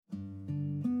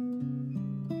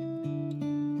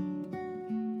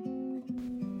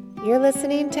You're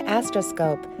listening to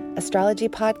Astroscope, astrology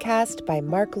podcast by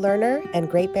Mark Lerner and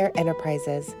Great Bear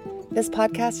Enterprises. This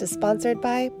podcast is sponsored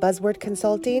by Buzzword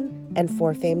Consulting and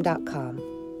forfame.com.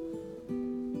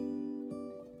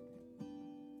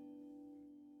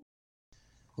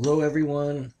 Hello,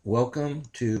 everyone. Welcome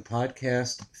to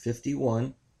podcast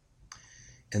 51.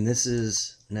 And this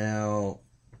is now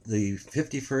the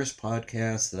 51st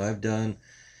podcast that I've done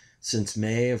since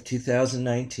May of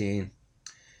 2019.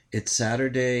 It's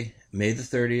Saturday, May the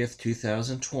 30th,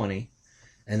 2020.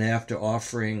 And after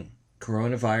offering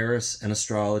Coronavirus and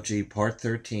Astrology, Part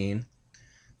 13,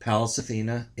 Pallas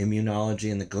Athena, Immunology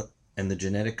and the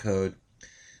Genetic Code,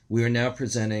 we are now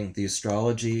presenting the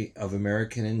Astrology of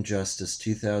American Injustice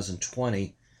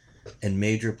 2020 and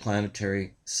Major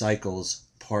Planetary Cycles,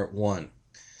 Part 1.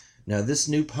 Now, this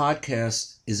new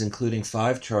podcast is including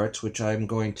 5 charts, which I'm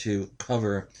going to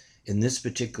cover in this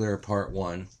particular Part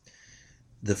 1.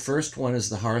 The first one is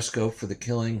the horoscope for the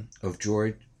killing of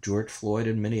George Floyd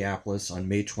in Minneapolis on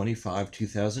May 25,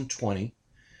 2020.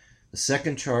 The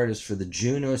second chart is for the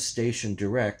Juno Station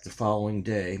Direct the following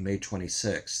day, May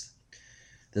 26th.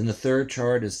 Then the third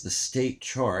chart is the state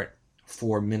chart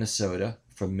for Minnesota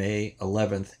from May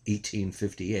 11th,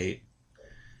 1858.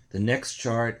 The next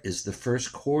chart is the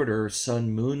first quarter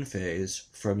sun-moon phase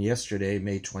from yesterday,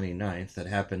 May 29th, that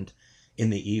happened in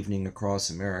the evening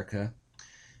across America.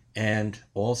 And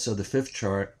also the fifth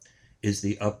chart is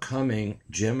the upcoming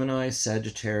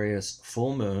Gemini-Sagittarius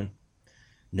full moon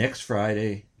next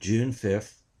Friday, June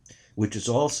 5th, which is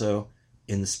also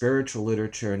in the spiritual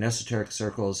literature and esoteric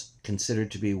circles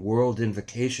considered to be World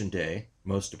Invocation Day,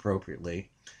 most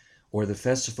appropriately, or the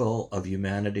Festival of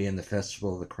Humanity and the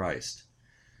Festival of the Christ.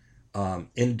 In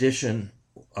addition,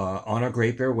 on our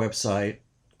Great Bear website,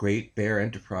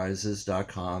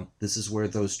 greatbearenterprises.com, this is where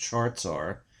those charts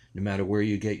are. No matter where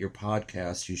you get your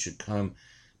podcast, you should come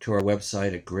to our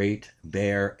website at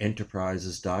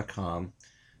greatbearenterprises.com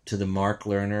to the Mark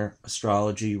Lerner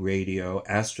Astrology Radio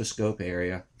Astroscope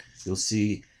area. You'll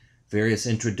see various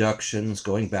introductions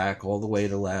going back all the way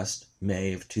to last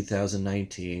May of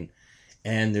 2019.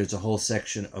 And there's a whole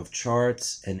section of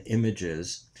charts and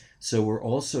images. So we're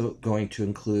also going to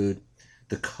include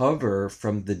the cover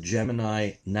from the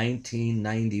Gemini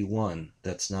 1991.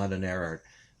 That's not an error.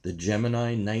 The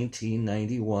Gemini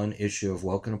 1991 issue of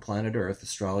Welcome to Planet Earth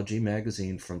Astrology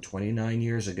magazine from 29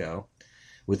 years ago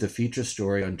with a feature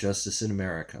story on justice in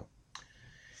America.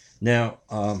 Now,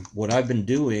 what I've been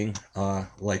doing,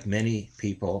 like many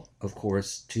people, of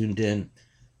course, tuned in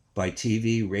by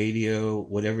TV, radio,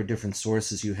 whatever different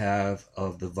sources you have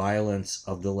of the violence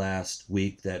of the last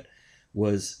week that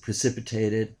was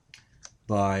precipitated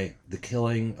by the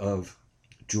killing of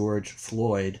George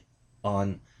Floyd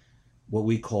on what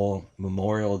we call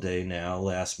Memorial Day now,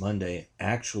 last Monday.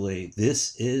 Actually,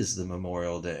 this is the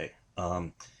Memorial Day.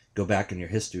 Go back in your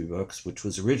history books, which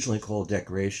was originally called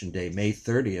Decoration Day. May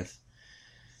 30th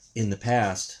in the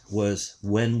past was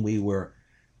when we were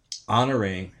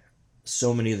honoring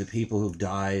so many of the people who've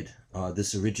died.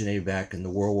 This originated back in the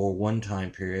World War I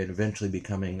time period, eventually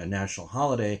becoming a national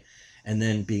holiday, and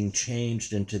then being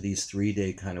changed into these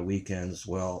 3-day kind of weekends.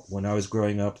 Well, when I was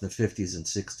growing up in the 50s and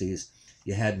 60s,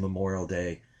 you had Memorial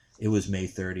Day. It was May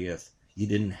 30th. You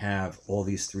didn't have all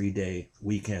these 3-day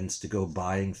weekends to go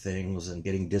buying things and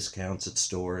getting discounts at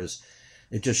stores.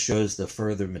 It just shows the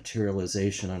further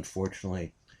materialization,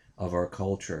 unfortunately, of our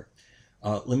culture.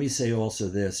 Let me say also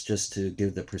this, just to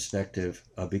give the perspective,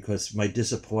 because my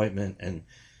disappointment, and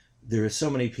there are so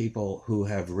many people who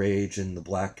have rage in the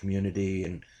Black community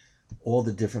and all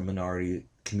the different minority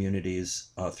communities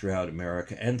throughout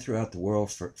America and throughout the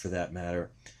world for that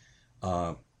matter.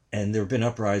 And there have been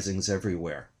uprisings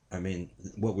everywhere. I mean,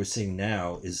 what we're seeing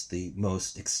now is the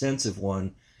most extensive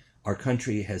one our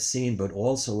country has seen, but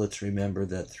also let's remember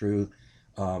that through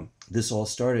this all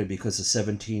started because a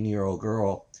 17-year-old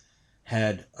girl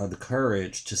had the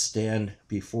courage to stand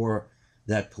before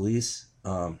that police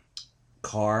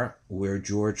car where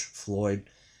George Floyd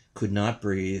could not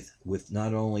breathe, with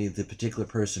not only the particular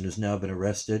person who's now been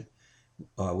arrested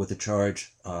with a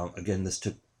charge. Again, this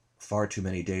took far too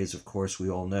many days, of course, we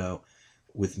all know,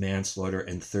 with manslaughter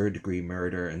and third-degree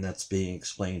murder, and that's being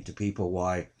explained to people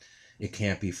why it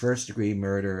can't be first-degree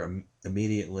murder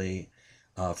immediately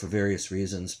for various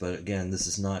reasons. But again, this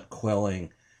is not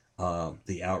quelling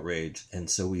the outrage. And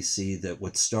so we see that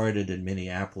what started in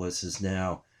Minneapolis has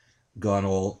now gone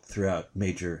all throughout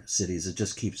major cities. It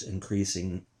just keeps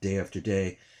increasing day after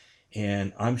day.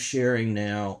 And I'm sharing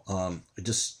now, I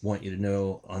just want you to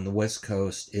know, on the West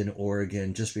Coast in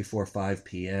Oregon, just before 5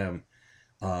 p.m.,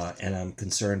 and I'm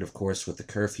concerned, of course, with the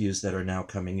curfews that are now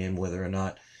coming in, whether or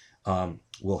not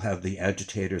We'll have the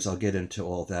agitators. I'll get into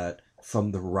all that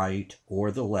from the right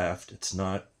or the left. It's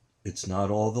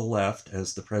not all the left,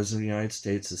 as the President of the United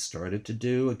States has started to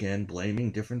do, again,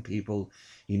 blaming different people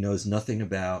he knows nothing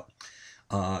about,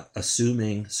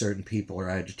 assuming certain people are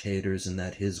agitators and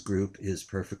that his group is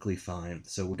perfectly fine.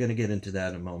 So we're going to get into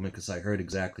that in a moment, because I heard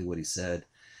exactly what he said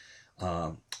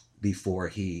before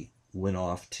he went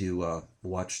off to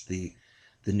watch the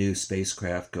new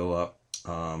spacecraft go up,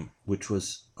 which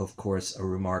was, of course, a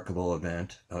remarkable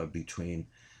event between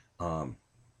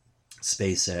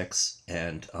SpaceX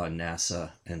and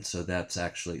NASA. And so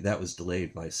that was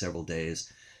delayed by several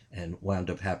days and wound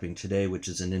up happening today, which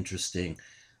is an interesting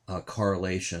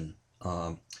correlation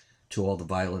to all the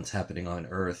violence happening on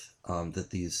Earth, that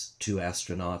these two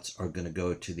astronauts are going to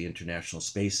go to the International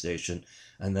Space Station.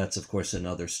 And that's, of course,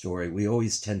 another story. We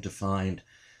always tend to find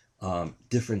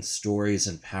different stories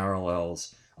and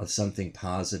parallels of something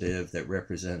positive that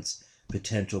represents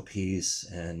potential peace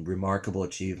and remarkable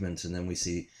achievements, and then we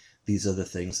see these other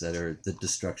things that are the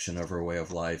destruction of our way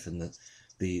of life and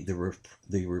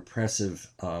the repressive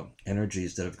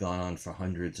energies that have gone on for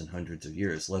hundreds and hundreds of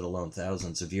years, let alone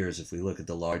thousands of years if we look at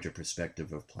the larger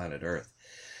perspective of planet Earth.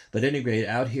 But at any rate,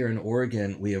 out here in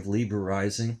Oregon, we have Libra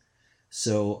rising.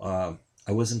 So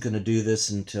I wasn't going to do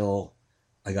this until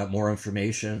I got more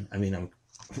information. I mean,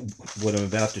 what I'm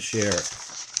about to share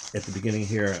at the beginning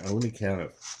here, let me count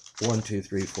it. 1, 2,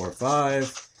 3, 4, 5,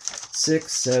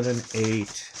 6, 7,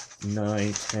 8,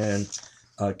 9, 10.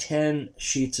 10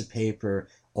 sheets of paper,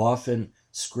 often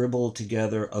scribbled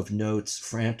together of notes,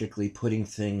 frantically putting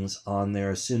things on there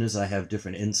as soon as I have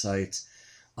different insights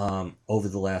over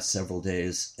the last several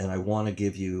days. And I want to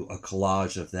give you a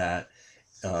collage of that.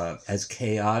 As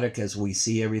chaotic as we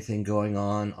see everything going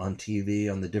on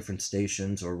TV, on the different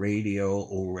stations or radio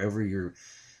or wherever you're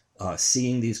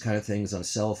seeing these kind of things, on a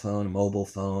cell phone, a mobile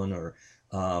phone, or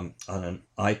on an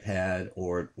iPad,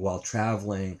 or while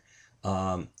traveling,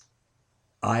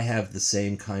 I have the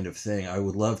same kind of thing. I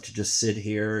would love to just sit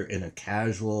here in a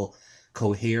casual,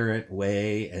 coherent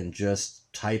way and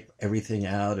just type everything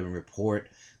out and report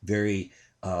very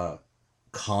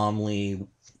calmly,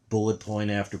 bullet point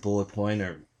after bullet point,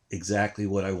 or exactly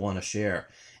what I want to share.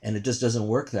 And it just doesn't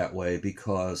work that way,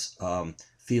 because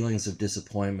feelings of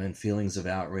disappointment, feelings of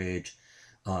outrage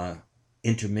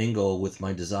intermingle with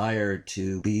my desire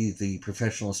to be the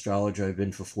professional astrologer I've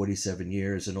been for 47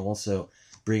 years, and also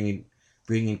bringing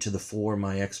to the fore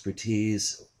my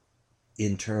expertise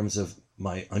in terms of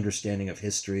my understanding of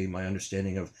history, my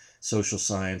understanding of social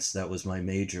science. That was my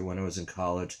major when I was in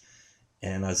college.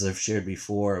 And as I've shared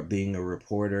before, being a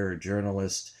reporter, a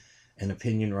journalist, an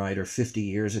opinion writer 50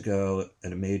 years ago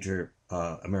at a major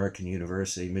American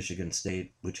university, Michigan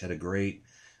State, which had a great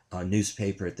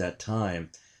newspaper at that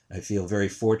time, I feel very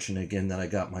fortunate again that I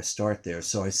got my start there.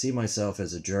 So I see myself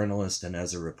as a journalist and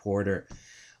as a reporter.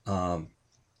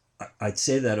 I'd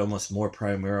say that almost more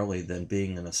primarily than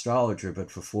being an astrologer,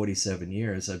 but for 47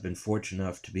 years, I've been fortunate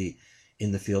enough to be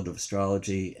in the field of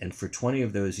astrology, and for 20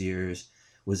 of those years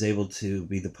was able to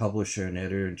be the publisher and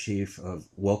editor-in-chief of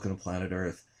Welcome to Planet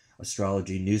Earth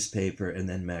astrology newspaper and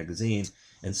then magazine.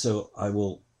 And so I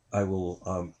will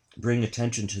bring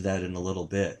attention to that in a little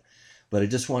bit. But I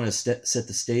just want to set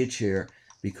the stage here,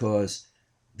 because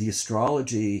the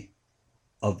astrology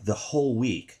of the whole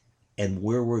week and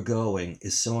where we're going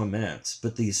is so immense.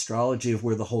 But the astrology of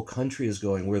where the whole country is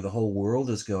going, where the whole world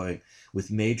is going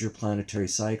with major planetary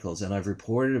cycles, and I've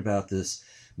reported about this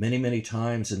many, many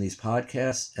times in these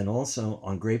podcasts and also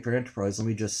on Great Bear Enterprise. Let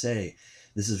me just say,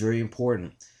 this is very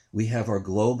important. We have our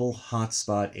global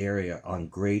hotspot area on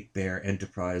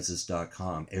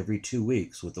GreatBearEnterprises.com every 2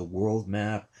 weeks with a world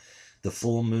map, the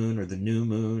full moon or the new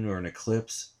moon or an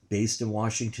eclipse based in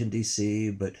Washington,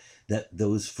 D.C., but that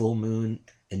those full moon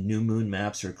and new moon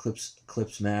maps or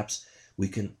eclipse maps, we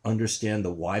can understand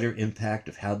the wider impact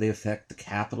of how they affect the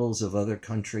capitals of other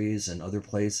countries and other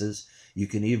places. You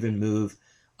can even move,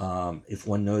 if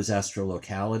one knows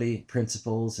astrolocality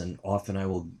principles, and often I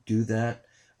will do that.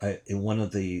 In one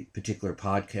of the particular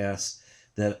podcasts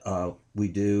that we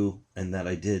do, and that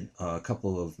I did a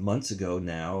couple of months ago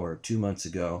now, or 2 months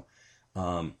ago,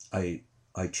 I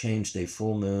changed a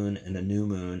full moon and a new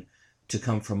moon to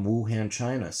come from Wuhan,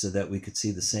 China, so that we could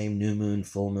see the same new moon,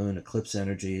 full moon, eclipse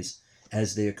energies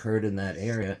as they occurred in that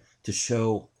area, to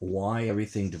show why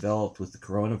everything developed with the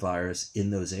coronavirus in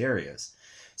those areas.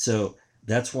 So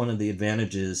that's one of the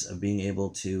advantages of being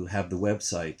able to have the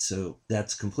website. So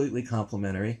that's completely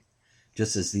complimentary,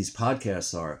 just as these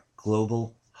podcasts are.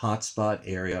 Global hotspot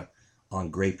area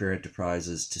on Great Bear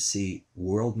Enterprises to see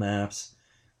world maps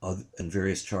and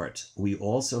various charts. We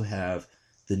also have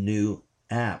the new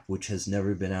app, which has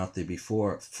never been out there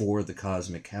before, for the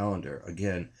Cosmic Calendar.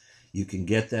 Again, you can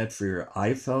get that for your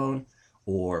iPhone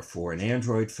or for an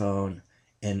Android phone.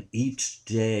 And each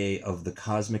day of the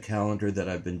Cosmic Calendar that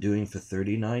I've been doing for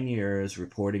 39 years,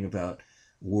 reporting about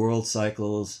world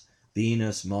cycles,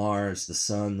 Venus, Mars, the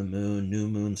sun, the moon, new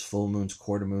moons, full moons,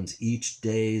 quarter moons, each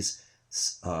day's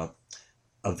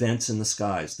events in the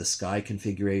skies, the sky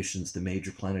configurations, the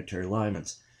major planetary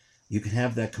alignments. You can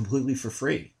have that completely for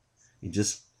free. You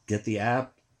just get the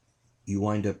app. You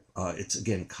wind up, it's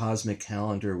again, Cosmic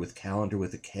Calendar with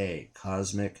a K,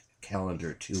 Cosmic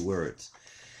Calendar, 2 words.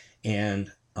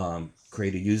 And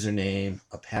create a username,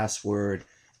 a password,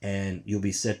 and you'll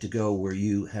be set to go, where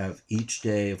you have each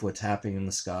day of what's happening in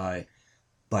the sky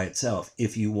by itself.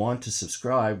 If you want to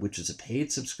subscribe, which is a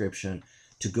paid subscription,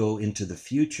 to go into the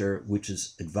future, which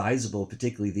is advisable,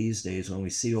 particularly these days when we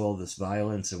see all this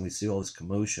violence and we see all this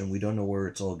commotion, we don't know where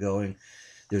it's all going.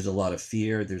 There's a lot of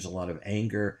fear, there's a lot of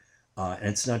anger, and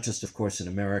it's not just, of course, in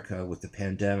America with the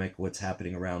pandemic, what's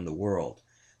happening around the world.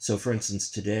 So, for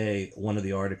instance, today, one of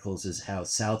the articles is how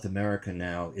South America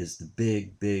now is the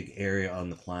big area on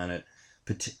the planet,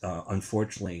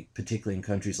 unfortunately, particularly in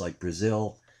countries like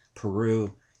Brazil,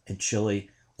 Peru, and Chile,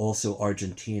 also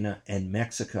Argentina and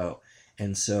Mexico.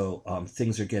 And so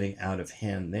things are getting out of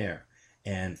hand there.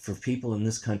 And for people in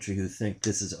this country who think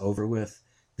this is over with,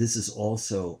 this is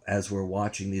also, as we're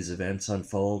watching these events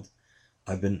unfold,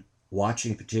 I've been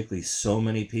watching particularly, so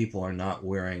many people are not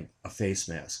wearing a face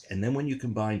mask. And then when you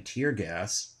combine tear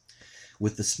gas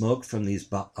with the smoke from these,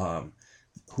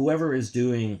 whoever is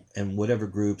doing and whatever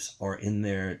groups are in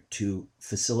there to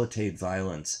facilitate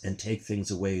violence and take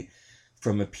things away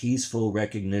from a peaceful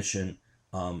recognition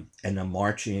and a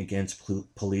marching against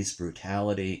police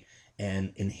brutality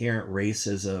and inherent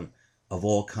racism of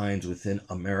all kinds within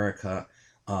America,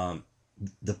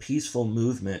 the peaceful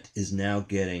movement is now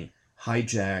getting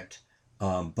hijacked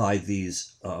by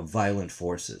these violent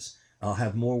forces. I'll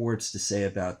have more words to say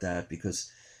about that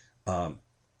because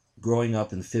growing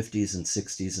up in the 50s and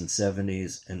 60s and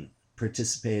 70s and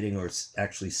participating or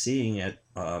actually seeing it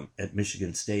at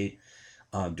Michigan State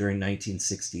during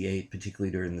 1968,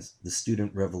 particularly during the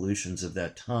student revolutions of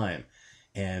that time,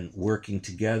 and working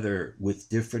together with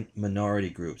different minority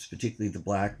groups, particularly the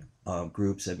Black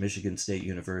groups at Michigan State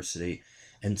University,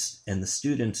 and the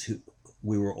students who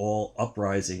we were all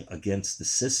uprising against the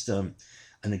system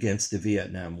and against the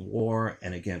Vietnam War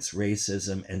and against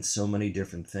racism and so many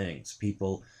different things.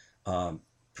 People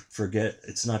forget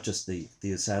it's not just the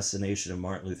assassination of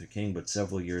Martin Luther King, but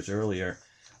several years earlier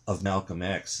of Malcolm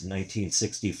X,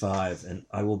 1965. And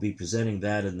I will be presenting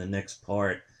that in the next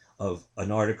part of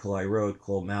an article I wrote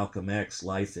called Malcolm X,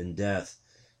 Life and Death,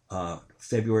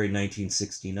 February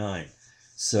 1969.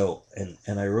 So,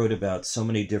 and I wrote about so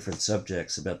many different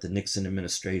subjects about the Nixon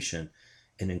administration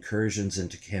and incursions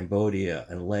into Cambodia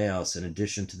and Laos, in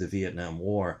addition to the Vietnam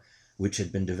War, which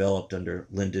had been developed under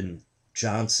Lyndon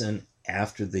Johnson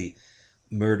after the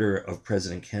murder of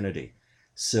President Kennedy.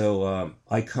 So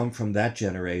I come from that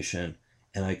generation,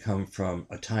 and I come from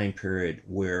a time period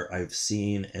where I've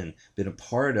seen and been a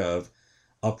part of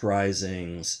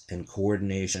uprisings and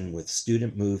coordination with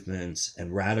student movements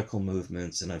and radical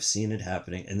movements, and I've seen it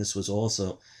happening. And this was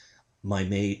also my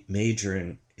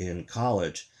major in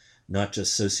college, not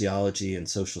just sociology and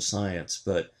social science,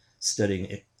 but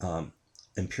studying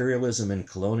imperialism and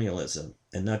colonialism,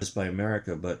 and not just by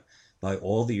America, but by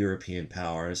all the European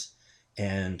powers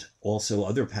and also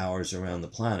other powers around the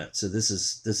planet. So this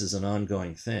is an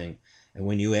ongoing thing. And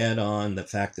when you add on the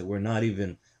fact that we're not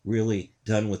even really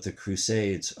done with the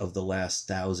Crusades of the last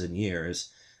 1,000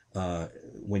 years,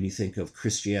 when you think of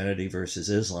Christianity versus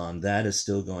Islam, that is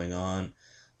still going on.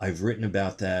 I've written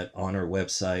about that on our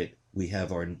website. We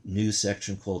have our news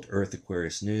section called Earth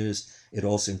Aquarius News. It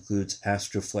also includes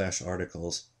AstroFlash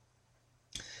articles.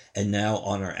 And now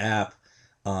on our app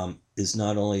is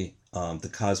not only the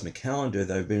Cosmic Calendar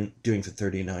that I've been doing for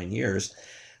 39 years,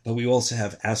 but we also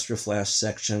have AstroFlash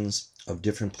sections of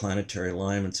different planetary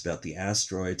alignments about the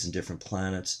asteroids and different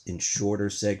planets in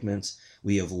shorter segments.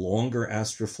 We have longer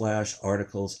AstroFlash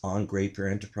articles on Great Bear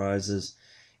Enterprises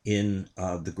in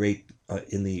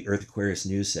the Earth Aquarius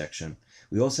News section.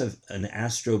 We also have an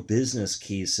Astro Business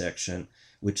Keys section,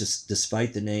 which is,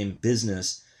 despite the name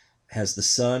business, has the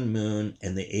sun, moon,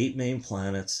 and the 8 main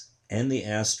planets and the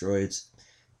asteroids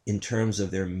in terms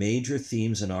of their major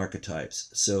themes and archetypes.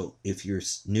 So if you're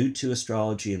new to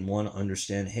astrology and want to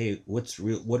understand, hey, what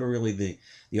are really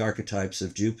the archetypes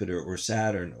of Jupiter or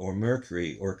Saturn or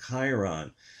Mercury or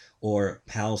Chiron or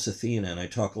Pallas Athena, and I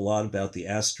talk a lot about the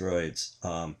asteroids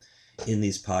in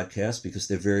these podcasts because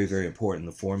they're very, very important.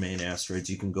 The four main asteroids.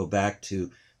 You can go back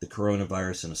to the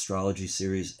coronavirus and astrology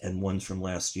series and ones from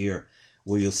last year,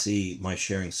 where you'll see my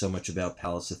sharing so much about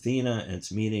Pallas Athena and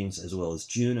its meanings, as well as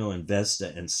Juno and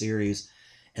Vesta and Ceres,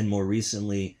 and more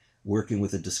recently working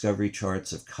with the discovery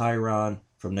charts of Chiron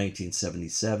from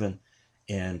 1977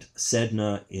 and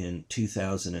Sedna in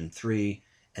 2003,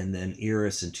 and then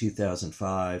Eris in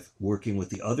 2005, working with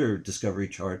the other discovery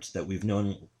charts that we've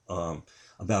known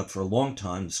about for a long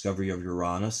time, discovery of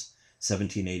Uranus,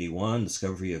 1781,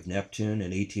 discovery of Neptune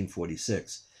in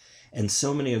 1846, and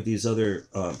so many of these other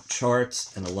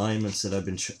charts and alignments that I've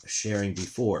been sharing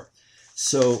before.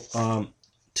 So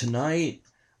tonight,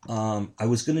 I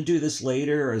was going to do this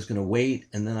later, I was going to wait,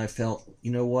 and then I felt,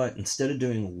 you know what, instead of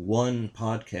doing one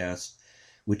podcast,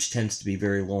 which tends to be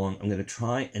very long, I'm going to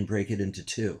try and break it into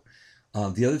two.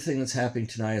 The other thing that's happening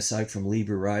tonight, aside from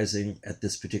Libra rising at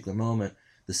this particular moment,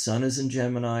 the sun is in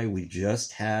Gemini. We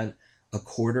just had a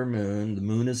quarter moon. The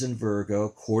moon is in Virgo.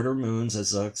 Quarter moons,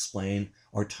 as I'll explain,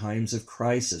 are times of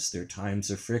crisis. They're times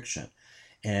of friction.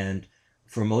 And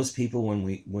for most people,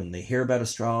 when they hear about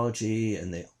astrology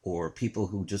or people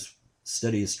who just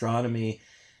study astronomy,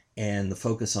 and the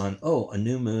focus on, a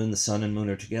new moon, the sun and moon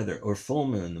are together, or full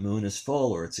moon, the moon is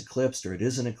full, or it's eclipsed, or it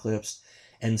isn't eclipsed.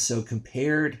 And so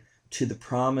compared to the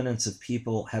prominence of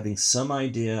people having some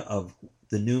idea of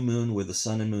the new moon where the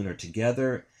sun and moon are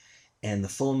together, and the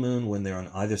full moon when they're on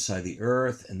either side of the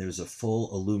earth, and there's a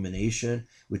full illumination,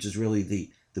 which is really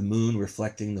the moon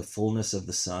reflecting the fullness of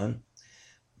the sun,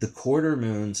 the quarter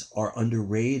moons are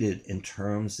underrated in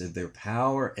terms of their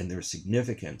power and their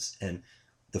significance. And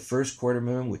the first quarter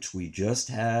moon, which we just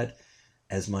had,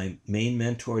 as my main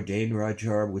mentor, Dane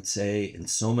Rudhyar, would say in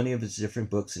so many of his different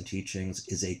books and teachings,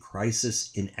 is a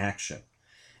crisis in action.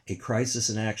 A crisis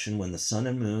in action when the sun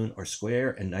and moon are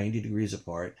square and 90 degrees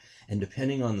apart, and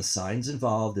depending on the signs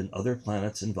involved and other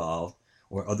planets involved,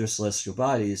 or other celestial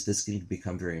bodies, this can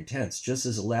become very intense. Just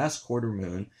as the last quarter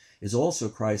moon is also a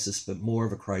crisis, but more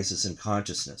of a crisis in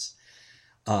consciousness.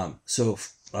 So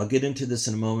I'll get into this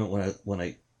in a moment when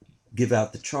I give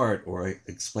out the chart, or I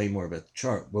explain more about the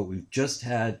chart. What we've just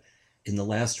had in the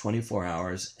last 24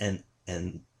 hours, and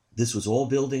this was all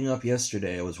building up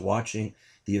yesterday. I was watching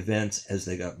the events as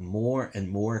they got more and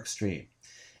more extreme.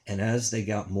 And as they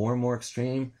got more and more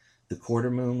extreme, the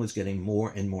quarter moon was getting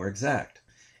more and more exact.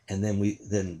 And then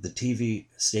the TV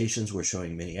stations were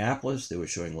showing Minneapolis, they were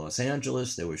showing Los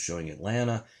Angeles, they were showing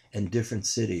Atlanta, and different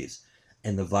cities.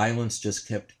 And the violence just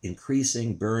kept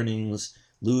increasing, burnings,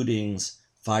 lootings,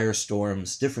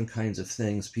 firestorms, different kinds of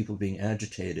things, people being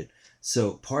agitated.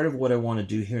 So part of what I want to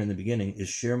do here in the beginning is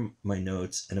share my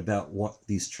notes and about what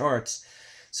these charts,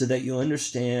 so that you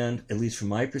understand, at least from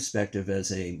my perspective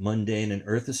as a mundane and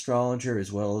earth astrologer,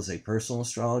 as well as a personal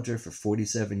astrologer for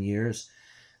 47 years,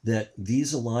 that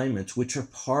these alignments, which are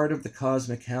part of the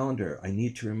cosmic calendar, I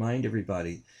need to remind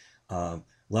everybody, a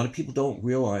lot of people don't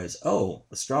realize,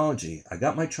 astrology, I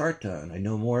got my chart done, I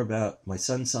know more about my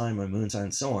sun sign, my moon sign,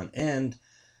 and so on, and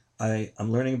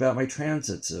I'm learning about my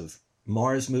transits of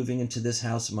Mars moving into this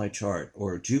house of my chart,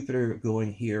 or Jupiter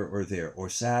going here or there, or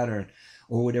Saturn,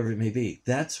 or whatever it may be.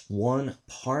 That's one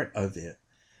part of it.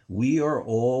 We are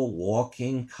all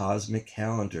walking cosmic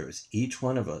calendars, each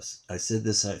one of us. I said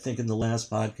this, I think, in the last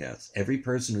podcast. Every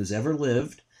person who's ever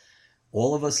lived,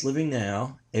 all of us living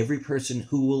now, every person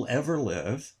who will ever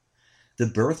live, the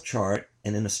birth chart,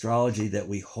 and in astrology that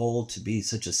we hold to be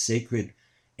such a sacred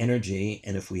energy,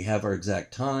 and if we have our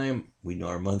exact time, we know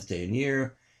our month, day, and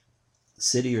year,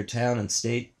 city or town and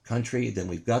state, country, then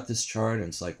we've got this chart, and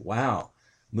it's like, wow,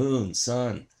 moon,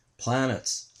 sun,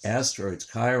 planets, asteroids,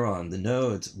 Chiron, the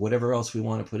nodes, whatever else we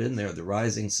want to put in there, the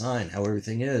rising sign, how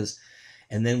everything is.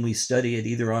 And then we study it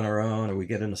either on our own, or we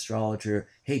get an astrologer,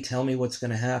 hey, tell me what's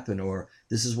going to happen, or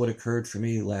this is what occurred for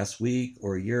me last week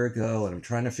or a year ago, and I'm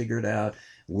trying to figure it out.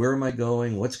 Where am I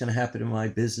going? What's going to happen in my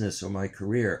business or my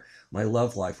career, my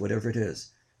love life, whatever it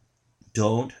is.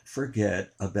 Don't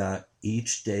forget about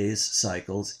each day's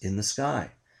cycles in the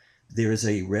sky. There is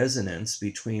a resonance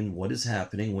between what is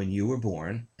happening when you were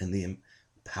born and the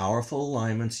powerful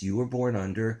alignments you were born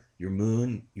under, your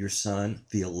moon, your sun,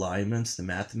 the alignments, the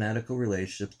mathematical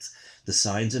relationships, the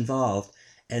signs involved,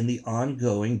 and the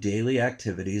ongoing daily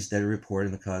activities that are reported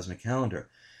in the cosmic calendar.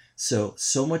 So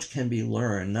much can be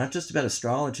learned, not just about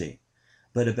astrology,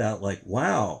 but about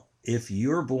wow, if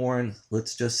you're born,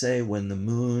 let's just say when the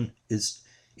moon is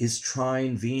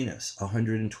trine Venus,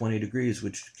 120 degrees,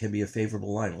 which can be a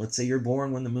favorable line. Let's say you're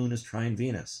born when the moon is trine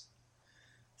Venus.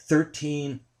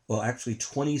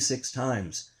 26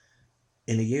 times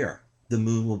in a year. the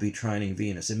moon will be trining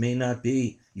Venus. It may not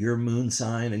be your moon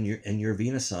sign and your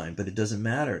Venus sign, but it doesn't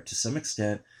matter. To some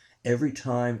extent, every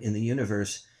time in the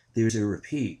universe, there's a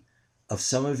repeat of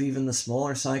some of even the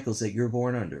smaller cycles that you're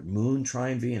born under. Moon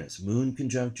trine Venus, moon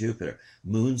conjunct Jupiter,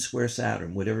 moon square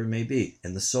Saturn, whatever it may be,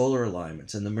 and the solar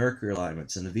alignments and the Mercury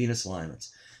alignments and the Venus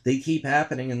alignments. They keep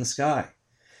happening in the sky.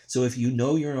 So if you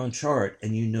know your own chart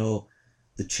and you know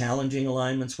the challenging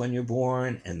alignments when you're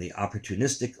born and the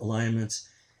opportunistic alignments,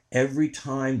 every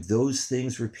time those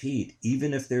things repeat,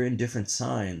 even if they're in different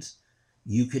signs,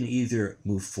 you can either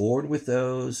move forward with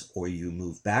those, or you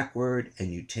move backward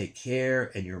and you take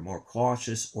care and you're more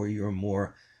cautious, or you're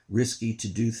more risky to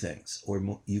do things,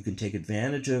 or you can take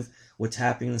advantage of what's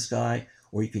happening in the sky,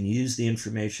 or you can use the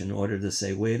information in order to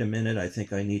say, wait a minute, I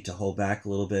think I need to hold back a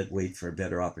little bit, wait for a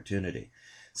better opportunity.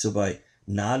 So by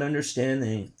not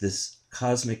understanding this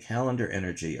cosmic calendar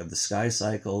energy of the sky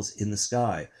cycles in the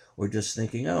sky, or just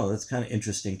thinking, oh, that's kind of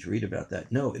interesting to read about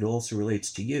that. No, it also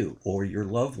relates to you or your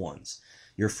loved ones,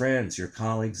 your friends, your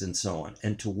colleagues, and so on,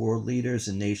 and to world leaders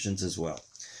and nations as well.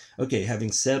 Okay,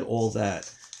 having said all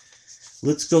that,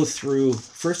 let's go through,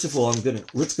 first of all,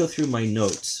 let's go through my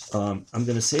notes. I'm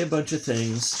going to say a bunch of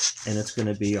things, and it's going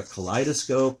to be a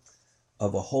kaleidoscope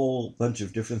of a whole bunch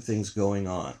of different things going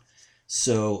on.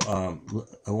 So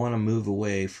I want to move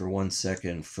away for 1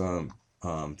 second from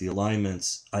the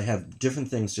alignments. I have different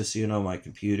things, just so you know, my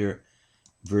computer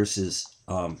versus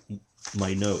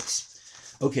my notes.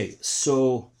 Okay,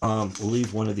 so we'll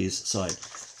leave one of these aside.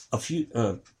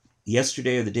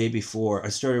 Yesterday or the day before, I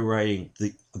started writing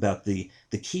about the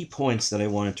key points that I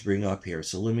wanted to bring up here.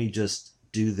 So let me just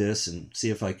do this and see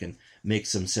if I can make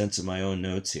some sense of my own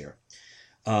notes here.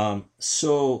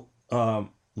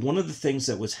 One of the things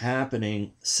that was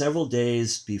happening several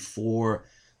days before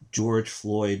George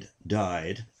Floyd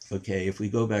died, okay, if we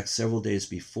go back several days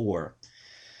before,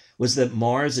 was that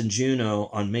Mars and Juno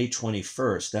on May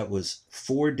 21st, that was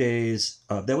 4 days,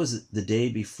 that was the day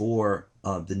before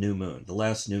the new moon, the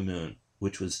last new moon,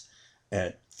 which was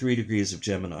at 3 degrees of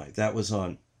Gemini. That was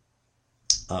on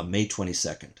May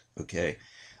 22nd, okay?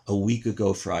 A week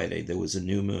ago Friday, there was a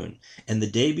new moon. And the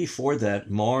day before that,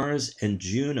 Mars and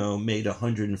Juno made a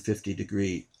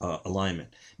 150-degree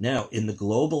alignment. Now, in the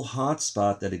global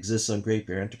hotspot that exists on Great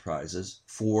Bear Enterprises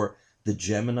for the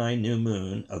Gemini new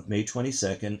moon of May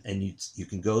 22nd, and you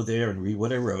can go there and read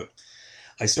what I wrote,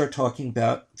 I start talking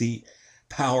about the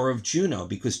power of Juno,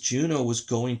 because Juno was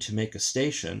going to make a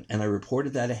station, and I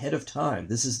reported that ahead of time.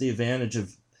 This is the advantage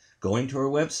of going to our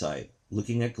website,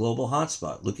 looking at Global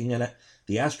Hotspot, looking at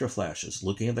the astro flashes,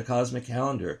 looking at the cosmic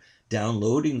calendar,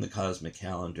 downloading the cosmic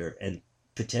calendar, and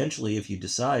potentially, if you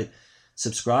decide,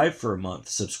 subscribe for a month,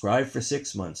 subscribe for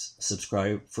 6 months,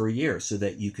 subscribe for a year, so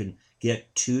that you can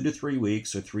get 2 to 3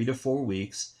 weeks or 3 to 4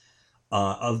 weeks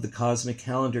of the cosmic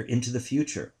calendar into the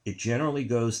future. It generally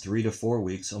goes 3 to 4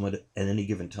 weeks at any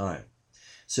given time.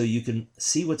 So you can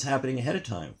see what's happening ahead of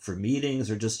time for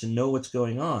meetings, or just to know what's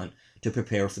going on to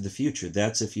prepare for the future.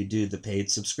 That's if you do the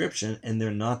paid subscription, and they're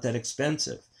not that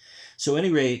expensive. So at any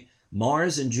rate,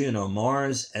 Mars and Juno,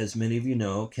 Mars, as many of you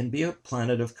know, can be a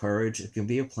planet of courage. It can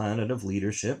be a planet of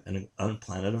leadership and a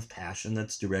planet of passion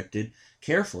that's directed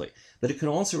carefully. But it can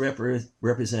also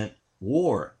represent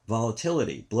war,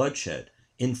 volatility, bloodshed,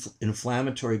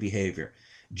 inflammatory behavior.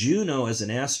 Juno as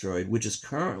an asteroid, which is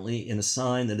currently in a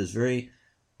sign that is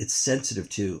it's sensitive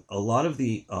to a lot of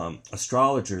the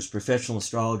astrologers, professional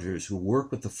astrologers who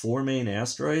work with the 4 main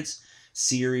asteroids,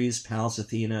 Ceres, Pallas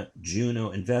Athena,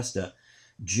 Juno, and Vesta.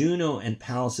 Juno and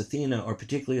Pallas Athena are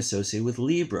particularly associated with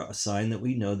Libra, a sign that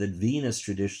we know that Venus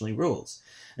traditionally rules.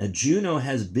 Now, Juno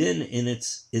has been in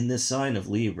this sign of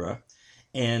Libra,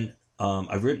 and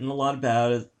I've written a lot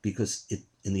about it because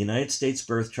in the United States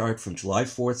birth chart from July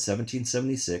 4th,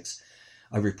 1776,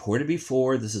 I reported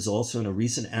before, this is also in a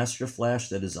recent Astro Flash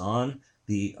that is on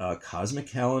the Cosmic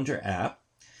Calendar app,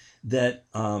 that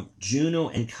Juno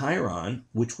and Chiron,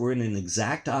 which were in an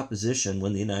exact opposition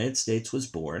when the United States was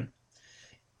born,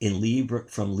 in Libra,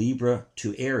 from Libra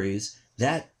to Aries,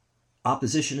 that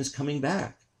opposition is coming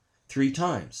back 3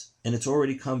 times. And it's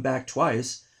already come back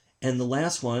twice, and the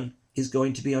last one is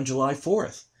going to be on July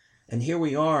 4th. And here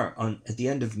we are at the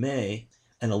end of May,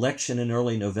 an election in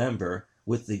early November,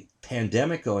 with the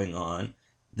pandemic going on,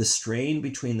 the strain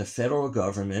between the federal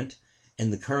government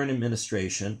and the current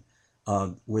administration,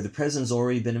 where the president's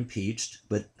already been impeached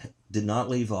but did not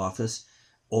leave office,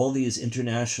 all these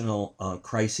international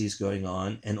crises going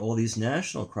on, and all these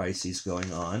national crises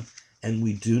going on, and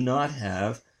we do not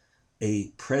have a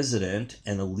president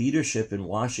and a leadership in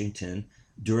Washington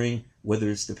during, whether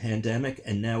it's the pandemic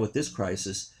and now with this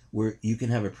crisis, where you can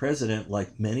have a president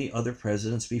like many other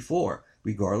presidents before,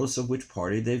 regardless of which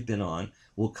party they've been on,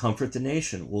 will comfort the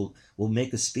nation, will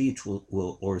make a speech,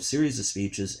 will or a series of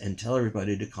speeches and tell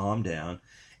everybody to calm down,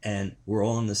 and we're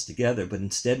all in this together. But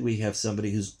instead we have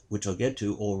somebody who's, which I'll get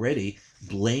to, already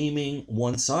blaming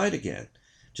one side again,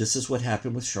 just as what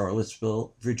happened with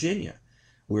Charlottesville, Virginia,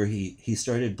 where he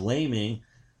started blaming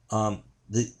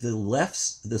the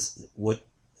left's,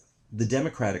 the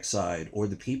Democratic side, or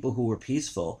the people who were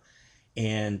peaceful.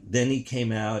 And then he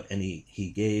came out and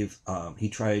he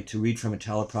tried to read from a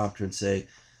teleprompter and say,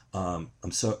 I'm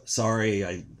so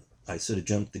sorry, I sort of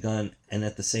jumped the gun. And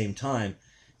at the same time,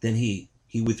 then he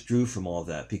withdrew from all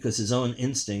that, because his own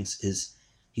instincts is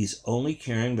he's only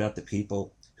caring about the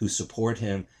people who support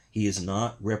him. He is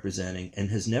not representing, and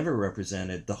has never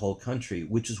represented, the whole country,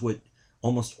 which is what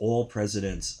almost all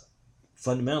presidents,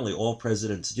 fundamentally all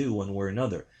presidents, do one way or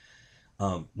another.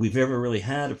 We've never really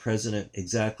had a president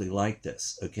exactly like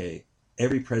this. Okay,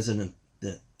 every president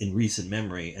that in recent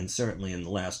memory, and certainly in the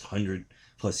last 100+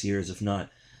 years, if not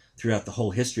throughout the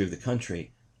whole history of the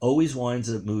country, always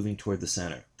winds up moving toward the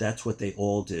center. That's what they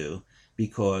all do,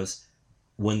 because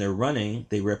when they're running,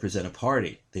 they represent a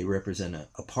party. They represent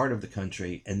a part of the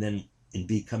country. And then in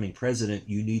becoming president,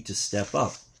 you need to step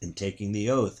up in taking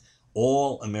the oath.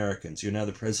 All Americans. You're now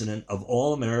the president of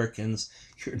all Americans.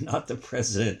 You're not the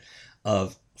president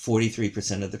of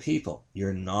 43% of the people.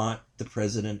 You're not the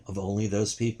president of only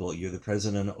those people. You're the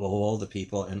president of all the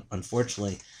people. And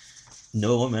unfortunately,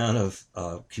 no amount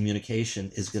of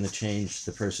communication is going to change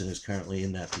the person who's currently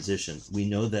in that position. We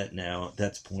know that now.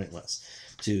 That's pointless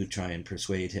to try and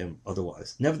persuade him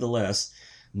otherwise. Nevertheless,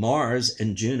 Mars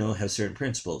and Juno have certain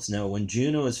principles. Now, when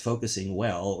Juno is focusing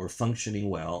well or functioning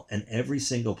well, and every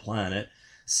single planet,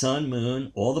 sun,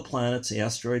 moon, all the planets,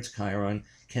 asteroids, Chiron,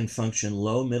 can function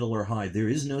low, middle, or high. There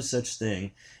is no such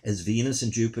thing as Venus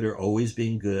and Jupiter always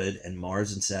being good and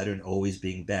Mars and Saturn always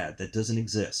being bad. That doesn't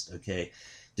exist, okay?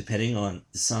 Depending on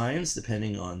the signs,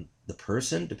 depending on the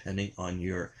person, depending on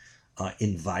your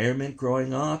environment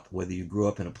growing up, whether you grew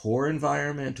up in a poor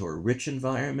environment or a rich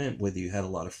environment, whether you had a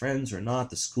lot of friends or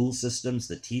not, the school systems,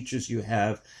 the teachers you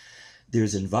have.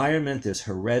 There's environment, there's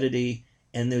heredity,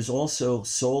 and there's also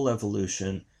soul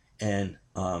evolution and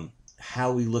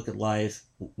how we look at life,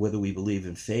 whether we believe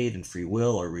in fate and free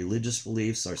will, our religious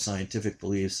beliefs, our scientific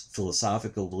beliefs,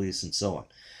 philosophical beliefs, and so on.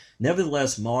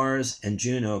 Nevertheless, Mars and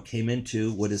Juno came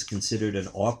into what is considered an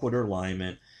awkward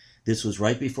alignment. This was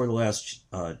right before the last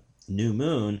new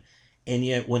moon, and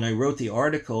yet when I wrote the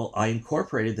article, I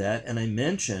incorporated that, and I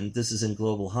mentioned, this is in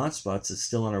Global Hotspots, it's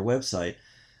still on our website,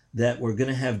 that we're going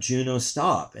to have Juno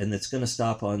stop, and it's going to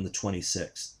stop on the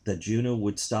 26th, that Juno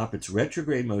would stop its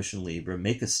retrograde motion in Libra,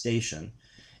 make a station,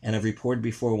 and I've reported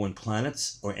before, when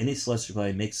planets or any celestial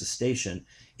body makes a station,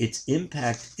 its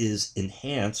impact is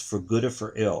enhanced for good or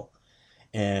for ill.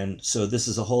 And so this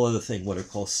is a whole other thing, what are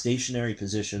called stationary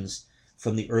positions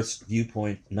from the Earth's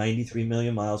viewpoint, 93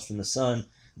 million miles from the sun.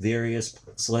 Various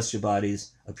celestial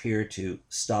bodies appear to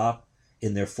stop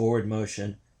in their forward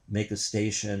motion, make a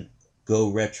station, go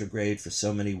retrograde for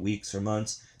so many weeks or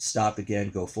months, stop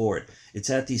again, go forward. It's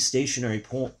at these stationary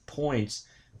points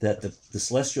that the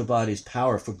celestial body's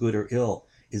power, for good or ill,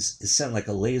 is sent like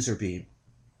a laser beam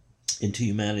into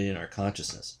humanity and our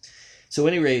consciousness. So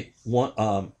at any rate,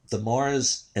 the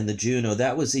Mars and the Juno,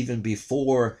 that was even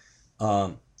before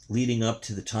leading up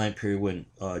to the time period when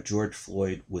George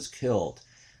Floyd was killed.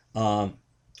 I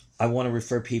want to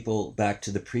refer people back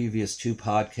to the previous two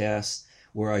podcasts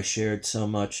where I shared so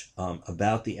much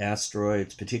about the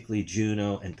asteroids, particularly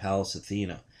Juno and Pallas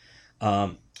Athena.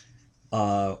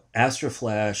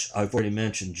 Astroflash, I've already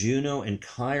mentioned, Juno and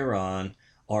Chiron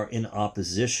are in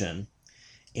opposition,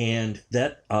 and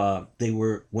that they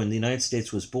were, when the United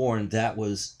States was born, that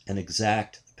was an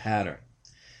exact pattern.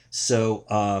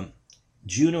 So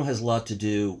Juno has a lot to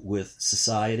do with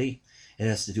society. It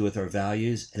has to do with our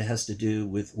values. It has to do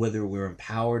with whether we're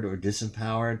empowered or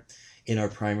disempowered in our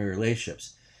primary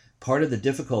relationships. Part of the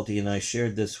difficulty, and I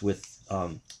shared this with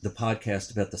the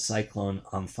podcast about the cyclone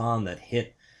Amphan that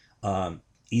hit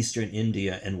eastern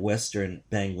India and western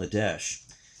Bangladesh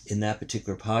in that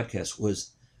particular podcast,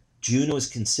 was Juno is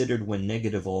considered, when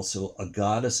negative, also a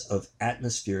goddess of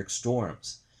atmospheric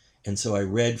storms. And so I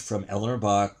read from Eleanor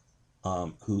Bach,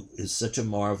 who is such a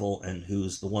marvel and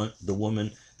who's the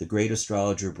woman, the great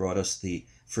astrologer, brought us the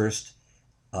first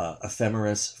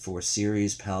ephemeris for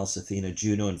Ceres, Pallas Athena,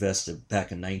 Juno and Vesta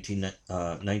back in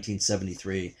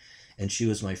 1973. And she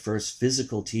was my first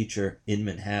physical teacher in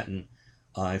Manhattan.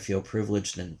 I feel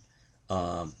privileged and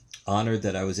honored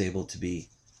that I was able to be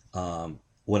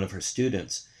one of her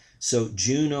students. So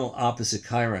Juno opposite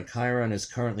Chiron. Chiron is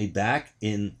currently back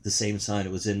in the same sign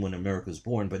it was in when America was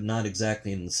born, but not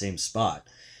exactly in the same spot.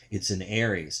 It's in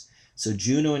Aries. So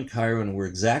Juno and Chiron were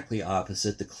exactly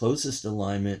opposite, the closest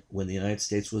alignment when the United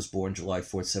States was born, July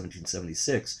 4th,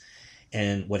 1776.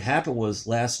 And what happened was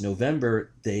last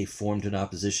November, they formed an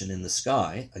opposition in the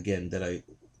sky, again, that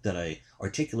I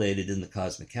articulated in the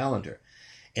cosmic calendar.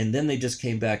 And then they just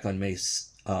came back on May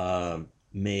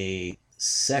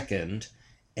 2nd.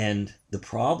 And the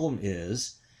problem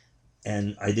is,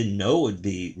 and I didn't know it would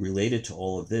be related to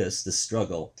all of this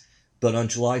struggle, but on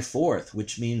July 4th,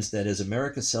 which means that as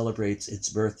America celebrates its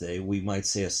birthday, we might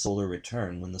say a solar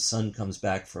return, when the sun comes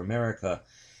back for America,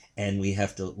 and we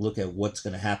have to look at what's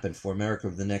going to happen for America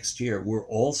over the next year, we're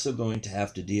also going to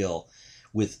have to deal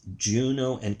with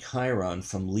Juno and Chiron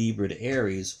from Libra to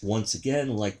Aries. Once again,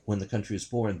 like when the country was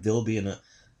born, they'll be in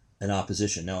an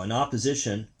opposition. Now, an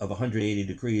opposition of 180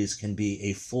 degrees can be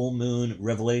a full moon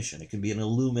revelation. It can be an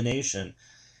illumination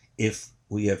if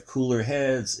we have cooler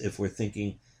heads, if we're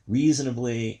thinking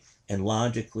reasonably and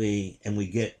logically, and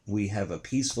we have a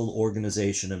peaceful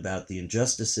organization about the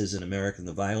injustices in America and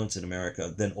the violence in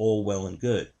America, then all well and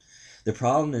good. The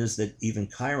problem is that even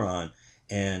Chiron,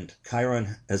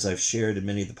 as I've shared in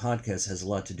many of the podcasts, has a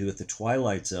lot to do with the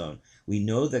twilight zone. We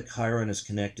know that Chiron is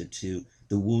connected to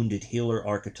the wounded healer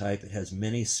archetype. It has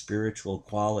many spiritual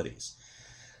qualities.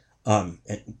 And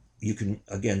you can,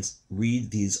 again,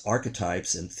 read these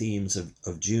archetypes and themes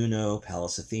of Juno,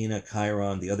 Pallas Athena,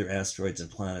 Chiron, the other asteroids and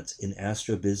planets in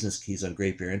Astro Business Keys on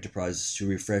Great Bear Enterprises to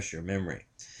refresh your memory.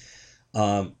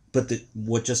 But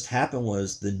what just happened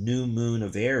was the new moon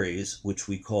of Aries, which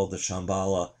we call the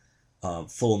Shambhala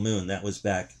full moon, that was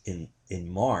back in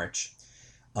March.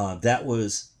 That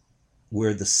was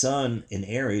where the sun in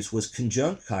Aries was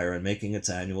conjunct Chiron, making its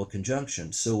annual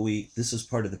conjunction. So this is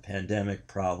part of the pandemic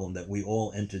problem, that we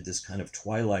all entered this kind of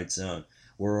twilight zone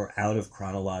where we're out of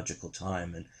chronological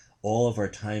time and all of our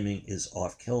timing is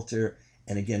off kilter.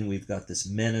 And again, we've got this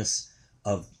menace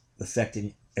of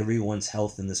affecting everyone's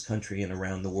health in this country and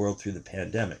around the world through the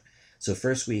pandemic. So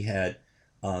first we had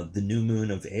the new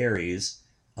moon of Aries,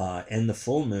 and the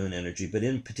full moon energy, but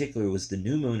in particular it was the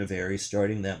new moon of Aries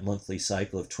starting that monthly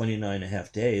cycle of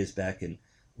 29.5 days back in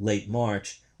late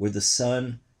March, where the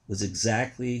sun was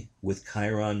exactly with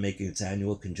Chiron making its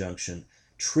annual conjunction,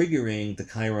 triggering the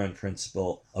Chiron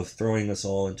principle of throwing us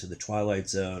all into the twilight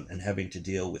zone and having to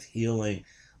deal with healing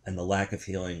and the lack of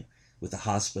healing with the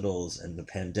hospitals and the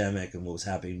pandemic and what was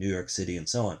happening in New York City and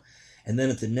so on. And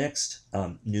then at the next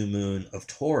new moon of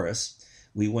Taurus,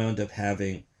 we wound up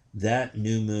having that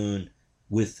new moon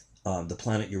with the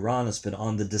planet Uranus, but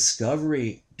on the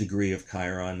discovery degree of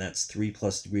Chiron, that's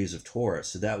 3+ degrees of Taurus.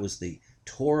 So that was the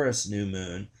Taurus new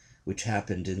moon, which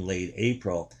happened in late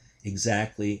April,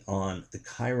 exactly on the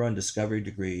Chiron discovery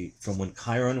degree. From when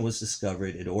Chiron was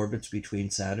discovered, it orbits between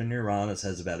Saturn and Uranus,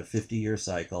 has about a 50-year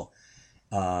cycle,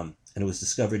 and it was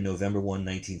discovered November 1,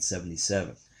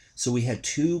 1977. So we had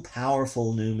two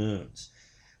powerful new moons.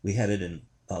 We had it in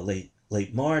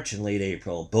late March and late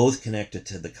April, both connected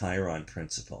to the Chiron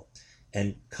principle.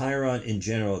 And Chiron in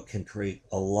general can create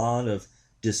a lot of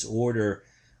disorder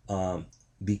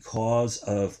because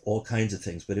of all kinds of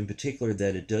things, but in particular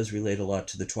that it does relate a lot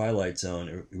to the twilight zone.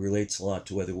 It relates a lot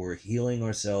to whether we're healing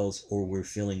ourselves or we're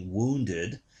feeling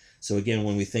wounded. So again,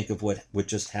 when we think of what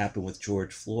just happened with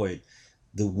George Floyd,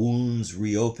 the wounds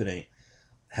reopening,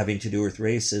 having to do with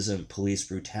racism, police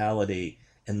brutality,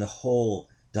 and the whole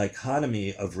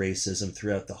dichotomy of racism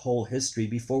throughout the whole history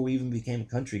before we even became a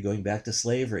country, going back to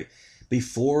slavery.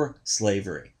 Before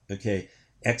slavery, okay,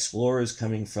 explorers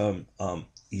coming from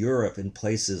Europe and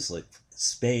places like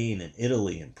Spain and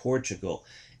Italy and Portugal,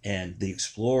 and the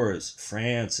explorers,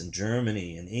 France and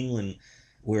Germany and England,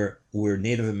 where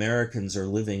Native Americans are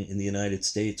living in the United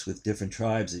States with different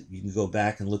tribes. You can go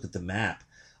back and look at the map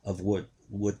of what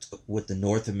the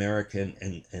North American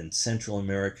and Central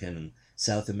American and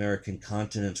South American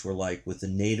continents were like with the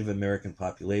Native American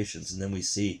populations. And then we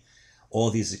see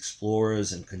all these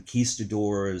explorers and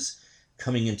conquistadors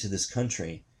coming into this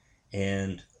country.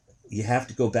 And you have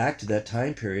to go back to that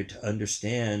time period to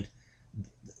understand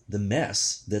the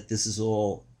mess that this is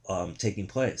all taking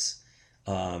place.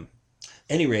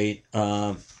 Any rate,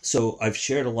 so I've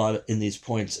shared a lot in these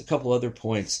points. A couple other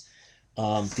points.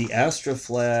 The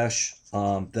Astroflash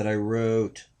that I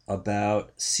wrote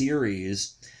about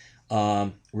Ceres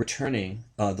returning,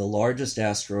 the largest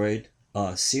asteroid,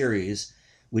 Ceres,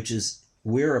 which is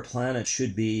where a planet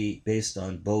should be based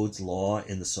on Bode's law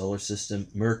in the solar system.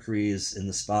 Mercury is in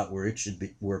the spot where it should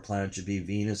be, where a planet should be.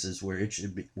 Venus is where it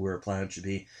should be, where a planet should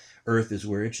be. Earth is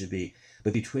where it should be.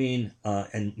 But between,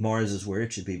 and Mars is where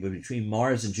it should be. But between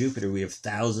Mars and Jupiter, we have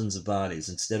thousands of bodies.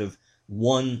 Instead of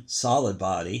one solid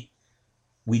body,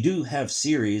 we do have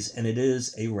Ceres, and it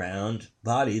is a round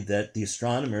body that the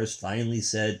astronomers finally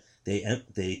said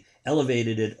they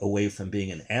elevated it away from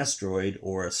being an asteroid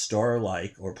or a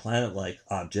star-like or planet-like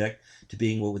object to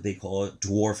being what they call a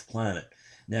dwarf planet.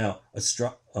 Now,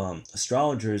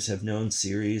 astrologers have known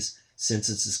Ceres since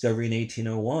its discovery in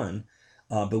 1801,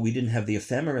 but we didn't have the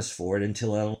ephemeris for it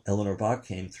until Eleanor Bach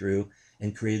came through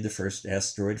and created the first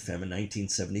asteroid FEM in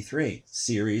 1973.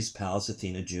 Ceres, Pallas,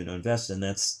 Athena, Juno, and Vesta. And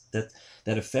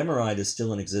that ephemeride is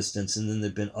still in existence, and then there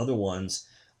have been other ones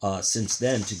since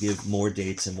then to give more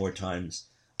dates and more times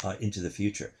into the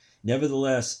future.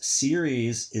 Nevertheless,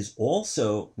 Ceres is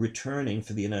also returning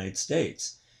for the United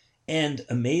States. And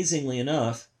amazingly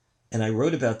enough, and I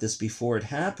wrote about this before it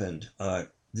happened, I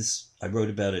wrote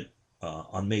about it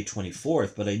on May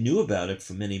 24th, but I knew about it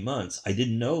for many months. I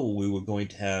didn't know we were going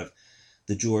to have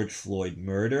the George Floyd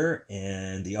murder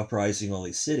and the uprising in all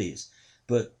these cities.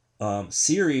 But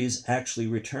Ceres actually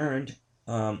returned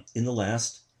in the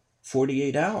last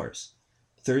 48 hours.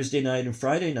 Thursday night and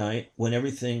Friday night, when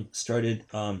everything started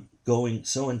going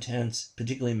so intense,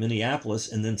 particularly in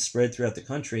Minneapolis, and then spread throughout the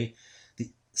country,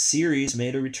 the Ceres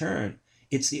made a return.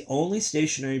 It's the only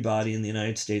stationary body in the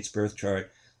United States birth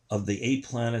chart of the 8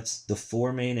 planets, the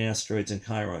 4 main asteroids, and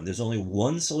Chiron. There's only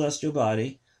one celestial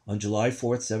body on July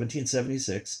 4th,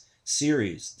 1776,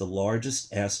 Ceres, the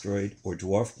largest asteroid or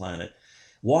dwarf planet.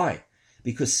 Why?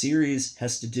 Because Ceres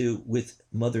has to do with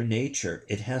Mother Nature.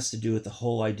 It has to do with the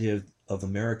whole idea of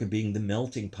America being the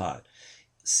melting pot.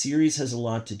 Ceres has a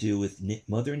lot to do with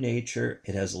Mother Nature.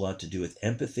 It has a lot to do with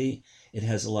empathy. It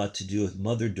has a lot to do with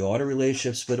mother-daughter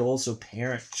relationships, but also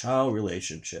parent-child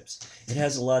relationships. It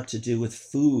has a lot to do with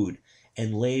food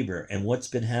and labor and what's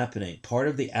been happening. Part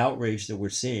of the outrage that we're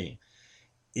seeing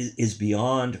is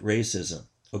beyond racism.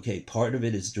 Okay, part of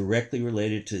it is directly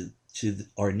related to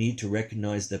our need to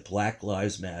recognize that Black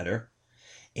lives matter,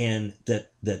 and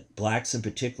that Blacks in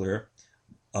particular,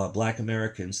 Black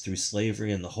Americans through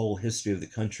slavery and the whole history of the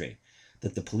country,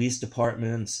 that the police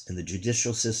departments and the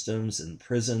judicial systems and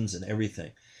prisons and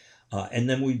everything. And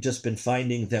then we've just been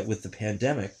finding that with the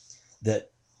pandemic,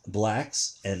 that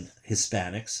Blacks and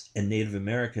Hispanics and Native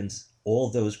Americans, all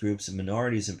those groups and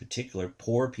minorities in particular,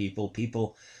 poor people,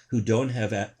 people who don't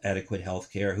have adequate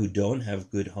health care, who don't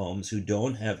have good homes, who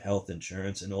don't have health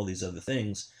insurance and all these other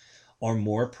things, are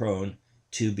more prone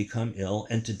to become ill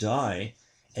and to die.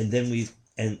 And then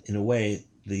and in a way,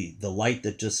 the light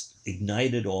that just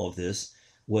ignited all of this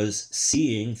was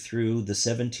seeing through the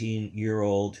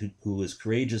 17-year-old who was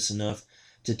courageous enough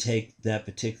to take that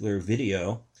particular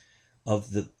video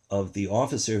of the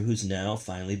officer who's now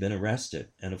finally been arrested.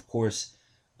 And of course,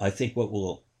 I think what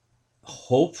will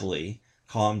hopefully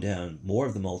calm down more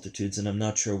of the multitudes, and I'm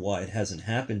not sure why it hasn't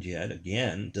happened yet,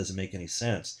 again, doesn't make any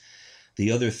sense.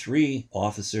 The other 3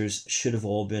 officers should have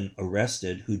all been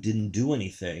arrested who didn't do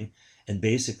anything, and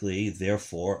basically,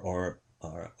 therefore,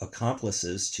 are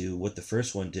accomplices to what the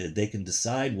first one did. They can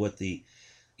decide what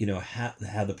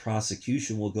how the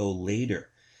prosecution will go later.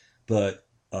 But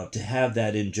to have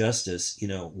that injustice,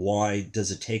 why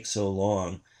does it take so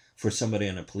long for somebody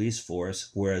on a police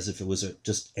force? Whereas if it was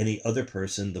just any other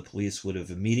person, the police would have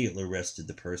immediately arrested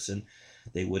the person.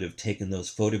 They would have taken those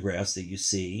photographs that you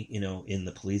see, in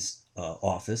the police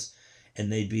office, and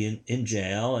they'd be in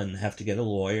jail and have to get a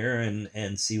lawyer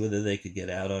and see whether they could get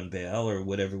out on bail or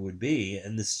whatever it would be.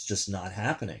 And this is just not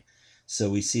happening. So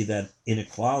we see that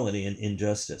inequality and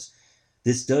injustice.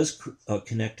 This does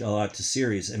connect a lot to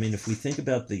Ceres. I mean, if we think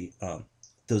about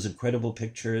those incredible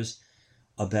pictures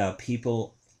about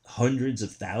people, hundreds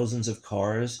of thousands of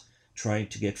cars trying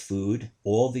to get food,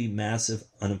 all the massive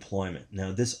unemployment.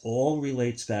 Now, this all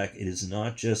relates back. It is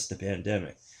not just the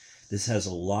pandemic. This has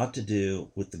a lot to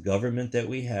do with the government that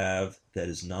we have that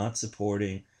is not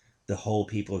supporting the whole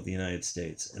people of the United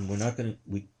States. And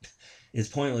it's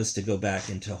pointless to go back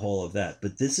into all of that.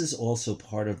 But this is also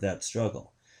part of that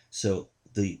struggle. So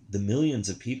the millions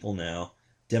of people now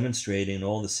demonstrating in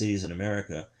all the cities in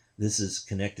America, this is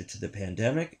connected to the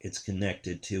pandemic. It's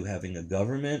connected to having a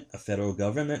government, a federal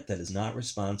government that is not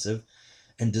responsive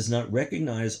and does not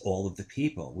recognize all of the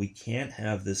people. We can't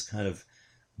have this kind of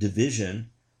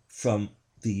division from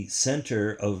the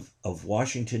center of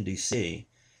Washington, D.C.,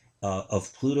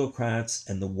 of plutocrats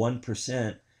and the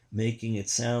 1% making it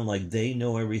sound like they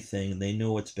know everything and they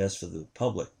know what's best for the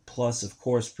public. Plus, of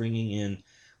course, bringing in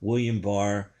William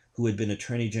Barr, who had been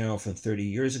Attorney General from 30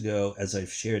 years ago, as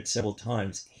I've shared several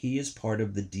times. He is part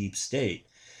of the deep state.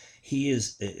 He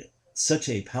is such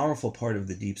a powerful part of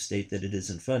the deep state that it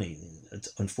isn't funny.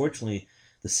 Unfortunately,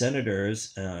 the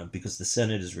senators, because the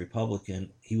Senate is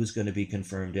Republican, he was going to be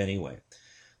confirmed anyway.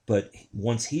 But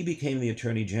once he became the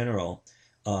Attorney General,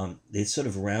 they sort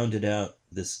of rounded out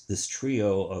this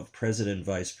trio of President,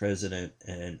 Vice President,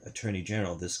 and Attorney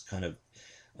General, this kind of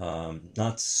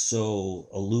not so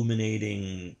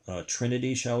illuminating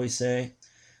trinity, shall we say,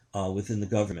 within the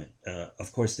government.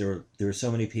 Of course, there are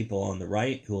so many people on the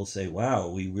right who will say, wow,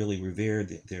 we really revere,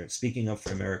 they're speaking up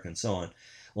for America and so on.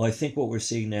 Well, I think what we're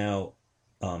seeing now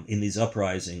in these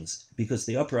uprisings, because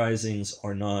the uprisings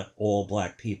are not all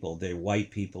black people, they're white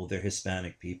people, they're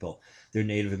Hispanic people, they're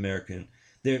Native American,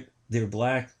 they're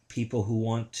black people who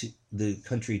want the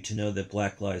country to know that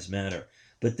Black Lives Matter.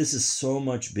 But this is so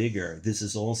much bigger. This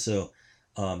is also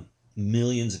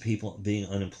millions of people being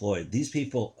unemployed. These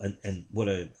people, and what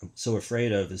I'm so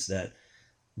afraid of is that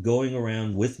going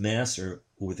around with masks or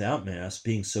without masks,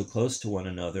 being so close to one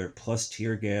another, plus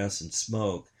tear gas and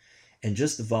smoke, and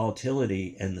just the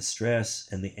volatility and the stress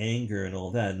and the anger and all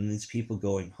that, and these people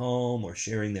going home or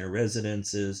sharing their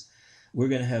residences, we're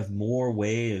going to have more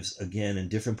waves again in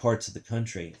different parts of the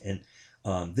country. And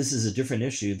this is a different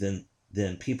issue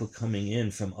than people coming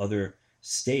in from other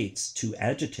states to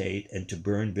agitate and to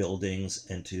burn buildings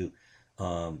and to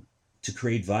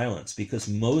create violence. Because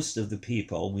most of the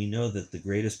people, we know that the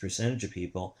greatest percentage of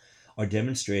people are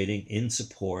demonstrating in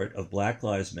support of Black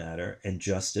Lives Matter and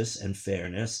justice and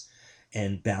fairness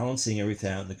and balancing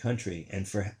everything out in the country. And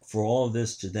for all of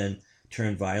this to then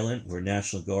turn violent, where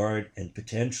National Guard and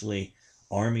potentially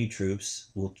Army troops,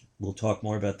 we'll talk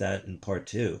more about that in part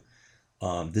 2.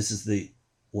 This is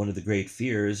one of the great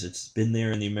fears. It's been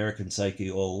there in the American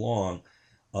psyche all along,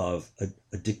 of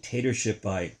a dictatorship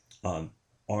by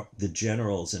the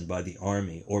generals and by the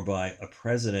army, or by a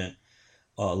president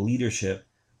leadership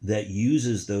that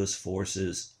uses those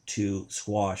forces to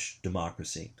squash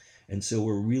democracy. And so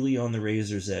we're really on the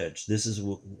razor's edge. This is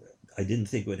what I didn't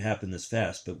think would happen this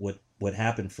fast, but what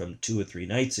happened from 2 or 3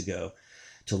 nights ago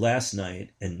to last night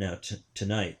and now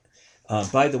tonight.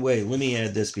 By the way, let me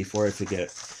add this before I forget.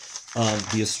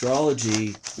 The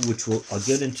astrology, which I'll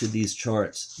get into these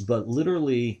charts, but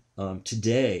literally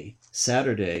today,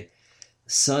 Saturday,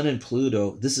 Sun and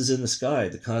Pluto, this is in the sky,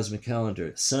 the cosmic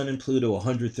calendar, Sun and Pluto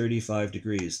 135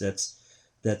 degrees.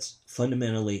 That's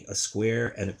fundamentally a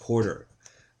square and a quarter.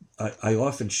 I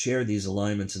often share these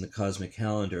alignments in the cosmic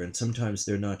calendar, and sometimes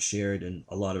they're not shared in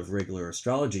a lot of regular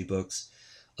astrology books.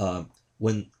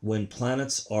 When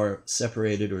planets are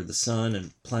separated, or the sun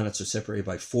and planets are separated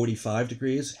by 45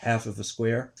 degrees, half of a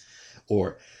square,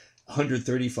 or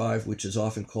 135, which is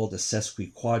often called a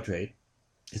sesquiquadrate,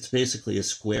 it's basically a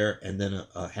square and then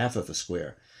a half of a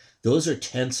square. Those are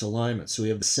tense alignments. So we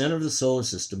have the center of the solar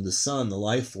system, the sun, the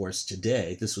life force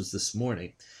today, this was this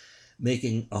morning,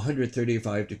 making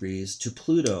 135 degrees to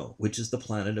Pluto, which is the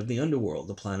planet of the underworld,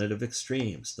 the planet of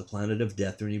extremes, the planet of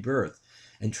death and rebirth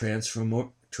and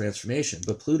transformation.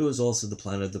 But Pluto is also the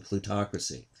planet of the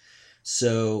plutocracy.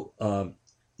 So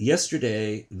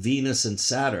yesterday, Venus and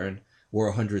Saturn were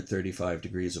 135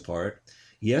 degrees apart.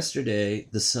 Yesterday,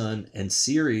 the Sun and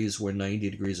Ceres were 90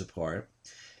 degrees apart.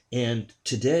 And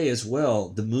today as well,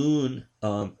 the moon,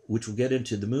 which we'll get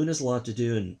into, the moon has a lot to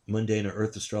do in mundane or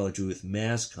earth astrology with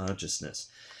mass consciousness.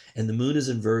 And the moon is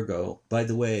in Virgo. By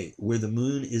the way, where the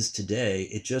moon is today,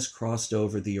 it just crossed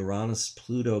over the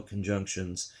Uranus-Pluto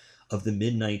conjunctions of the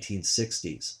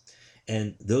mid-1960s.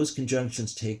 And those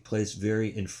conjunctions take place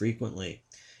very infrequently.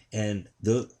 And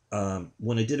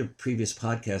when I did a previous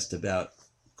podcast about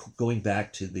going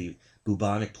back to the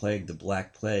bubonic plague, the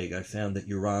Black Plague, I found that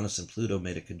Uranus and Pluto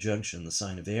made a conjunction in the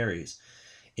sign of Aries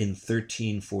in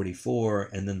 1344,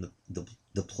 and then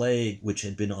the plague, which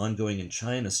had been ongoing in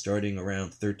China starting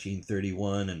around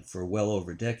 1331 and for well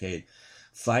over a decade,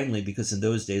 finally, because in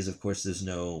those days, of course, there's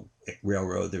no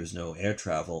railroad, there's no air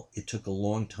travel, it took a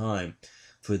long time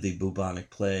for the bubonic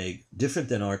plague, different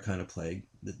than our kind of plague,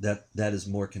 that is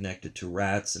more connected to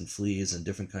rats and fleas and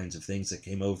different kinds of things that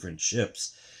came over in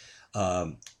ships,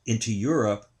 into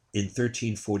Europe in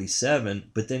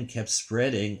 1347, but then kept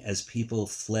spreading as people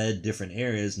fled different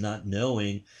areas, not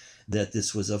knowing that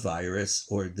this was a virus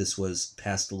or this was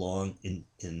passed along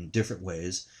in different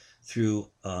ways through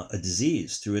a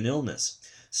disease, through an illness.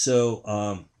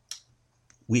 So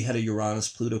we had a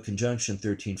Uranus-Pluto conjunction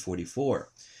 1344.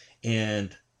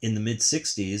 And in the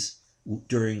mid-60s,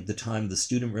 during the time of the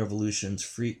student revolutions,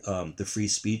 the free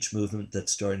speech movement that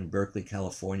started in Berkeley,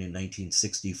 California in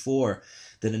 1964,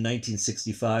 then in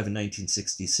 1965 and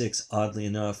 1966, oddly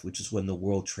enough, which is when the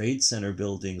World Trade Center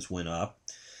buildings went up,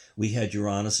 we had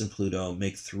Uranus and Pluto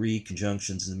make 3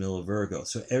 conjunctions in the middle of Virgo.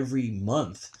 So every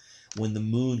month when the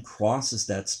moon crosses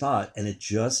that spot, and it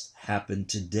just happened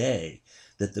today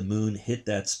that the moon hit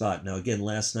that spot. Now, again,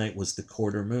 last night was the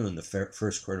quarter moon, the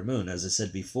first quarter moon. As I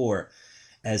said before,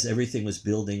 as everything was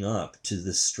building up to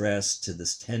this stress, to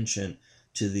this tension,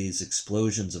 to these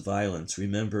explosions of violence.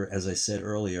 Remember, as I said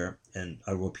earlier, and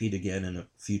I will repeat again in a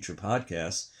future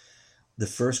podcast, the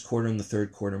first quarter and the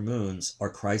third quarter moons are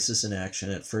crisis in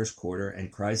action at first quarter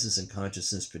and crisis in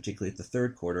consciousness, particularly at the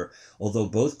third quarter, although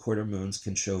both quarter moons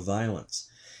can show violence.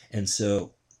 And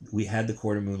so we had the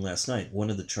quarter moon last night. One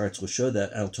of the charts will show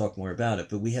that. I'll talk more about it.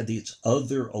 But we had these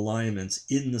other alignments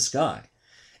in the sky.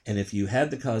 And if you had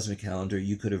the cosmic calendar,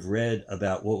 you could have read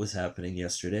about what was happening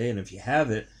yesterday. And if you have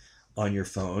it on your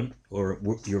phone or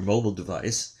your mobile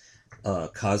device,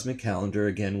 cosmic calendar,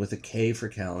 again with a K for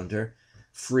calendar,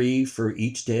 free for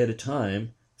each day at a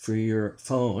time for your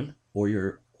phone or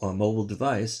your mobile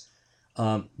device,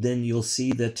 then you'll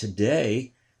see that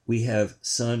today we have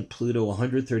Sun, Pluto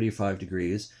 135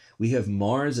 degrees. We have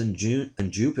Mars and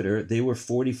Jupiter. They were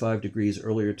 45 degrees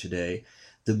earlier today.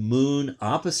 The moon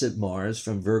opposite Mars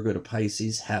from Virgo to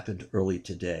Pisces happened early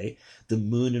today. The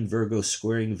moon in Virgo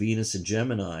squaring Venus and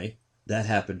Gemini, that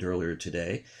happened earlier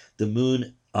today. The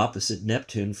moon opposite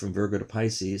Neptune from Virgo to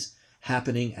Pisces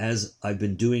happening as I've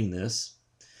been doing this.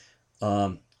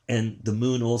 And the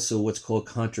moon also what's called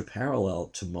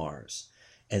contraparallel to Mars.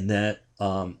 And that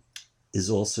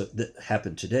is also, that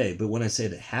happened today. But when I say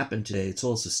that happened today, it's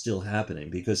also still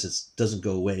happening because it doesn't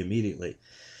go away immediately.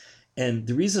 And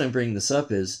the reason I'm bringing this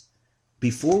up is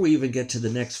before we even get to the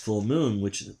next full moon,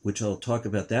 which I'll talk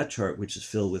about that chart, which is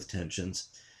filled with tensions,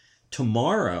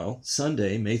 tomorrow,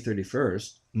 Sunday, May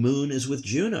 31st, moon is with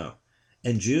Juno.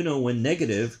 And Juno, when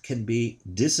negative, can be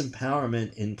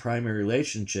disempowerment in primary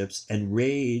relationships and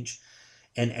rage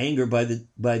and anger by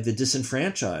the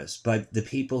disenfranchised, by the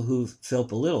people who felt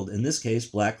belittled. In this case,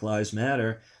 Black Lives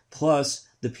Matter, plus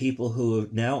the people who are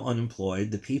now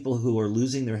unemployed, the people who are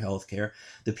losing their health care,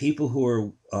 the people who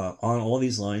are on all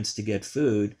these lines to get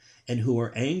food, and who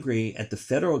are angry at the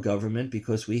federal government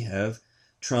because we have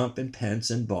Trump and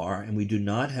Pence and Barr, and we do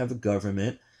not have a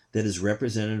government that is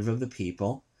representative of the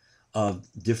people, of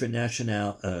different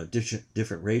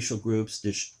different racial groups,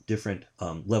 different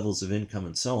levels of income,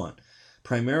 and so on.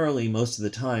 Primarily, most of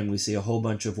the time, we see a whole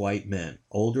bunch of white men,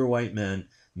 older white men,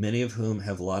 many of whom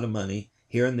have a lot of money.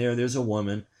 Here and there, there's a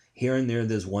woman. Here and there,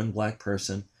 there's one black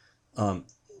person.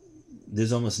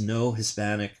 There's almost no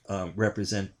Hispanic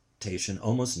representation,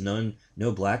 almost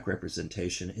no black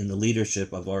representation in the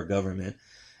leadership of our government,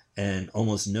 and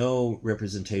almost no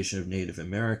representation of Native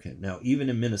American. Now, even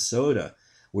in Minnesota,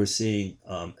 we're seeing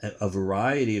a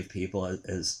variety of people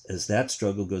as that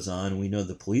struggle goes on. We know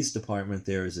the police department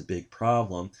there is a big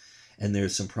problem, and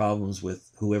there's some problems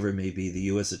with whoever may be the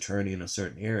U.S. attorney in a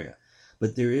certain area.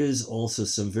 But there is also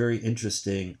some very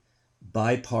interesting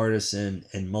bipartisan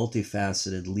and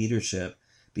multifaceted leadership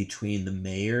between the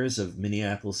mayors of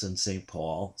Minneapolis and St.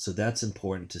 Paul. So that's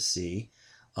important to see.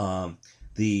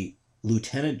 The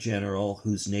lieutenant general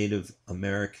who's Native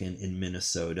American in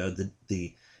Minnesota,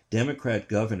 the Democrat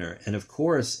governor, and of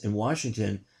course in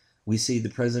Washington, we see the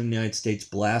President of the United States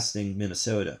blasting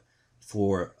Minnesota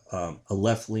for a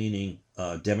left-leaning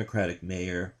Democratic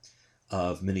mayor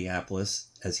of Minneapolis,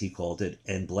 as he called it,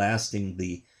 and blasting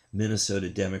the Minnesota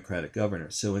Democratic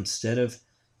governor. So instead of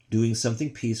doing something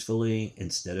peacefully,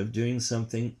 instead of doing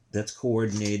something that's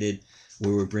coordinated,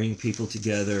 where we're bringing people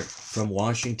together from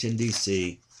Washington,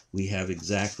 D.C., we have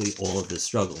exactly all of this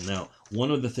struggle. Now,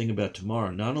 one other thing about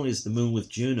tomorrow, not only is the moon with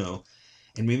Juno,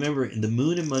 and remember, the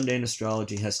moon in mundane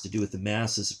astrology has to do with the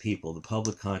masses of people, the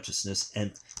public consciousness,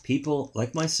 and people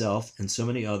like myself and so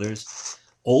many others,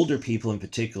 older people in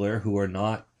particular, who are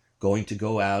not going to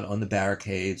go out on the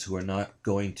barricades, who are not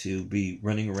going to be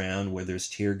running around where there's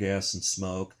tear gas and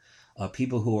smoke.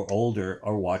 People who are older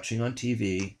are watching on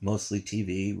TV, mostly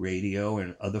TV, radio,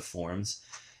 and other forms,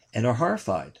 and are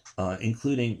horrified,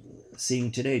 including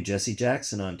seeing today Jesse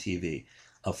Jackson on TV,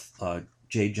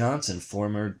 Jay Johnson,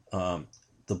 former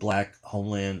the Black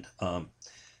Homeland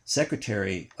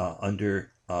Secretary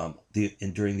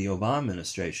during the Obama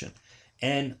administration,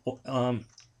 and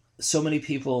so many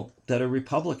people that are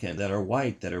Republican, that are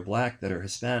white, that are black, that are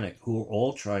Hispanic, who are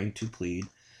all trying to plead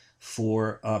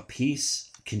for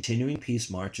peace, continuing peace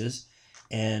marches,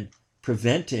 and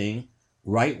preventing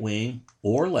right-wing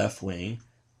or left-wing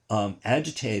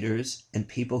agitators and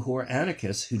people who are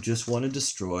anarchists who just want to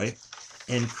destroy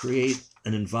and create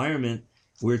an environment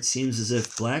where it seems as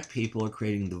if black people are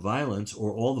creating the violence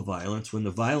or all the violence, when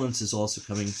the violence is also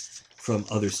coming from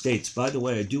other states. By the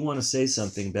way, I do want to say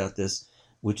something about this,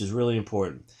 which is really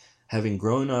important. Having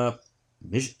grown up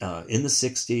in the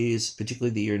 60s,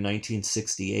 particularly the year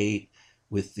 1968,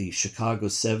 with the Chicago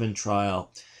 7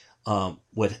 trial,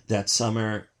 what that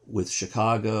summer with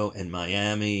Chicago and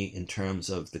Miami in terms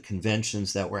of the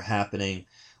conventions that were happening,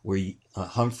 where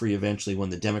Humphrey eventually won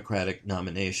the Democratic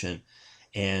nomination.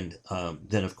 And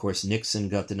then, of course, Nixon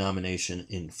got the nomination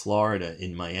in Florida,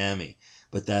 in Miami.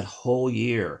 But that whole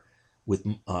year, with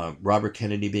Robert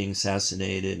Kennedy being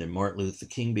assassinated and Martin Luther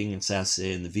King being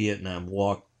assassinated, and the Vietnam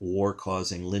War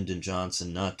causing Lyndon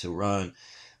Johnson not to run,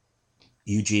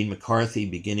 Eugene McCarthy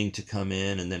beginning to come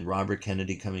in, and then Robert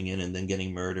Kennedy coming in and then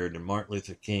getting murdered, and Martin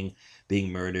Luther King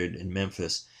being murdered in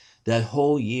Memphis. That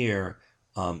whole year,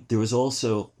 there was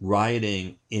also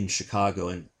rioting in Chicago.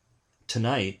 And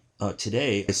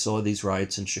today, I saw these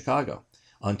riots in Chicago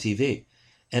on TV.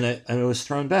 And I was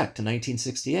thrown back to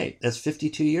 1968. That's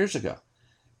 52 years ago.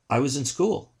 I was in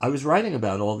school. I was writing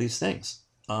about all these things,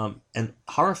 and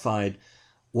horrified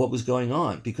what was going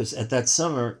on, because at that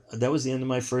summer, that was the end of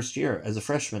my first year as a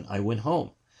freshman. I went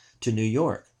home to New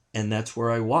York, and that's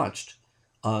where I watched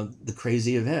the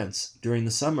crazy events during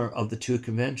the summer of the two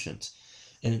conventions.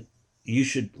 And you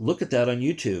should look at that on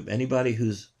YouTube. Anybody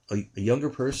who's a younger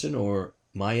person or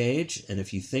my age, and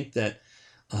if you think that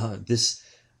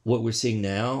what we're seeing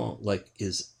now, like,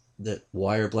 is that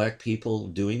why are black people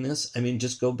doing this? I mean,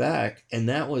 just go back, and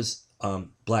that was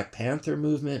Black Panther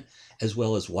movement as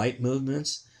well as white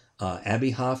movements.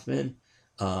 Abbie Hoffman,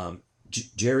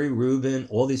 Jerry Rubin,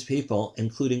 all these people,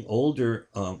 including older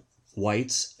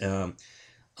whites.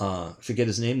 Forget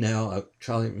his name now. I'll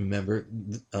try to remember.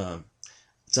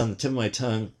 It's on the tip of my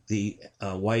tongue. The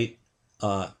white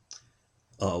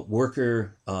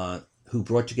worker who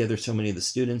brought together so many of the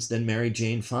students, then married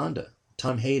Jane Fonda,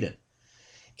 Tom Hayden,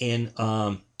 and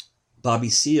Bobby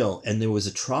Seale. And there was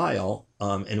a trial,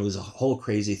 and it was a whole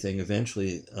crazy thing.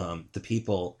 Eventually,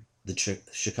 the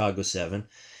Chicago 7,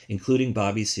 including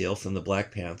Bobby Seale from the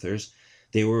Black Panthers,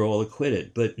 they were all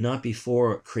acquitted, but not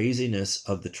before craziness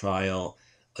of the trial,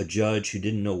 a judge who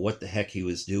didn't know what the heck he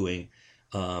was doing.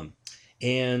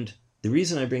 And the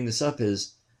reason I bring this up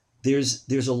is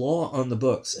there's a law on the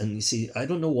books, and you see, I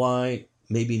don't know why,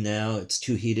 maybe now it's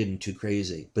too heated and too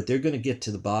crazy, but they're going to get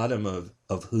to the bottom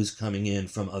of who's coming in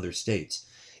from other states.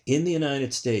 In the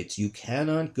United States, you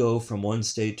cannot go from one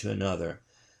state to another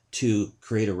to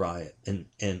create a riot. And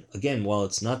again, while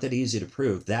it's not that easy to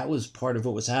prove, that was part of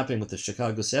what was happening with the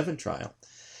Chicago 7 trial,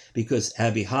 because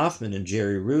Abbie Hoffman and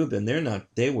Jerry Rubin,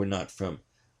 they were not from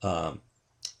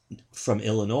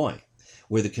Illinois,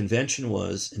 where the convention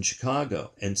was in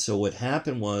Chicago. And so what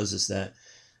happened is that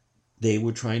they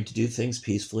were trying to do things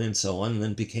peacefully and so on, and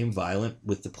then became violent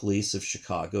with the police of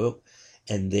Chicago,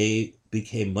 and they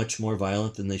became much more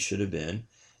violent than they should have been.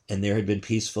 And there had been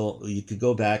peaceful. You could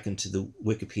go back into the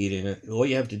Wikipedia. All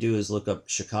you have to do is look up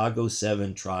Chicago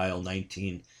 7 trial,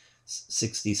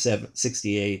 1967,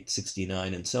 68,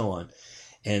 69, and so on.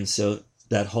 And so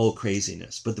that whole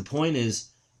craziness. But the point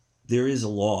is, there is a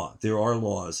law. There are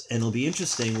laws. And it'll be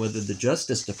interesting whether the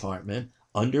Justice Department,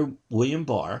 under William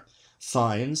Barr,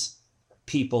 finds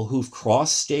people who've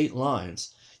crossed state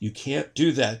lines. You can't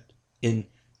do that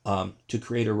to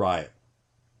create a riot.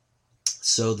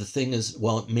 So the thing is,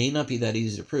 while it may not be that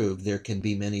easy to prove, there can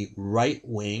be many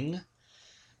right-wing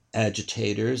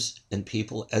agitators and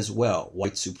people as well,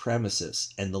 white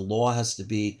supremacists, and the law has to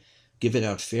be given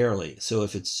out fairly. So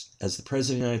if it's, as the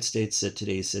President of the United States said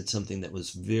today, he said something that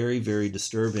was very, very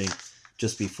disturbing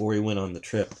just before he went on the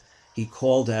trip. He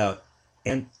called out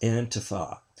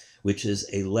Antifa, which is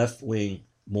a left-wing,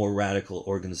 more radical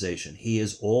organization. He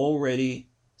is already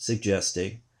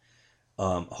suggesting,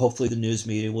 hopefully the news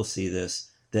media will see this,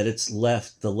 that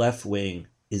the left wing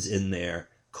is in there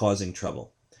causing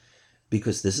trouble.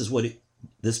 Because this is what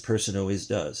this person always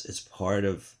does. It's part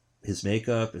of his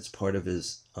makeup. It's part of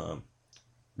his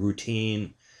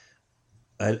routine.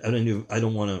 I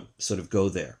don't want to sort of go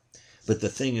there. But the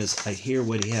thing is, I hear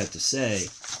what he had to say,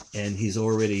 and he's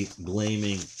already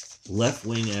blaming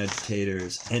left-wing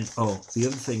agitators. And the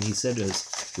other thing he said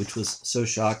which was so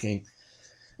shocking,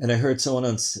 and I heard someone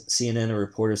on CNN, a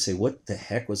reporter, say, what the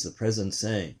heck was the president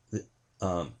saying?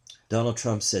 Donald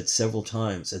Trump said several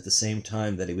times at the same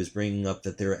time that he was bringing up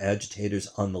that there are agitators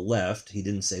on the left. He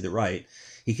didn't say the right.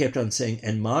 He kept on saying,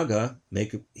 and MAGA,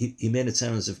 he made it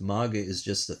sound as if MAGA is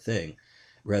just a thing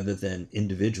rather than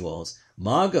individuals.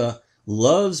 MAGA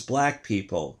loves black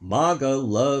people. MAGA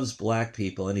loves black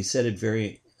people. And he said it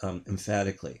very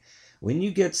emphatically. When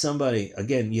you get somebody,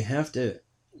 again, you have to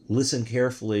listen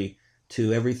carefully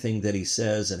to everything that he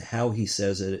says and how he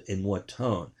says it, in what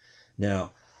tone.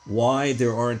 Now, why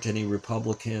there aren't any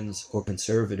Republicans or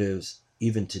conservatives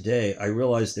even today. I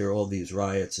realize there are all these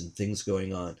riots and things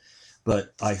going on,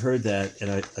 but I heard that,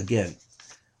 and again,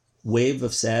 wave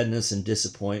of sadness and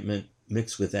disappointment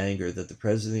mixed with anger that the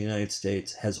President of the United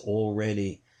States has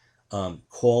already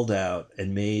called out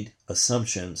and made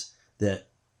assumptions that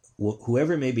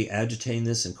whoever may be agitating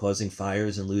this and causing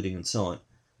fires and looting and so on,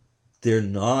 they're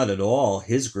not at all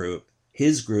his group.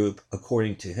 His group,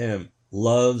 according to him,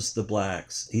 loves the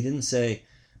blacks. He didn't say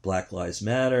Black Lives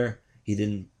Matter. He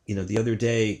didn't, the other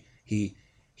day he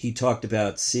talked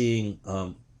about seeing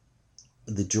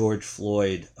the George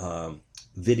Floyd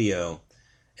video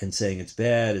and saying it's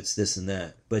bad, it's this and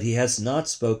that. But he has not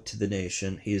spoke to the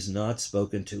nation. He has not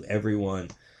spoken to everyone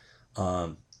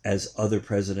as other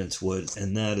presidents would,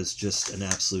 and that is just an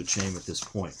absolute shame at this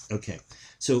point. Okay,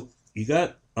 so you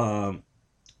got a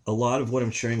lot of what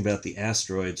I'm sharing about the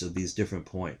asteroids of these different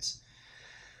points.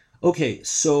 Okay,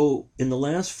 so in the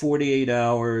last 48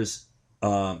 hours,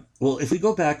 well, if we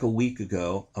go back a week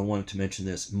ago, I wanted to mention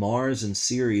this. Mars and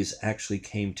Ceres actually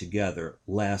came together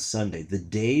last Sunday, the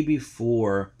day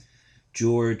before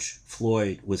George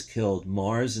Floyd was killed.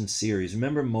 Mars and Ceres.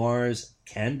 Remember, Mars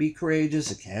can be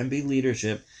courageous, it can be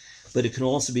leadership, but it can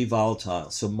also be volatile.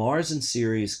 So Mars and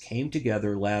Ceres came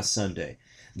together last Sunday.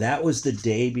 That was the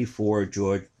day before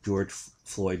George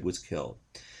Floyd was killed.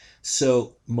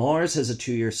 So Mars has a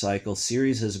 2-year cycle.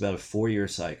 Ceres has about a 4-year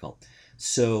cycle.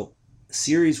 So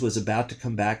Ceres was about to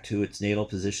come back to its natal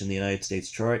position in the United States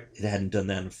chart. It hadn't done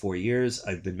that in 4 years.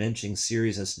 I've been mentioning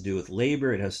Ceres has to do with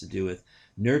labor. It has to do with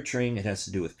nurturing. It has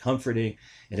to do with comforting.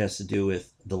 It has to do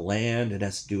with the land. It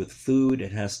has to do with food.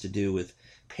 It has to do with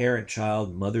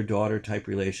parent-child, mother-daughter type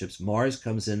relationships. Mars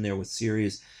comes in there with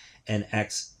Ceres and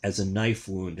acts as a knife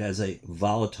wound, as a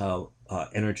volatile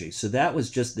energy. So that was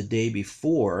just the day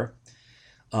before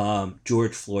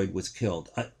George Floyd was killed.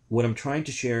 What I'm trying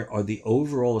to share are the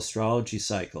overall astrology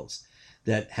cycles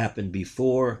that happened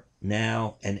before,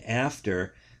 now, and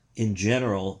after in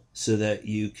general, so that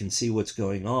you can see what's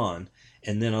going on.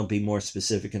 And then I'll be more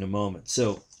specific in a moment.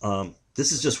 So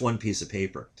this is just one piece of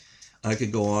paper. I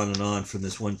could go on and on from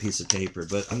this one piece of paper,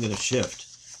 but I'm going to shift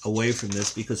away from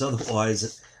this because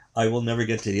otherwise I will never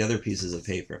get to the other pieces of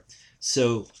paper.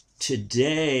 So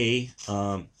today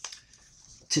I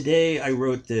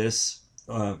wrote this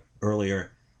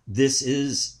earlier. This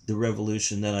is the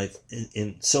revolution that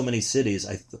in so many cities,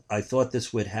 I thought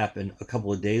this would happen a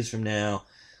couple of days from now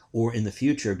or in the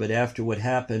future, but after what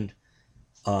happened,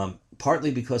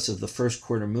 partly because of the first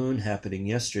quarter moon happening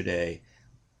yesterday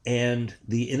and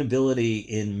the inability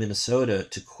in Minnesota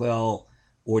to quell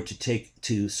or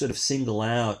to sort of single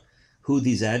out who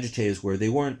these agitators were.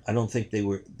 I don't think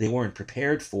they weren't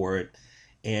prepared for it.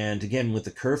 And again, with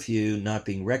the curfew not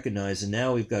being recognized, and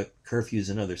now we've got curfews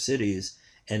in other cities.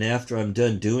 And after I'm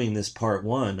done doing this part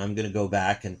one, I'm going to go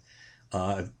back and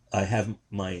I have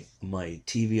my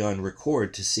TV on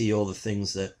record to see all the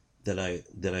things that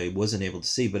I wasn't able to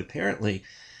see. But apparently,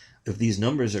 if these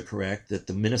numbers are correct, that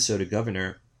the Minnesota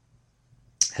governor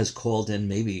has called in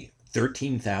maybe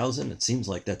 13,000. It seems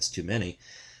like that's too many.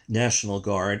 National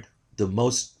Guard, the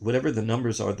most, whatever the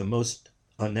numbers are, the most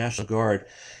National Guard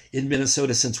in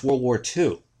Minnesota since World War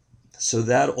II. So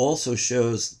that also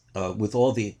shows with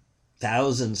all the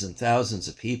thousands and thousands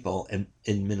of people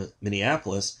in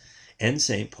Minneapolis and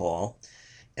St. Paul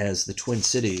as the Twin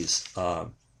Cities.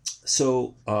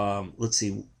 So let's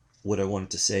see what I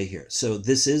wanted to say here. So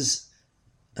this is,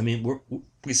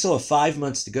 we still have 5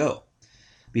 months to go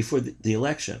before the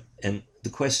election. And the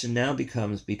question now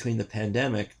becomes, between the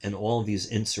pandemic and all of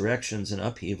these insurrections and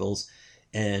upheavals,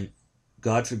 and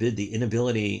God forbid the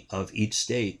inability of each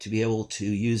state to be able to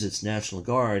use its National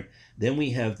Guard, then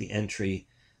we have the entry.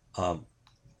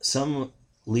 Some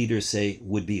leaders say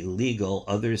would be illegal.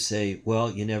 Others say,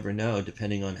 well, you never know,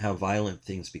 depending on how violent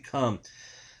things become,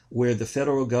 where the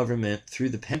federal government, through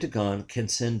the Pentagon, can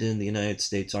send in the United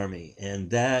States Army. And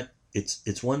that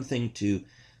it's one thing to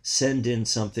send in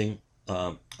something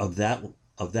of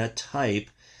that type,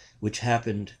 which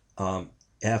happened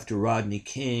after Rodney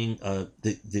King.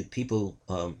 The people,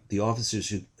 the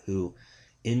officers who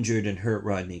injured and hurt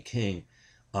Rodney King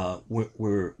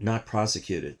were not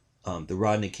prosecuted. The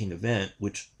Rodney King event,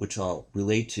 which I'll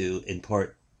relate to in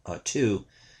part 2,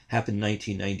 happened in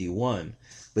 1991.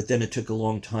 But then it took a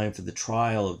long time for the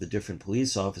trial of the different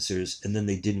police officers, and then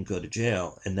they didn't go to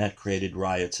jail, and that created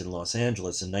riots in Los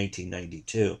Angeles in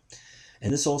 1992.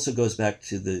 And this also goes back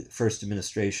to the first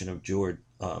administration of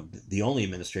the only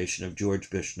administration of George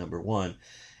Bush #1,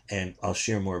 and I'll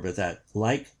share more about that.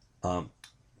 Like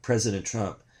President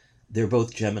Trump, they're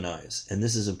both Geminis, and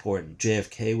this is important.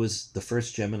 JFK was the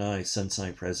first Gemini sun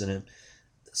sign president.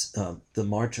 the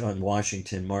March on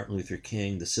Washington, Martin Luther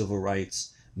King, the civil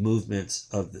rights movements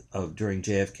of during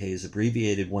JFK's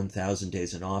abbreviated 1,000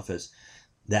 days in office,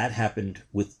 that happened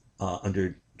with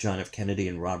under John F. Kennedy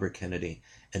and Robert Kennedy,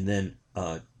 and then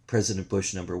President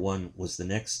Bush #1 was the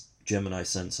next Gemini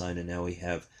sun sign, and now we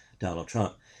have Donald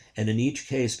Trump. And in each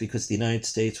case, because the United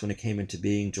States, when it came into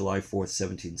being July 4th,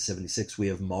 1776, we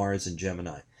have Mars and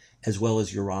Gemini, as well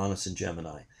as Uranus and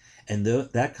Gemini. And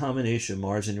that combination,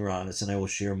 Mars and Uranus, and I will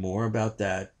share more about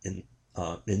that in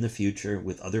the future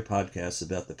with other podcasts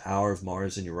about the power of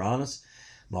Mars and Uranus,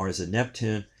 Mars and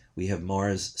Neptune. We have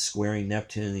Mars squaring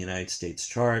Neptune in the United States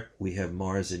chart. We have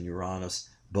Mars and Uranus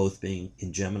both being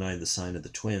in Gemini, the sign of the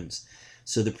twins.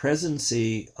 So the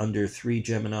presidency under 3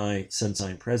 Gemini sun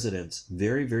sign presidents,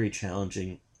 very, very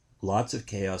challenging, lots of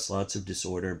chaos, lots of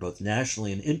disorder, both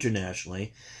nationally and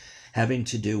internationally, having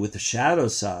to do with the shadow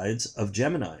sides of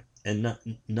Gemini. And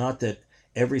not that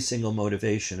every single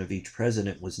motivation of each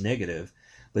president was negative,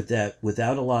 but that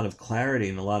without a lot of clarity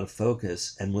and a lot of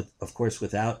focus, and of course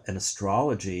without an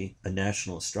astrology, a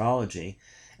national astrology,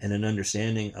 and an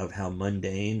understanding of how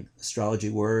mundane astrology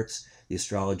works, the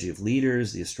astrology of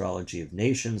leaders, the astrology of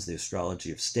nations, the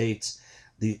astrology of states,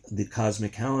 the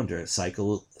cosmic calendar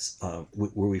cycle,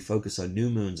 where we focus on new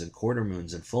moons and quarter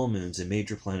moons and full moons and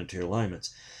major planetary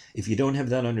alignments. If you don't have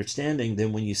that understanding,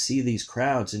 then when you see these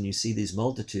crowds and you see these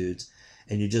multitudes,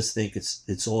 and you just think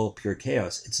it's all pure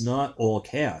chaos, it's not all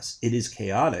chaos. It is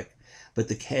chaotic, but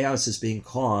the chaos is being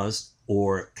caused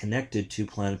or connected to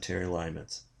planetary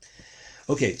alignments.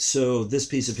 Okay, so this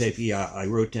piece of paper, I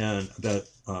wrote down about,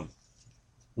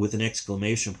 with an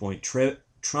exclamation point,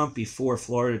 Trump before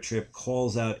Florida trip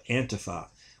calls out Antifa,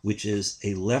 which is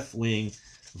a left-wing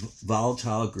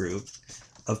volatile group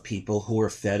of people who are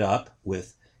fed up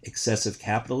with excessive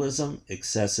capitalism,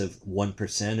 excessive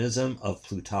 1%ism, of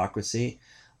plutocracy,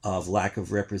 of lack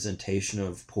of representation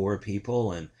of poor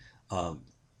people and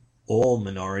all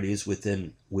minorities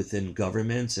within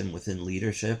governments and within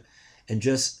leadership, and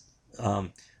just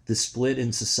the split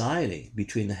in society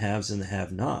between the haves and the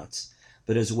have-nots,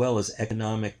 but as well as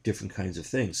economic different kinds of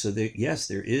things. So yes,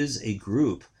 there is a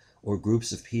group or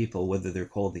groups of people, whether they're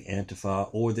called the Antifa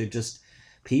or they're just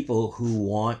people who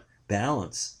want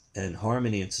balance and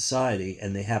harmony in society,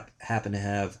 and they happen to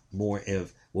have more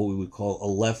of what we would call a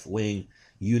left-wing,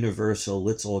 universal,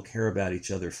 let's all care about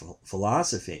each other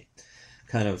philosophy,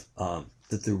 kind of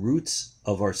that the roots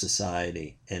of our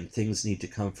society and things need to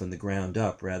come from the ground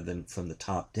up rather than from the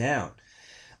top down.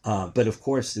 But of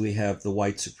course, we have the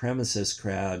white supremacist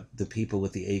crowd, the people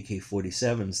with the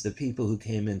AK-47s, the people who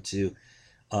came into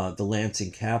the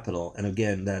Lansing Capitol. And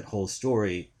again, that whole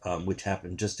story, which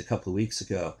happened just a couple of weeks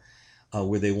ago,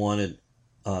 where they wanted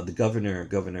the Governor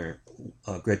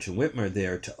Gretchen Whitmer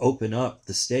there to open up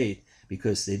the state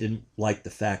because they didn't like the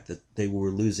fact that they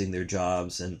were losing their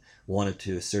jobs and wanted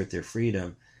to assert their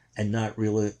freedom, and not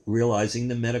really realizing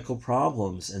the medical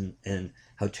problems and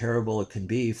how terrible it can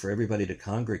be for everybody to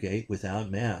congregate without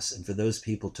masks, and for those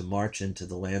people to march into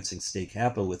the Lansing State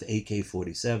Capitol with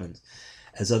AK-47s.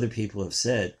 As other people have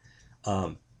said,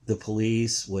 the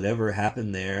police, whatever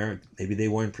happened there, maybe they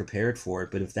weren't prepared for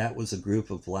it, but if that was a group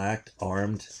of black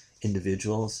armed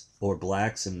individuals, or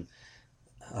blacks and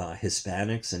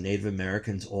Hispanics and Native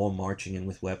Americans all marching in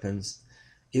with weapons,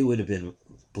 it would have been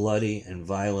bloody and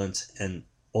violence and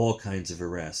all kinds of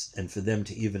arrests. And for them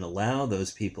to even allow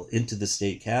those people into the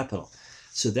state capitol.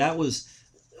 So that was,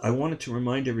 I wanted to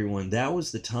remind everyone, that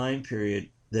was the time period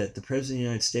that the President of the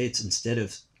United States, instead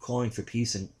of calling for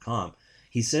peace and calm,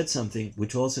 he said something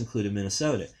which also included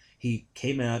Minnesota. He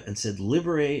came out and said,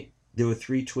 liberate, there were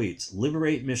 3 tweets,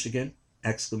 liberate Michigan,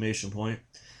 exclamation point,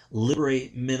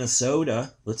 liberate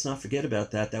Minnesota, let's not forget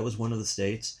about that, that was one of the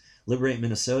states, liberate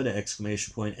Minnesota,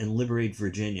 exclamation point, and liberate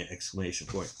Virginia, exclamation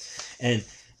point. And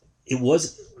it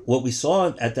was, what we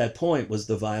saw at that point was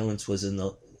the violence was in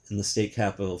the state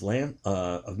capital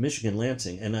of Michigan,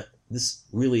 Lansing, and this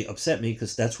really upset me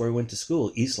because that's where I went to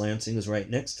school. East Lansing is right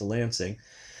next to Lansing,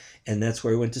 and that's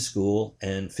where I went to school.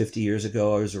 And 50 years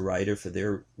ago, I was a writer for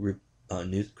their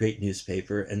great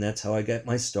newspaper, and that's how I got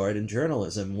my start in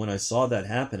journalism. When I saw that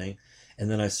happening, and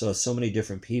then I saw so many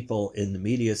different people in the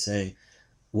media saying,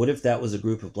 what if that was a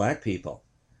group of black people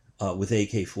with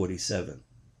AK-47s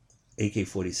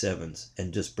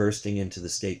and just bursting into the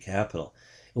state capitol?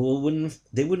 Well,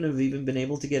 they wouldn't have even been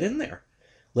able to get in there,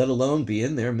 let alone be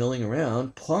in there milling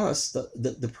around, plus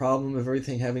the problem of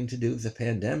everything having to do with the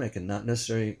pandemic and not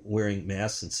necessarily wearing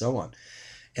masks and so on.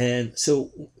 And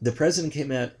so the president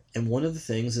came out, and one of the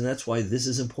things, and that's why this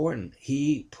is important,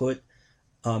 he put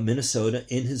Minnesota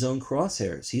in his own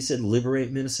crosshairs. He said,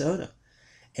 liberate Minnesota.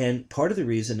 And part of the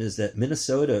reason is that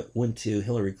Minnesota went to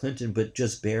Hillary Clinton, but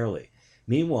just barely.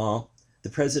 Meanwhile, the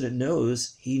president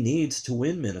knows he needs to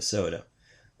win Minnesota,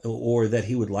 or that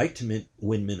he would like to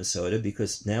win Minnesota,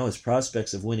 because now his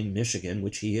prospects of winning Michigan,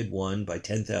 which he had won by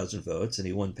 10,000 votes, and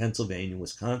he won Pennsylvania and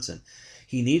Wisconsin,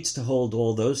 he needs to hold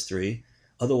all those three.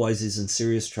 Otherwise, he's in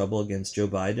serious trouble against Joe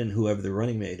Biden, whoever the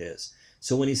running mate is.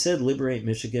 So when he said liberate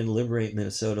Michigan, liberate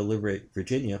Minnesota, liberate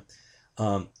Virginia,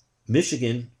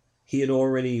 Michigan, he had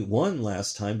already won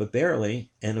last time, but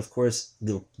barely. And of course,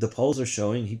 the polls are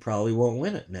showing he probably won't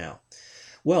win it now.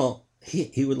 Well,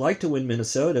 he would like to win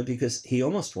Minnesota because he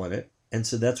almost won it. And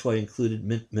so that's why I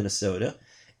included Minnesota.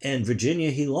 And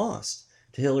Virginia, he lost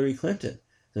to Hillary Clinton.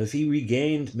 So if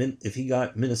he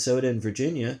got Minnesota and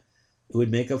Virginia, it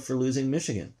would make up for losing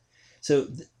Michigan. So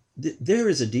there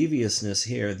is a deviousness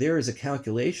here. There is a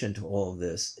calculation to all of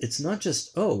this. It's not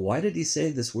just, oh, why did he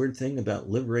say this weird thing about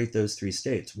liberate those three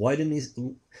states? Why didn't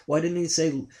he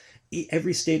say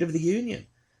every state of the union?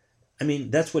 I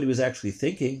mean, that's what he was actually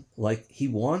thinking. Like, he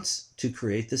wants to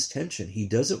create this tension. He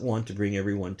doesn't want to bring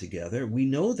everyone together. We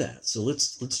know that. So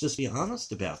let's just be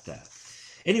honest about that.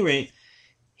 Anyway,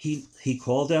 he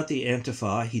called out the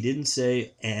Antifa. He didn't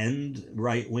say end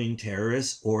right-wing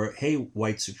terrorists or, hey,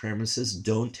 white supremacists,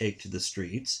 don't take to the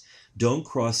streets, don't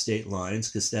cross state lines,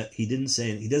 because that he didn't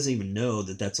say, he doesn't even know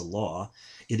that that's a law.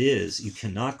 It is. You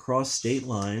cannot cross state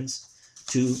lines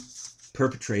to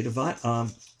perpetrate a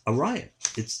riot.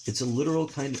 It's a literal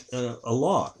kind of a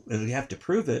law. And you have to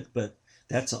prove it, but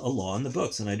that's a law in the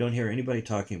books, and I don't hear anybody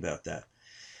talking about that.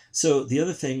 So the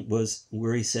other thing was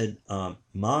where he said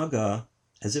MAGA,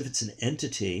 as if it's an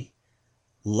entity,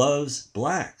 loves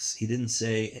blacks. He didn't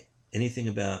say anything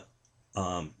about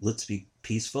let's be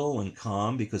peaceful and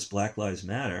calm because Black Lives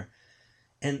Matter.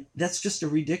 And that's just a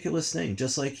ridiculous thing.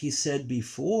 Just like he said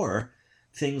before,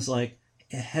 things like,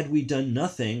 had we done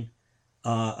nothing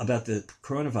about the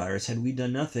coronavirus, had we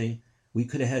done nothing, we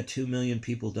could have had 2 million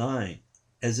people dying.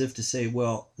 As if to say,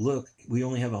 well, look, we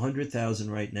only have 100,000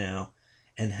 right now,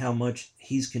 and how much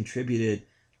he's contributed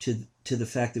to the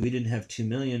fact that we didn't have 2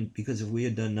 million because if we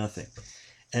had done nothing.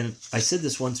 And I said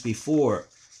this once before,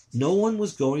 no one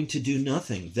was going to do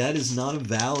nothing. That is not a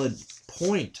valid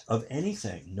point of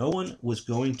anything. No one was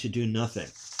going to do nothing.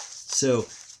 So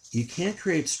you can't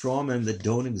create straw men that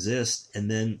don't exist and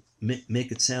then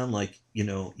make it sound like,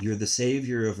 you're the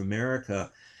savior of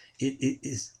America. It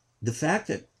is the fact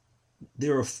that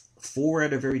there are 4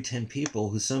 out of every 10 people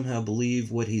who somehow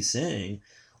believe what he's saying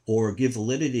or give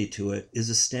validity to it is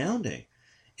astounding.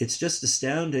 It's just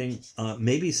astounding.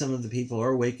 Maybe some of the people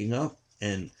are waking up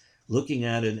and looking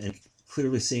at it and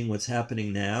clearly seeing what's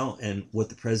happening now and what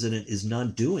the president is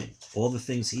not doing, all the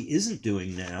things he isn't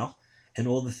doing now and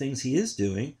all the things he is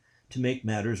doing to make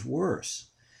matters worse.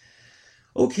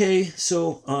 Okay,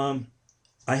 so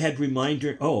I had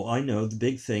reminder. Oh, I know the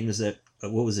big thing is that,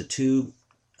 what was it, two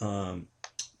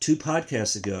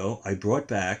podcasts ago, I brought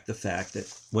back the fact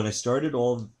that when I started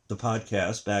all the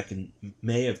podcasts back in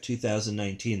May of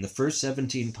 2019, the first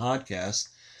 17 podcasts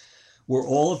were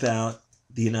all about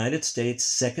the United States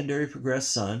Secondary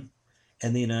Progressed Sun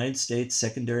and the United States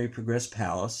Secondary Progressed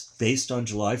Palace, based on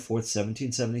July 4th,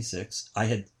 1776. I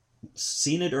had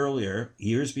seen it earlier,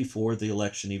 years before the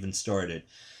election even started,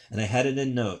 and I had it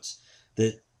in notes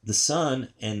that the Sun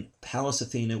and Pallas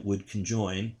Athena would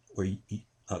conjoin or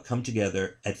come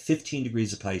together at 15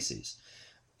 degrees of Pisces.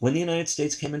 When the United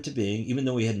States came into being, even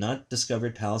though we had not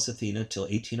discovered Pallas Athena till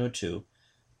 1802,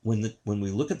 when we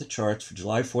look at the charts for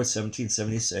July 4th,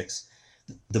 1776,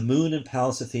 the moon and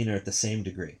Pallas Athena are at the same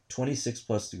degree, 26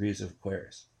 plus degrees of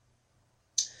Aquarius.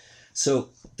 So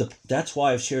that's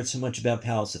why I've shared so much about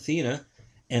Pallas Athena.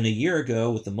 And a year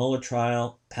ago with the Mueller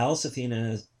trial, Pallas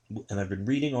Athena, and I've been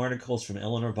reading articles from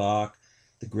Eleanor Bach,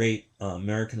 the great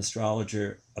American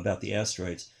astrologer, about the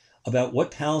asteroids, about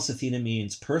what Pallas Athena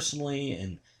means personally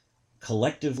and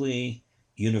collectively,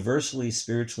 universally,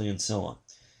 spiritually, and so on.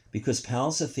 Because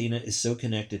Pallas Athena is so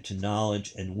connected to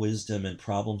knowledge and wisdom and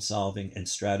problem solving and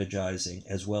strategizing,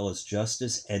 as well as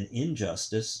justice and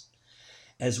injustice,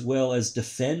 as well as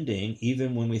defending,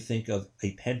 even when we think of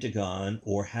a Pentagon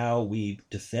or how we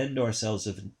defend ourselves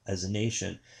as a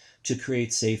nation to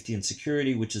create safety and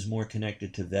security, which is more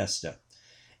connected to Vesta.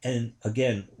 And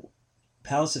again,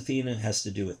 Pallas Athena has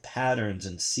to do with patterns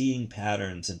and seeing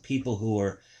patterns and people who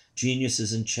are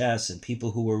geniuses in chess and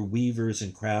people who are weavers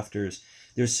and crafters.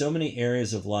 There's so many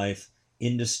areas of life,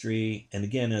 industry, and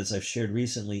again, as I've shared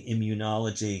recently,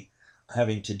 immunology,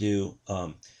 having to do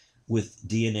with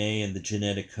DNA and the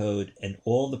genetic code and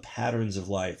all the patterns of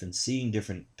life and seeing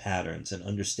different patterns and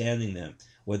understanding them,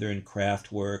 whether in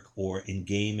craft work or in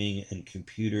gaming and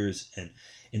computers, and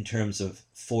in terms of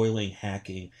foiling,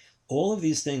 hacking. All of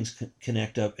these things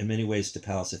connect up in many ways to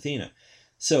Pallas Athena.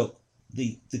 So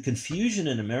the confusion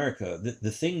in America,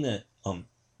 the thing that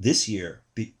this year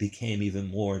became even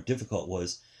more difficult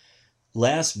was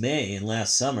last May and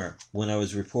last summer, when I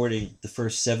was reporting the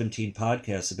first 17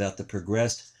 podcasts about the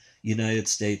progressed United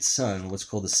States sun, what's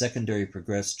called the secondary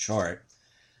progressed chart,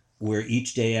 where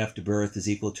each day after birth is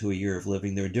equal to a year of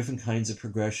living. There are different kinds of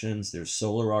progressions. There's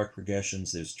solar arc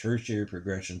progressions, there's tertiary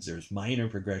progressions, there's minor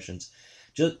progressions.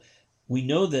 We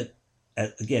know that,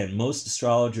 again, most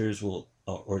astrologers will,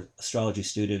 or astrology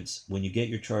students, when you get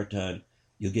your chart done,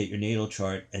 you'll get your natal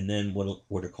chart and then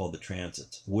what are called the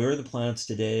transits. Where are the planets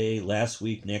today, last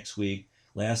week, next week,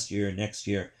 last year, next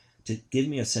year, to give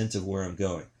me a sense of where I'm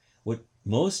going. What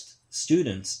most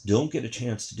students don't get a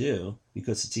chance to do,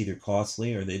 because it's either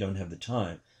costly or they don't have the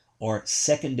time, are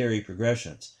secondary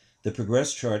progressions. The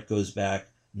progress chart goes back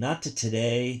not to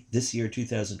today, this year,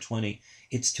 2020,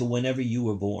 it's to whenever you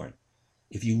were born.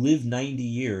 If you live 90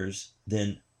 years,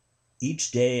 then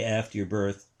each day after your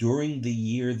birth, during the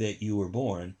year that you were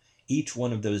born, each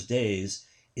one of those days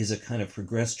is a kind of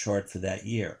progress chart for that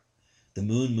year. The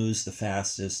moon moves the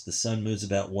fastest, the sun moves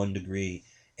about 1 degree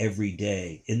every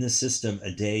day. In this system,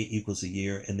 a day equals a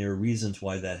year, and there are reasons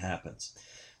why that happens.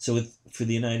 So for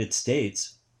the United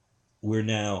States, we're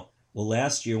now, well,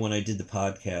 last year when I did the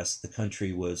podcast, the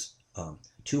country was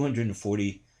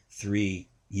 243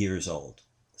 years old.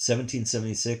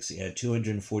 1776, you had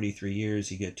 243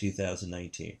 years, you get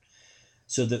 2019.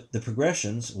 So the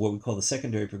progressions, what we call the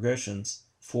secondary progressions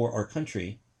for our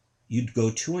country, you'd go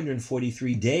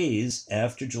 243 days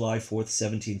after July 4th,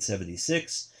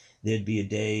 1776. There'd be a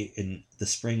day in the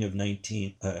spring of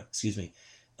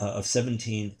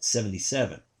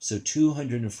 1777. So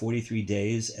 243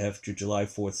 days after July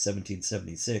 4th,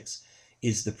 1776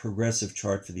 is the progressive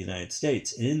chart for the United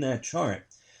States. And in that chart,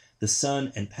 the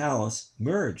sun and Pallas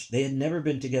merged. They had never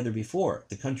been together before.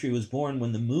 The country was born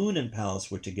when the moon and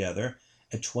Pallas were together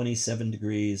at 27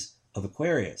 degrees of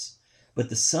Aquarius. But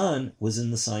the sun was in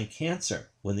the sign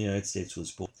Cancer when the United States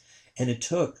was born. And it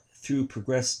took, through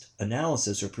progressed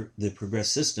analysis, or the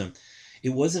progressed system, it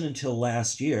wasn't until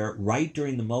last year, right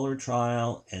during the Mueller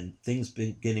trial and things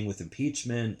beginning with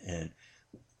impeachment and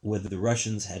whether the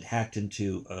Russians had hacked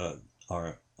into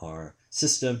our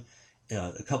system,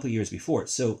 a couple of years before.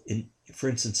 So, for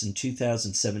instance, in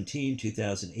 2017,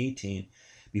 2018,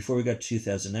 before we got to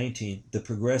 2019, the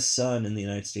progressed sun in the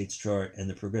United States chart and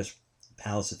the progressed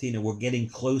Pallas Athena were getting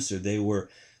closer. They were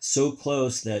so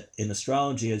close that in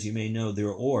astrology, as you may know, there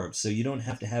are orbs. So you don't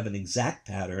have to have an exact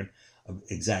pattern of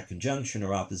exact conjunction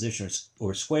or opposition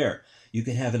or square. You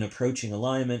can have an approaching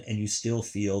alignment and you still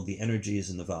feel the energies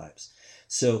and the vibes.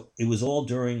 So it was all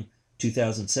during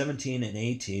 2017 and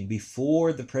 18,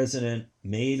 before the president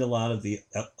made a lot of the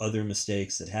other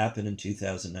mistakes that happened in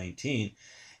 2019,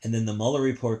 and then the Mueller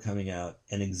report coming out.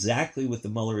 And exactly with the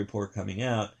Mueller report coming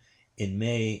out in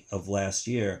May of last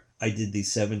year, I did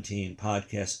these 17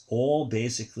 podcasts, all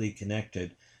basically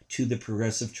connected to the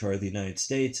progressive chart of the United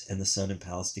States and the sun and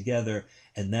Pallas together,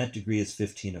 and that degree is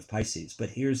 15 of Pisces. But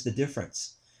here's the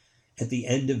difference. At the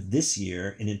end of this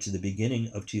year and into the beginning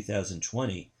of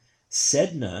 2020,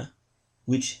 Sedna,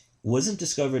 which wasn't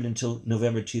discovered until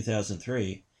November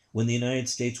 2003, when the United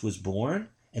States was born,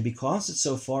 and because it's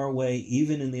so far away,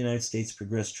 even in the United States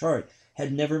progressed chart,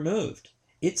 had never moved.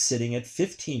 It's sitting at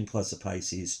 15 plus a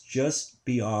Pisces, just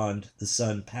beyond the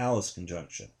Sun-Pallas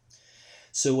conjunction.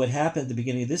 So what happened at the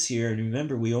beginning of this year, and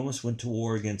remember, we almost went to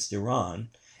war against Iran,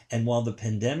 and while the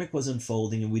pandemic was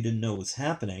unfolding and we didn't know what was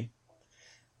happening,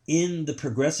 in the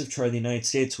progressive chart of the United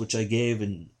States, which I gave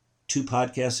in 2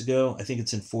 podcasts ago, I think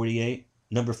it's in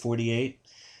number 48,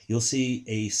 you'll see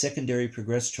a secondary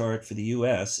progress chart for the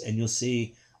U.S., and you'll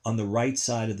see on the right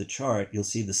side of the chart, you'll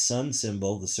see the sun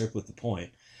symbol, the circle with the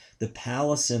point, the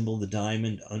Pallas symbol, the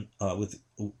diamond with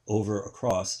over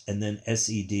across, and then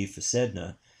SED for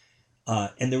Sedna,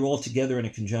 and they're all together in a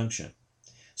conjunction.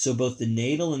 So both the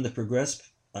natal and the progressed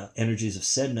energies of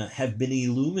Sedna have been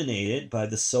illuminated by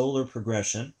the solar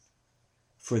progression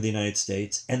for the United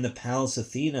States and the Pallas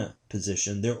Athena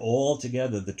position. They're all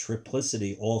together, the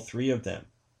triplicity, all 3 of them.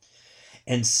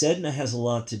 And Sedna has a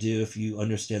lot to do, if you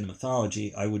understand the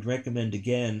mythology. I would recommend,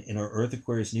 again, in our Earth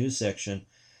Aquarius news section,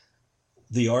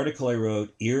 the article I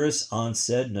wrote, Eris on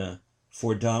Sedna,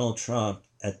 for Donald Trump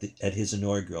at his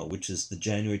inaugural, which is the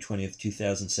January 20th,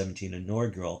 2017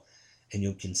 inaugural. And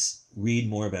you can read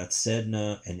more about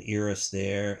Sedna and Eris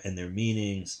there and their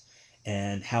meanings,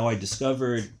 and how I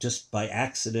discovered just by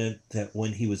accident that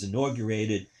when he was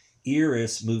inaugurated,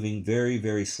 Eris, moving very,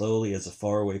 very slowly as a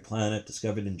faraway planet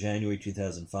discovered in January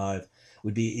 2005,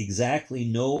 would be exactly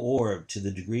no orb to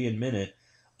the degree and minute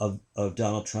of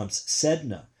Donald Trump's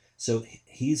Sedna. So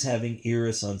he's having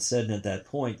Eris on Sedna at that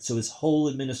point. So his whole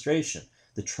administration,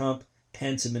 the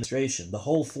Trump-Pence administration, the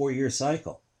whole 4-year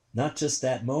cycle, not just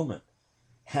that moment,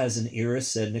 has an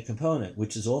Eris-Sedna component,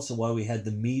 which is also why we had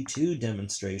the Me Too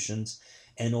demonstrations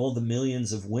and all the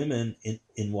millions of women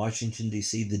in Washington,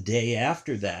 D.C. the day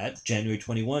after that, January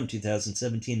 21,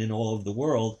 2017, in all over the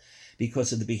world,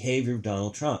 because of the behavior of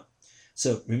Donald Trump.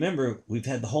 So remember, we've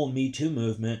had the whole Me Too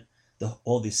movement,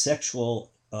 all these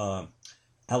sexual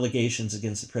allegations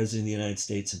against the President of the United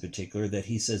States in particular that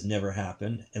he says never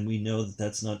happened, and we know that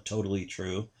that's not totally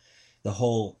true. The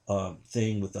whole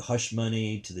thing with the hush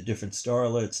money to the different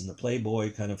starlets and the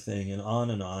Playboy kind of thing and on,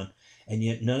 and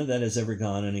yet none of that has ever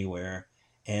gone anywhere.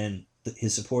 And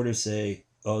his supporters say,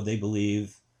 oh, they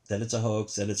believe that it's a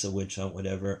hoax, that it's a witch hunt,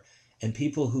 whatever. And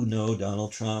people who know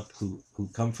Donald Trump, who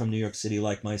come from New York City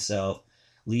like myself,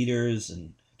 leaders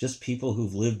and just people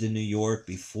who've lived in New York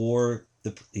before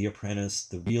the Apprentice,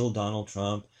 the real Donald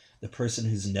Trump, the person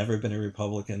who's never been a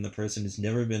Republican, the person who's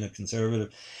never been a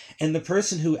conservative, and the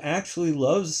person who actually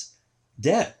loves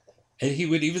debt. And he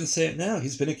would even say it now.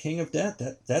 He's been a king of debt.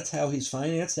 That's how he's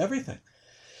financed everything.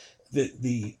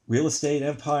 The real estate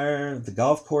empire, the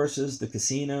golf courses, the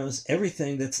casinos,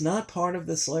 everything that's not part of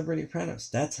the Celebrity Apprentice.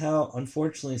 That's how,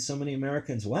 unfortunately, so many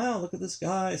Americans, wow, look at this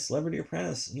guy, Celebrity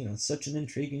Apprentice, such an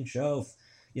intriguing show.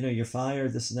 You're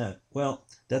fired, this and that. Well,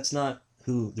 that's not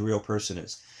who the real person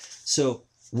is. So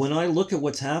when I look at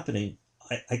what's happening,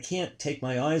 I can't take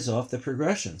my eyes off the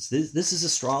progressions. This is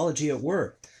astrology at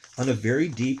work on a very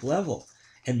deep level.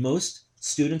 And most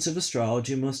students of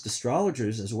astrology, most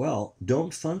astrologers as well,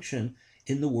 don't function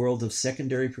in the world of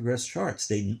secondary progressed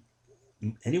charts.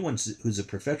 Anyone who's a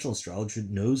professional astrologer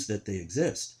knows that they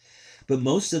exist. But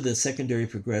most of the secondary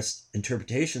progressed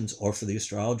interpretations are for the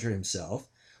astrologer himself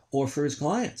or for his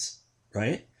clients,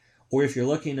 right? Or if you're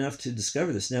lucky enough to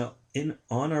discover this. Now,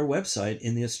 on our website,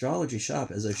 in the astrology shop,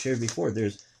 as I shared before,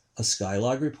 there's a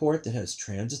Skylog report that has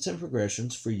transits and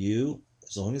progressions for you,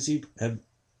 as long as you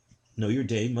know your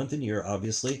day, month, and year,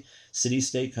 obviously, city,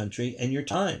 state, country, and your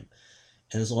time.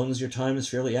 And as long as your time is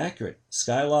fairly accurate.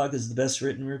 Skylog is the best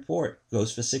written report.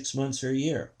 Goes for 6 months or a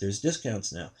year. There's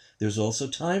discounts now. There's also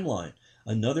Timeline,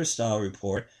 another style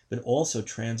report, but also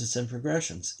transits and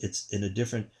progressions. It's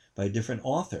by a different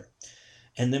author.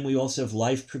 And then we also have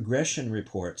life progression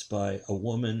reports by a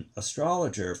woman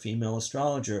astrologer, a female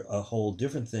astrologer, a whole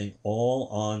different thing, all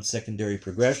on secondary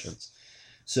progressions.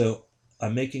 So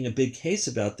I'm making a big case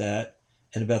about that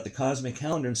and about the cosmic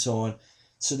calendar and so on,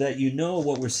 so that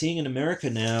what we're seeing in America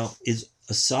now is,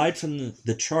 aside from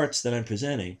the charts that I'm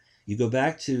presenting, you go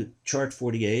back to chart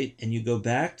 48 and you go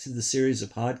back to the series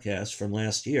of podcasts from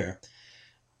last year,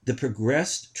 the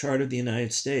progressed chart of the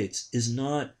United States is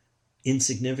not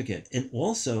insignificant. And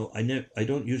also, I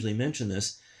don't usually mention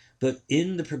this, but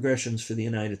in the progressions for the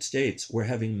United States, we're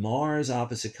having Mars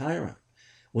opposite Chiron.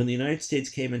 When the United States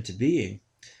came into being,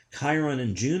 Chiron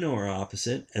and Juno are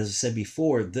opposite. As I said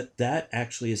before, that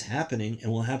actually is happening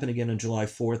and will happen again on July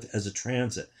 4th as a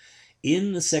transit.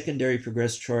 In the secondary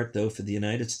progressed chart, though, for the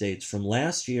United States from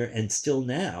last year and still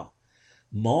now,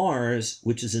 Mars,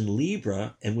 which is in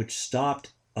Libra and which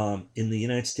stopped in the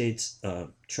United States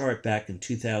chart back in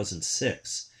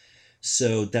 2006.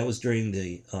 So that was during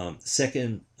the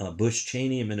second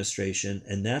Bush-Cheney administration,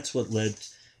 and that's what led,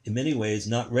 in many ways,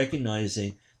 not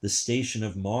recognizing the station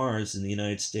of Mars in the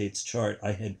United States chart.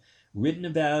 I had written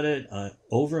about it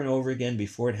over and over again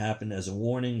before it happened as a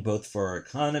warning, both for our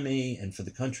economy and for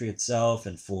the country itself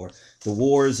and for the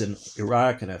wars in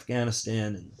Iraq and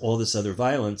Afghanistan and all this other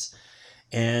violence.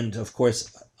 And of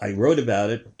course, I wrote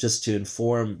about it just to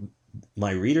inform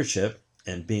my readership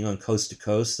and being on Coast to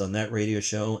Coast on that radio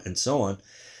show and so on.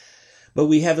 But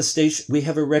we have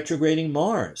a retrograding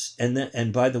Mars.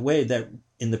 And by the way, that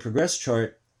in the progress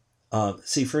chart,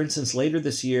 for instance, later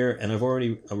this year, and I've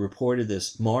already reported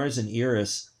this, Mars and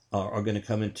Eris are going to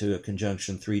come into a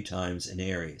conjunction 3 times in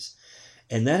Aries.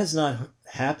 And that has not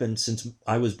happened since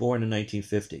I was born in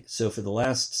 1950. So for the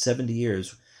last 70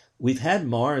 years, we've had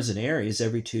Mars and Aries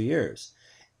every 2 years.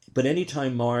 But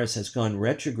anytime Mars has gone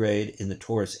retrograde in the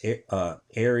Taurus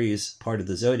Aries part of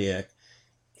the zodiac,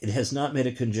 it has not made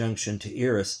a conjunction to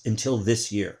Eris until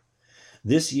this year.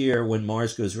 This year, when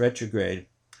Mars goes retrograde,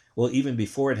 well, even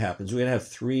before it happens, we're going to have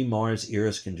 3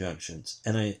 Mars-Eris conjunctions.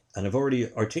 And I've already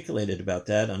articulated about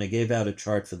that, and I gave out a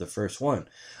chart for the first one.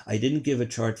 I didn't give a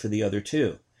chart for the other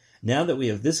 2. Now that we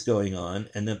have this going on,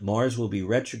 and that Mars will be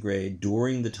retrograde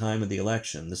during the time of the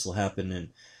election, this will happen in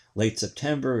late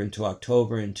September into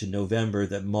October into November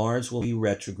that Mars will be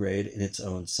retrograde in its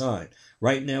own sign.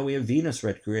 Right now we have Venus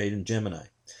retrograde in Gemini.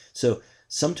 So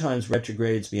sometimes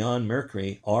retrogrades beyond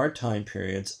Mercury are time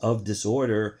periods of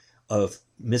disorder, of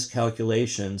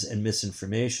miscalculations and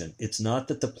misinformation. It's not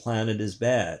that the planet is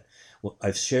bad. Well,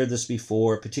 I've shared this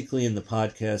before, particularly in the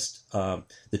podcast,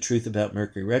 The Truth About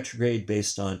Mercury Retrograde,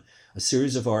 based on a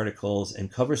series of articles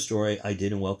and cover story I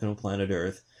did in Welcome to Planet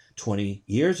Earth 20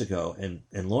 years ago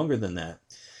and longer than that.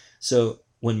 So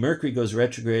when Mercury goes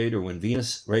retrograde, or when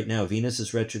Venus, right now Venus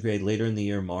is retrograde, later in the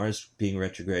year Mars being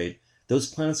retrograde,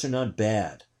 those planets are not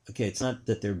bad. Okay, it's not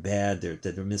that they're bad, that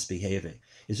they're misbehaving.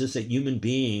 It's just that human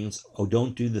beings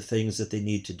don't do the things that they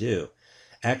need to do.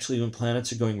 Actually, when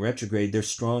planets are going retrograde, they're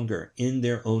stronger in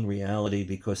their own reality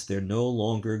because they're no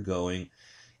longer going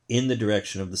in the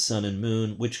direction of the sun and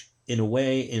moon, which in a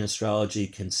way in astrology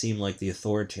can seem like the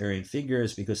authoritarian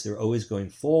figures because they're always going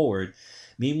forward.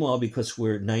 Meanwhile, because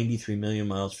we're 93 million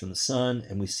miles from the sun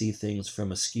and we see things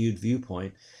from a skewed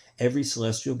viewpoint, every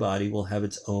celestial body will have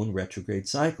its own retrograde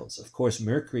cycles. Of course,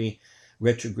 Mercury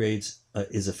retrogrades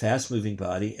is a fast-moving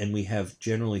body, and we have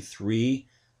generally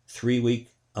three-week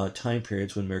time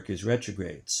periods when Mercury is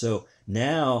retrograde. So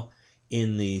now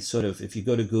in the sort of, if you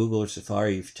go to Google or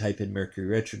Safari, if you type in Mercury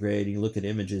retrograde and you look at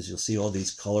images, you'll see all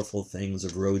these colorful things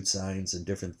of road signs and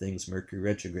different things Mercury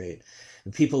retrograde.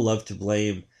 And people love to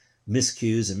blame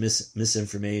miscues and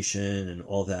misinformation and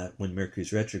all that when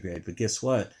Mercury's retrograde. But guess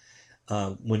what?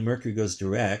 When Mercury goes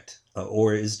direct,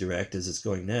 or is direct as it's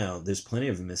going now, there's plenty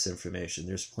of misinformation.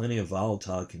 There's plenty of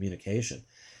volatile communication.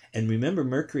 And remember,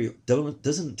 Mercury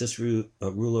doesn't just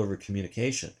rule over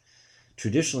communication.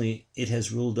 Traditionally, it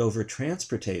has ruled over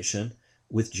transportation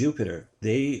with Jupiter.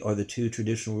 They are the two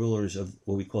traditional rulers of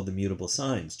what we call the mutable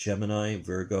signs, Gemini,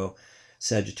 Virgo,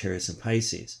 Sagittarius, and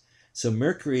Pisces. So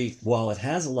Mercury, while it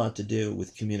has a lot to do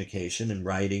with communication and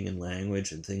writing and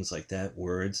language and things like that,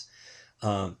 words,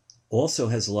 also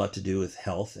has a lot to do with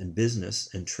health and business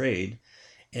and trade,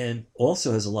 and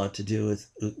also has a lot to do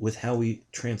with how we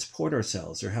transport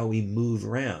ourselves or how we move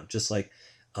around, just like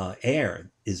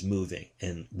air is moving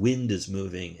and wind is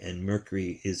moving and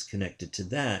Mercury is connected to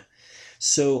that.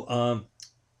 So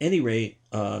any rate,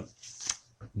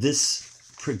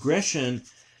 this progression,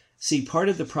 see, part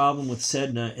of the problem with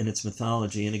Sedna and its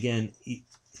mythology, and again,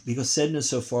 because Sedna is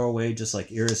so far away, just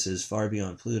like Eris is far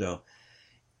beyond Pluto,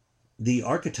 the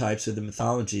archetypes or the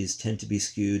mythologies tend to be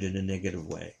skewed in a negative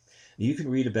way. You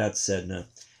can read about Sedna,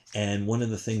 and one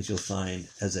of the things you'll find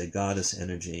as a goddess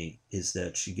energy is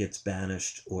that she gets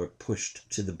banished or pushed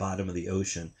to the bottom of the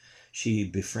ocean. She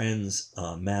befriends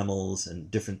mammals and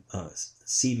different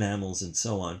sea mammals and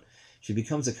so on. She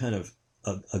becomes a kind of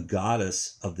a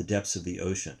goddess of the depths of the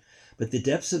ocean. But the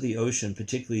depths of the ocean,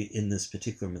 particularly in this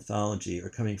particular mythology, are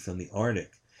coming from the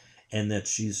Arctic, and that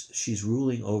she's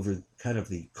ruling over kind of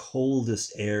the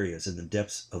coldest areas in the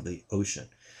depths of the ocean.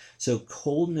 So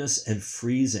coldness and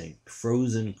freezing,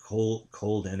 frozen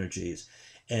cold energies,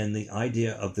 and the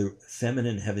idea of the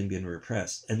feminine having been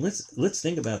repressed. And let's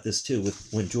think about this too, with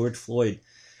when George Floyd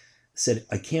said,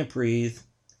 "I can't breathe."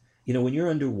 You know, when you're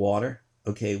underwater,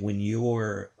 okay, when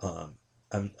you're,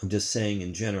 I'm just saying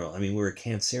in general, I mean, we're a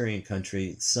Cancerian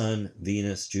country, Sun,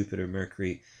 Venus, Jupiter,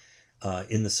 Mercury,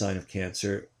 in the sign of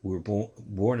Cancer. We're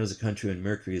born as a country when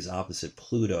Mercury is opposite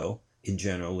Pluto in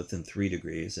general within 3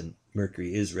 degrees, and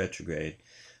Mercury is retrograde.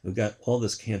 We've got all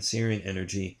this Cancerian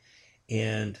energy,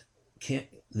 and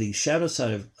the shadow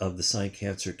side of the sign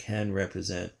Cancer can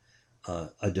represent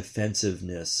a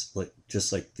defensiveness,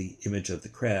 just like the image of the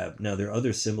crab. Now, there are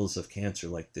other symbols of Cancer,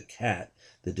 like the cat,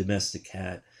 the domestic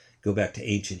cat. Go back to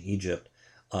ancient Egypt.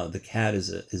 The cat is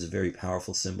a very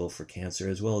powerful symbol for Cancer,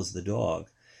 as well as the dog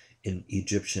in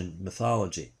Egyptian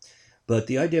mythology. But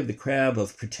the idea of the crab,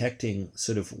 of protecting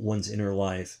sort of one's inner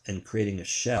life and creating a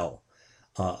shell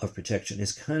of protection,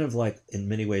 is kind of like, in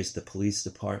many ways, the police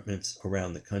departments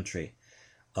around the country,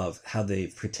 of how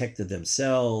they've protected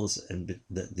themselves and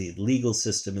the legal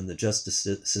system and the justice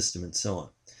system and so on.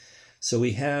 So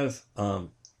we have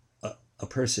a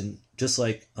person just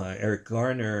like Eric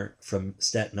Garner from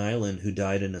Staten Island, who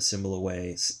died in a similar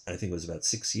way, I think it was about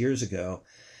 6 years ago,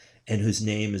 and whose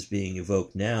name is being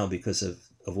evoked now because of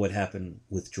what happened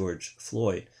with George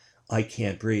Floyd. I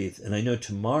Can't Breathe. And I know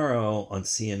tomorrow on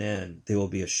CNN, there will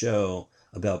be a show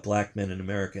about black men in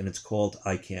America, and it's called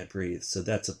I Can't Breathe. So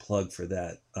that's a plug for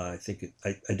that. I think,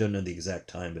 I don't know the exact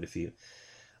time, but if you,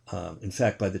 in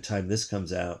fact, by the time this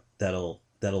comes out, that'll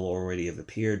already have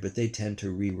appeared, but they tend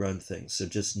to rerun things. So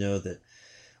just know that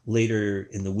later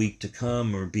in the week to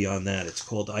come or beyond that, it's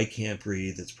called I Can't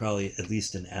Breathe. It's probably at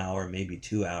least an hour, maybe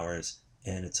 2 hours,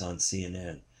 and it's on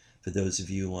CNN. for those of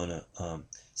you who want to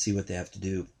see what they have to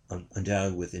do,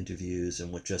 undoubtedly with interviews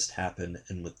and what just happened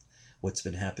and with what's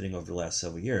been happening over the last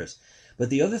several years. But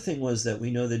the other thing was that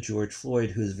we know that George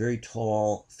Floyd, who is a very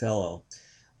tall fellow,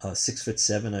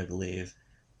 6'7", I believe,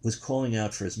 was calling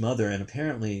out for his mother, and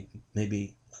apparently,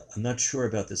 maybe, I'm not sure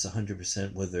about this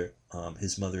 100% whether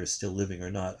his mother is still living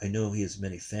or not. I know he has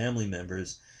many family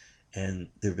members, and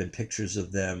there have been pictures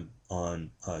of them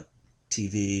on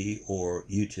TV or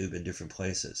YouTube in different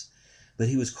places. But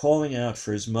he was calling out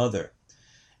for his mother.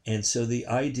 And so the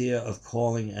idea of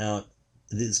calling out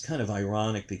is kind of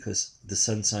ironic because the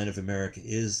sun sign of America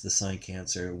is the sign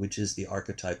Cancer, which is the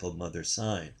archetypal mother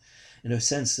sign. In a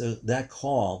sense, that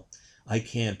call, I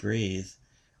can't breathe,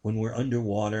 when we're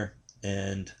underwater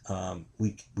and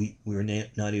we're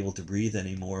not able to breathe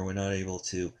anymore, we're not able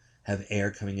to have air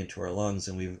coming into our lungs,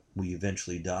 and we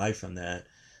eventually die from that.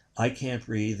 I can't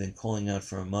breathe, and calling out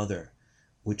for a mother,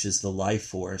 which is the life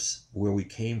force where we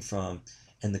came from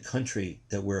and the country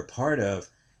that we're a part of,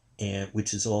 and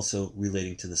which is also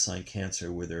relating to the sign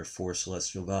Cancer, where there are 4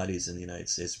 celestial bodies in the United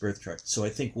States birth chart. So I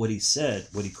think what he said,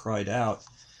 what he cried out,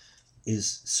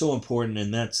 is so important,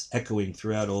 and that's echoing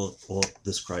throughout all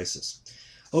this crisis.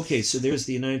 Okay, so there's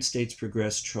the United States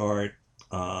Progress chart.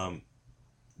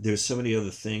 There's so many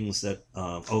other things that,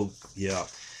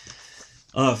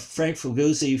 Frank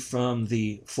Figliuzzi from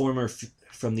the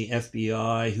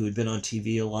FBI, who had been on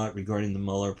TV a lot regarding the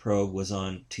Mueller probe, was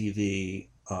on TV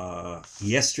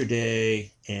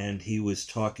yesterday, and he was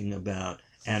talking about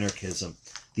anarchism,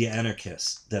 the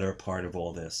anarchists that are part of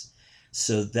all this.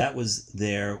 So that was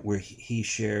there where he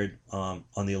shared on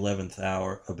the 11th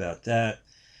hour about that,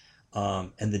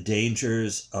 and the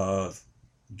dangers of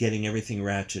getting everything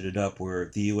ratcheted up where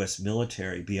the U.S.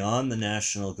 military, beyond the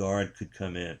National Guard, could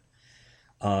come in.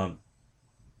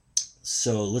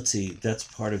 So let's see, that's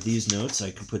part of these notes.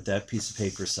 I can put that piece of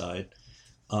paper aside.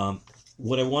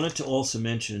 What I wanted to also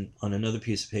mention on another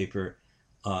piece of paper,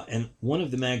 and one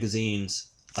of the magazines,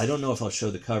 I don't know if I'll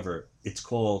show the cover, it's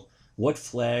called What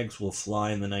Flags Will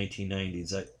Fly in the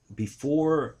 1990s.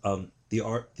 Before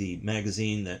the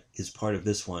magazine that is part of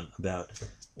this one about,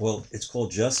 well, it's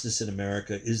called Justice in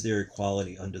America, Is There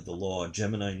Equality Under the Law?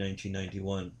 Gemini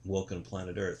 1991, Welcome to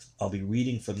Planet Earth. I'll be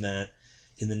reading from that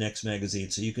in the next magazine,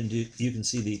 so you can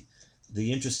see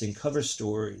the interesting cover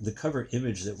story, the cover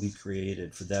image that we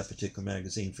created for that particular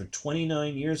magazine from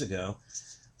 29 years ago.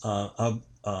 I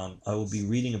will be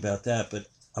reading about that, but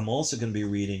I'm also going to be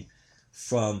reading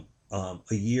from a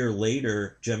year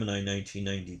later, Gemini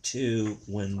 1992,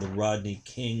 when the Rodney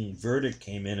King verdict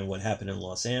came in and what happened in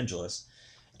Los Angeles.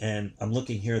 And I'm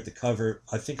looking here at the cover.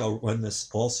 I think I'll run this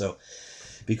also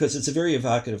because it's a very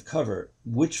evocative cover.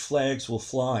 Which flags will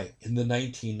fly in the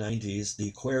 1990s, the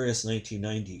Aquarius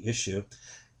 1990 issue,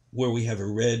 where we have a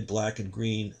red, black, and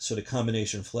green sort of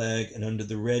combination flag, and under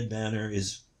the red banner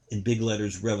is, in big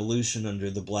letters, revolution, under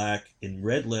the black, in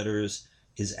red letters,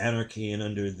 is anarchy, and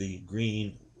under the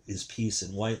green is peace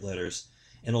in white letters.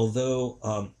 And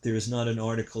although there is not an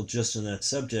article just on that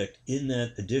subject, in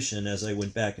that edition, as I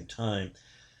went back in time,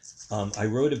 I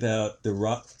wrote about the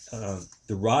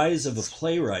rise of a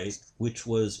playwright, which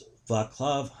was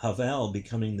Václav Havel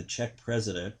becoming the Czech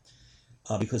president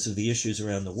because of the issues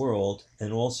around the world,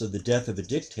 and also the death of a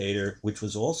dictator, which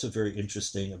was also very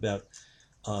interesting, about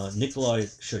Nicolae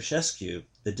Ceausescu,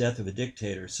 the death of a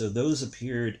dictator. So those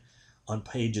appeared on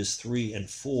pages 3 and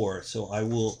 4. So I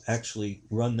will actually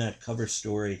run that cover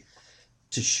story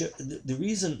to show. The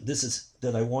reason this is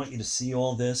that I want you to see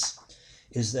all this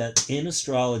is that in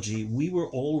astrology, we were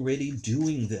already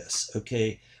doing this,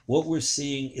 okay? What we're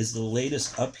seeing is the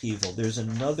latest upheaval. There's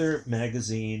another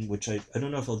magazine, which I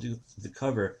don't know if I'll do the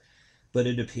cover, but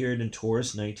it appeared in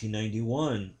Taurus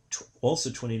 1991, also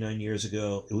 29 years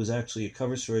ago. It was actually a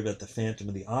cover story about the Phantom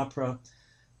of the Opera,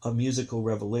 a musical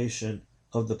revelation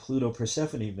of the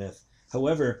Pluto-Persephone myth.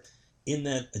 However, in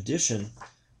that edition,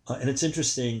 and it's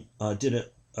interesting, did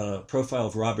a profile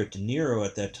of Robert De Niro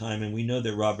at that time, and we know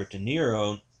that Robert De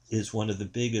Niro is one of the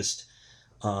biggest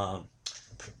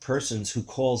persons who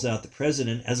calls out the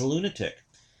president as a lunatic.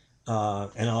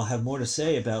 And I'll have more to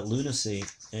say about lunacy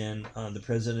and the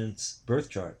president's birth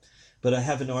chart. But I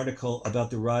have an article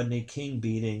about the Rodney King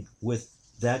beating with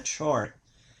that chart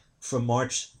from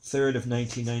March 3rd of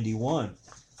 1991,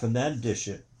 from that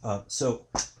edition. So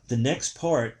the next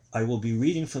part, I will be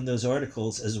reading from those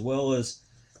articles, as well as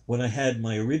when I had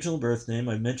my original birth name.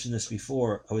 I mentioned this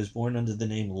before. I was born under the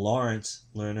name Lawrence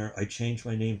Lerner. I changed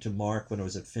my name to Mark when I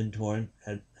was at Findhorn.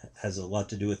 Has a lot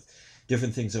to do with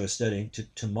different things I was studying,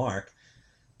 to Mark.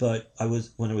 But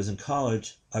when I was in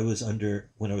college,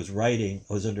 when I was writing,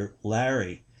 I was under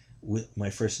Larry, with my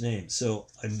first name. So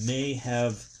I may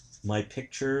have my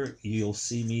picture. You'll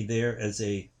see me there as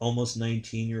a almost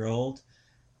 19-year-old.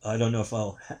 I don't know if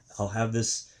I'll have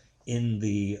this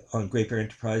on Great Bear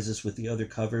Enterprises with the other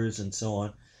covers and so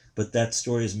on, but that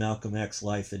story is Malcolm X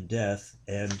Life and Death,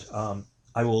 and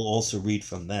I will also read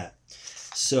from that.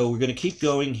 So we're going to keep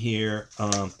going here,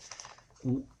 and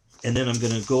then I'm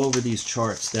going to go over these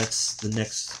charts. That's the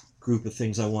next group of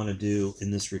things I want to do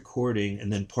in this recording,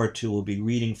 and then part 2 will be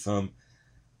reading from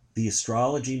the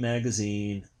astrology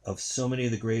magazine of so many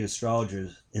of the great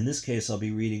astrologers. In this case, I'll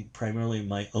be reading primarily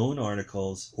my own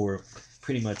articles, or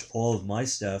pretty much all of my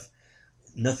stuff.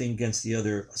 Nothing against the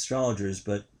other astrologers,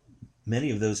 but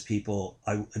many of those people,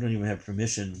 I don't even have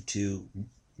permission to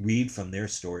read from their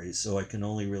stories, so I can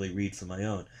only really read from my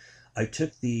own. I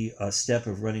took the step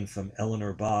of running from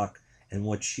Eleanor Bach and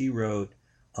what she wrote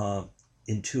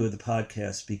in 2 of the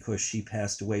podcasts because she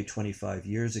passed away 25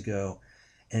 years ago.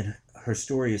 And her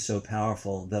story is so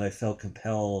powerful that I felt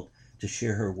compelled to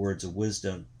share her words of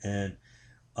wisdom. And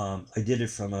I did it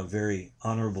from a very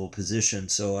honorable position,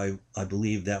 so I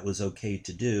believe that was okay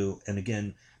to do. And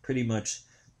again, pretty much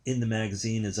in the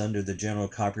magazine is under the general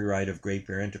copyright of Great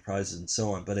Bear Enterprises and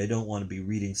so on. But I don't want to be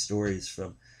reading stories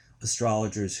from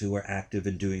astrologers who are active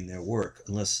in doing their work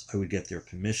unless I would get their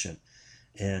permission.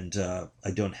 And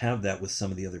I don't have that with some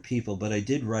of the other people. But I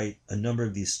did write a number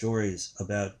of these stories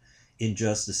about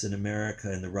injustice in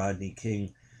America and the Rodney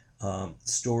King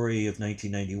story of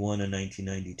 1991 and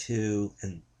 1992,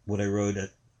 and what I wrote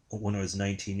when I was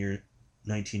 19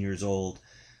 years old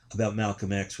about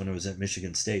Malcolm X when I was at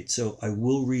Michigan State. So I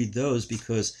will read those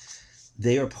because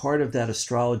they are part of that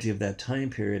astrology of that time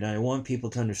period. And I want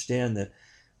people to understand that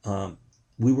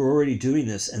we were already doing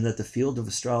this, and that the field of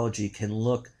astrology can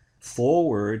look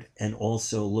forward and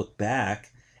also look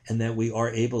back, and that we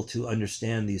are able to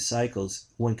understand these cycles.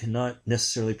 One cannot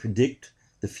necessarily predict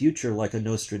the future like a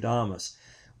Nostradamus,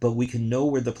 but we can know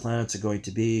where the planets are going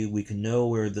to be. We can know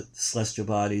where the celestial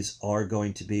bodies are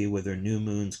going to be, whether new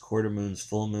moons, quarter moons,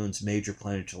 full moons, major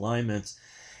planetary alignments,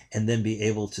 and then be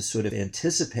able to sort of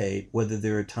anticipate whether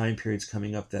there are time periods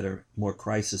coming up that are more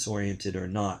crisis-oriented or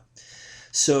not.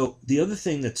 So the other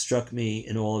thing that struck me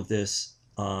in all of this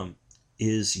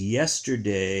is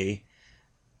yesterday,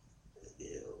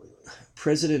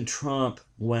 President Trump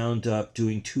wound up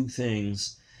doing 2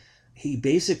 things. He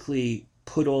basically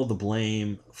put all the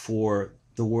blame for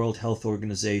the World Health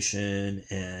Organization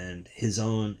and his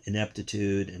own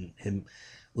ineptitude and him.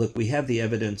 Look, we have the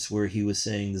evidence where he was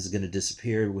saying this is going to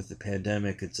disappear with the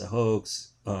pandemic. It's a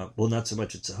hoax. Well, not so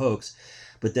much it's a hoax,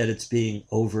 but that it's being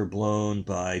overblown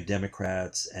by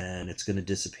Democrats and it's going to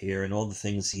disappear, and all the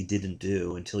things he didn't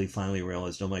do until he finally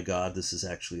realized, oh my God, this is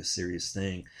actually a serious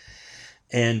thing.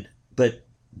 But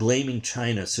blaming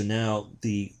China. So now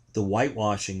the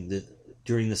whitewashing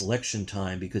during this election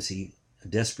time, because he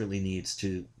desperately needs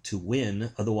to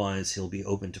win, otherwise he'll be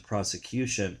open to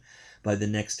prosecution by the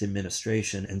next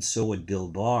administration, and so would Bill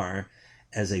Barr.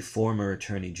 As a former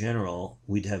attorney general,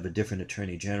 we'd have a different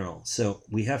attorney general. So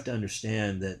we have to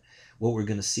understand that what we're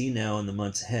going to see now in the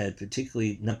months ahead,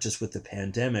 particularly not just with the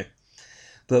pandemic,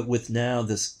 but with now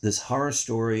this horror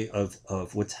story of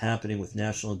what's happening with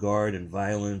National Guard and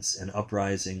violence and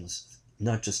uprisings,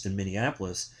 not just in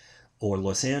Minneapolis or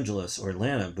Los Angeles or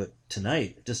Atlanta, but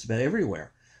tonight, just about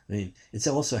everywhere. I mean, it's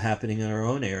also happening in our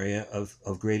own area of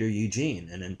Greater Eugene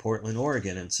and in Portland,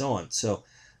 Oregon, and so on. So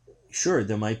sure,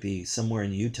 there might be somewhere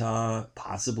in Utah,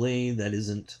 possibly,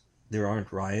 there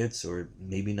aren't riots, or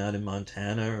maybe not in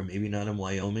Montana, or maybe not in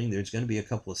Wyoming. There's going to be a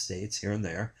couple of states here and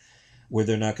there where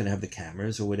they're not going to have the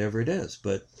cameras or whatever it is,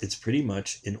 but it's pretty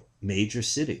much in major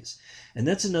cities. And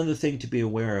that's another thing to be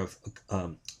aware of.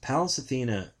 Pallas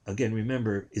Athena, again,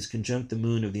 remember, is conjunct the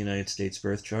moon of the United States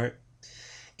birth chart.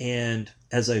 And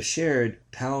as I've shared,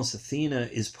 Pallas Athena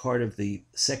is part of the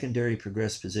secondary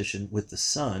progressed position with the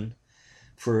sun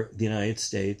for the United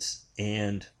States,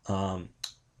 and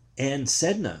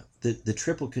Sedna, the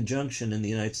triple conjunction in the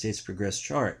United States progressed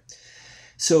chart.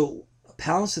 So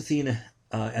Pallas Athena,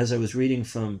 as I was reading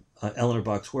from Eleanor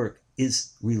Bach's work,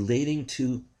 is relating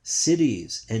to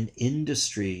cities and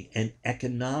industry and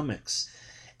economics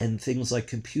and things like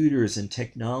computers and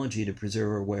technology to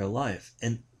preserve our way of life.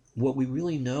 And what we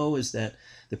really know is that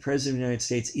the President of the United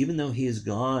States, even though he has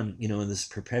gone, in this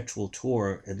perpetual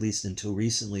tour, at least until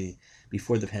recently,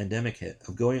 before the pandemic hit,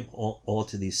 of going all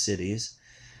to these cities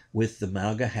with the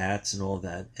MAGA hats and all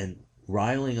that, and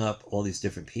riling up all these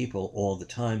different people all the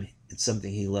time. It's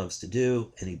something he loves to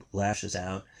do, and he lashes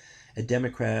out at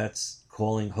Democrats,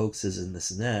 calling hoaxes and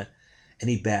this and that, and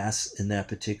he basks in that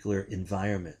particular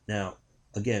environment. Now,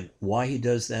 again, why he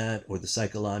does that or the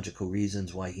psychological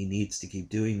reasons why he needs to keep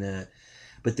doing that.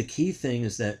 But the key thing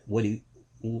is that what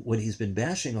he's been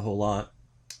bashing a whole lot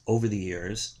over the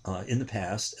years, in the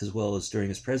past, as well as during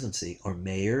his presidency, are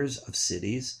mayors of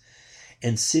cities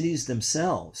and cities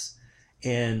themselves.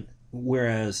 And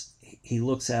whereas he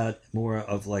looks at more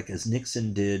of like as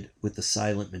Nixon did with the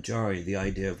silent majority, the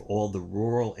idea of all the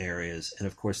rural areas and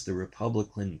of course the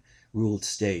Republican ruled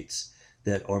states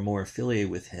that are more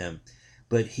affiliated with him.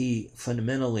 But he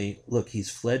fundamentally, look, he's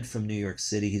fled from New York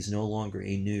City. He's no longer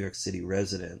a New York City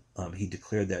resident. He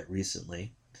declared that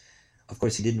recently. Of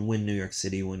course, he didn't win New York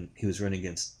City when he was running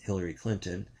against Hillary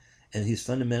Clinton. And he's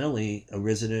fundamentally a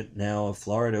resident now of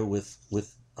Florida with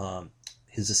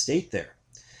his estate there.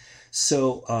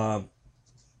 So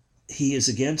he is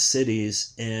against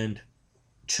cities, and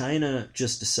China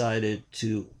just decided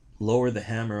to lower the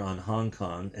hammer on Hong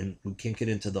Kong, and we can't get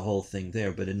into the whole thing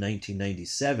there, but in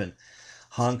 1997,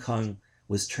 Hong Kong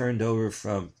was turned over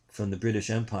from the British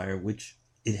Empire, which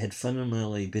it had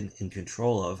fundamentally been in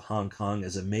control of. Hong Kong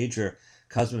as a major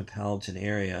cosmopolitan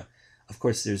area. Of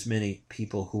course, there's many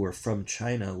people who are from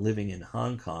China living in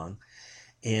Hong Kong,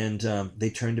 and they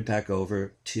turned it back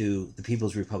over to the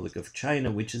People's Republic of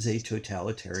China, which is a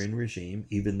totalitarian regime,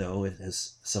 even though it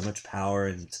has so much power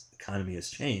and its economy has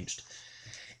changed.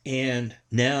 And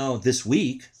now this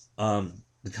week,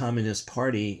 the Communist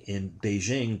Party in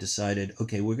Beijing decided,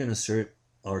 okay, we're going to assert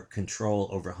our control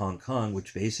over Hong Kong,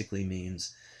 which basically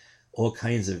means all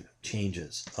kinds of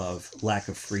changes of lack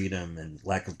of freedom and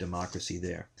lack of democracy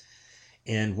there.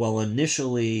 And while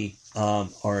initially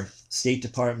our State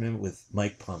Department with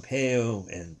Mike Pompeo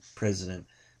and President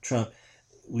Trump,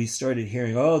 we started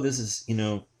hearing, oh, this is,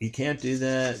 you can't do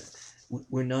that.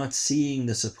 We're not seeing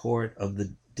the support of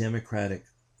the Democratic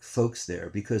folks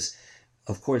there because,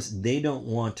 of course, they don't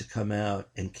want to come out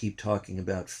and keep talking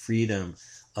about freedom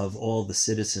of all the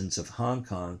citizens of Hong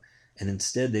Kong. And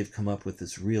instead, they've come up with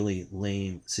this really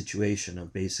lame situation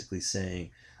of basically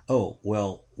saying, oh,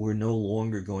 well, we're no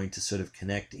longer going to sort of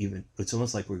connect even, it's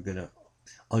almost like we're going to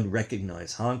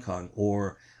unrecognize Hong Kong,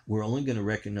 or we're only going to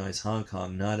recognize Hong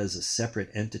Kong not as a separate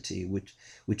entity, which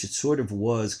it sort of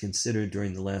was considered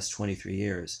during the last 23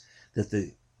 years, that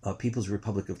the People's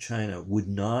Republic of China would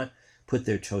not put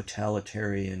their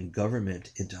totalitarian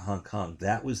government into Hong Kong.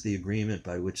 That was the agreement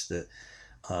by which the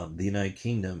United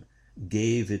Kingdom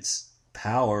gave its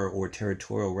power or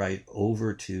territorial right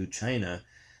over to China,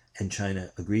 and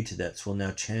China agreed to that. So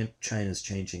now China's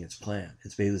changing its plan.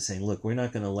 It's basically saying, look, we're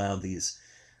not going to allow these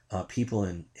people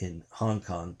in Hong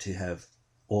Kong to have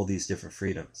all these different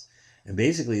freedoms. And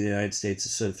basically the United States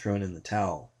is sort of thrown in the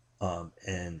towel.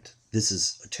 And this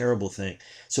is a terrible thing.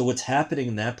 So what's happening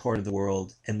in that part of the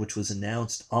world, and which was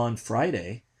announced on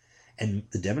Friday, and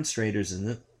the demonstrators,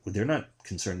 they're not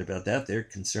concerned about that. They're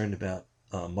concerned about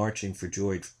marching for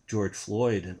George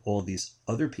Floyd and all these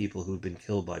other people who've been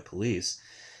killed by police,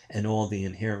 and all the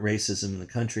inherent racism in the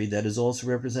country that is also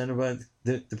represented by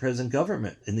the present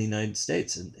government in the United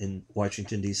States, in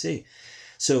Washington, D.C.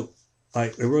 So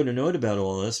I wrote a note about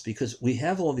all this because we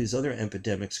have all these other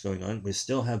epidemics going on. We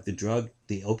still have the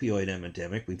opioid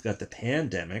epidemic. We've got the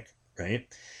pandemic, right?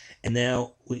 And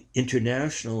now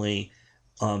internationally,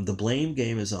 the blame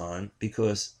game is on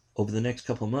because over the next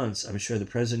couple of months, I'm sure the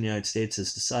President of the United States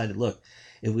has decided, look,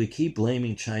 if we keep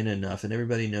blaming China enough, and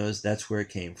everybody knows that's where it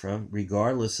came from,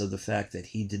 regardless of the fact that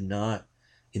he did not,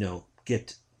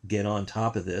 get on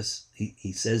top of this.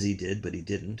 He says he did, but he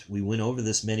didn't. We went over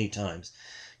this many times.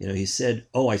 He said,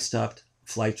 oh, I stopped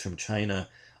flights from China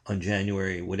on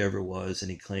January, whatever it was, and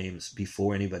he claims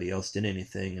before anybody else did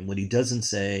anything. And what he doesn't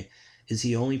say is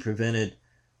he only prevented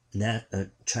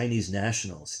Chinese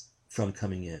nationals from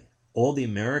coming in. All the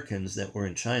Americans that were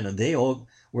in China, they all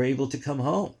were able to come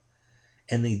home.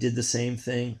 And they did the same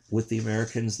thing with the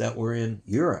Americans that were in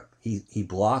Europe. He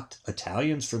blocked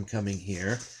Italians from coming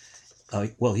here.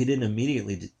 Well, he didn't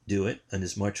immediately do it in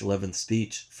his March 11th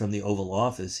speech from the Oval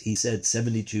Office. He said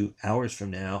 72 hours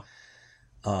from now.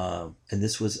 And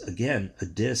this was, again, a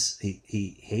diss.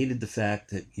 He hated the fact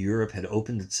that Europe had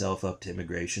opened itself up to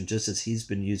immigration, just as he's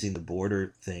been using the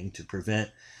border thing to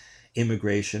prevent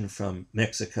immigration from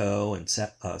Mexico and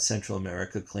Central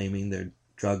America, claiming they're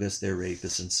druggists, they're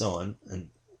rapists, and so on. And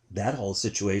that whole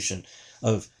situation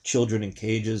of children in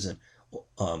cages and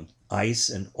ICE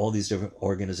and all these different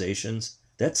organizations,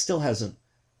 that still hasn't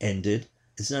ended.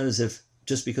 It's not as if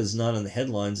just because it's not on the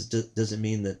headlines, it doesn't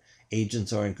mean that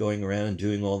agents aren't going around and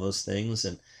doing all those things,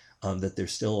 and that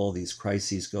there's still all these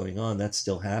crises going on. That's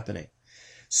still happening.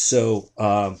 So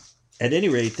at any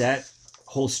rate, that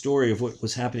whole story of what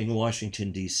was happening in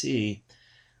Washington, D.C.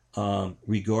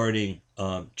 Regarding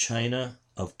China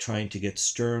of trying to get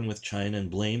stern with China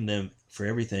and blame them for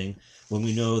everything, when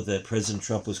we know that President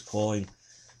Trump was calling,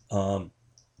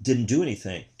 didn't do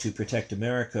anything to protect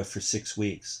America for 6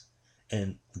 weeks.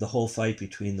 And the whole fight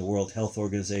between the World Health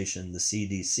Organization, the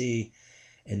CDC,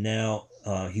 and now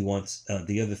he wants,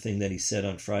 the other thing that he said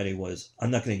on Friday was, we're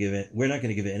not going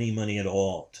to give any money at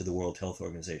all to the World Health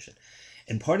Organization.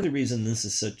 And part of the reason this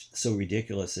is so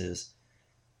ridiculous is,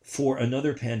 for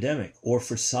another pandemic, or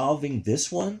for solving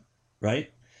this one,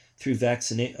 right, through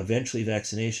eventually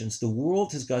vaccinations, the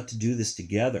world has got to do this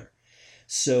together.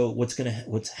 So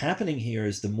what's happening here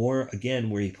is, the more, again,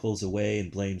 where he pulls away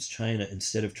and blames China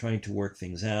instead of trying to work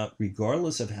things out,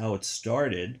 regardless of how it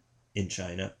started in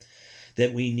China,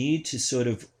 that we need to sort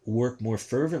of work more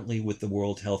fervently with the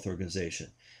World Health Organization.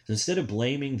 So instead of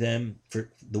blaming them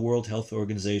for the World Health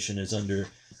Organization is under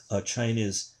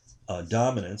China's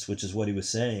dominance, which is what he was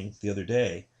saying the other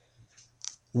day,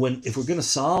 if we're going to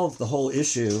solve the whole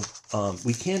issue,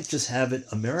 we can't just have it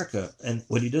America. And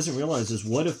what he doesn't realize is,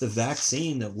 what if the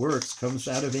vaccine that works comes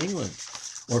out of England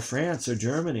or France or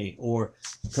Germany, or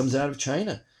comes out of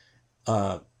China?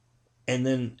 And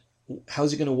then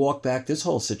how's he going to walk back this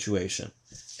whole situation?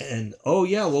 And, oh,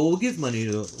 yeah, well, we'll give money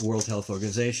to the World Health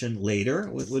Organization later.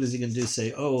 What is he going to do?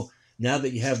 Say, oh, now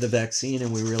that you have the vaccine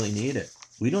and we really need it.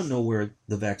 We don't know where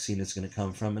the vaccine is going to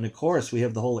come from. And, of course, we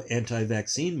have the whole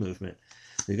anti-vaccine movement.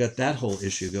 We've got that whole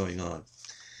issue going on.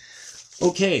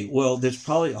 Okay, well, there's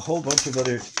probably a whole bunch of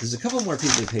there's a couple more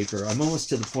pieces of paper. I'm almost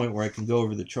to the point where I can go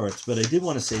over the charts, but I did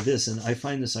want to say this, and I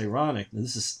find this ironic.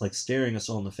 This is like staring us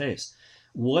all in the face.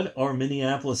 What are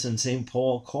Minneapolis and St.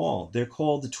 Paul called? They're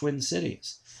called the Twin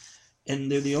Cities.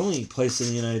 And they're the only place in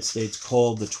the United States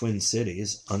called the Twin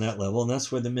Cities on that level, and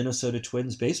that's where the Minnesota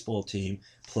Twins baseball team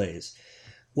plays.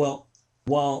 Well,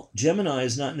 while Gemini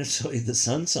is not necessarily the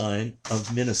sun sign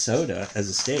of Minnesota as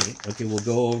a state, okay, we'll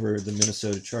go over the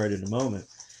Minnesota chart in a moment,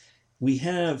 we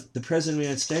have the President of the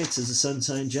United States is a sun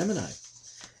sign Gemini.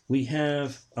 We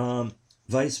have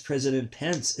Vice President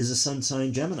Pence is a sun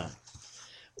sign Gemini.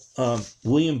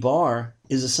 William Barr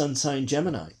is a sun sign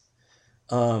Gemini.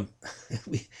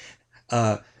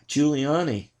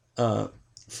 Giuliani,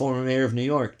 former mayor of New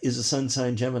York, is a sun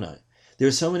sign Gemini. There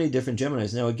are so many different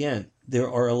Geminis. Now, again, there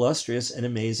are illustrious and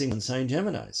amazing sun sign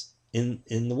Geminis in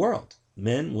the world.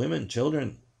 Men, women,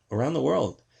 children around the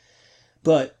world.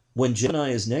 But when Gemini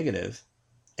is negative,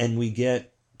 and we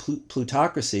get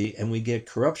plutocracy, and we get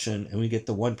corruption, and we get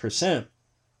the 1%,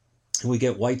 and we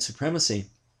get white supremacy,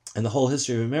 and the whole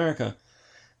history of America,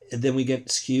 then we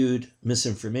get skewed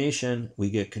misinformation, we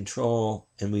get control,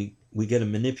 and we get a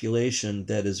manipulation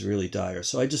that is really dire.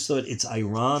 So I just thought it's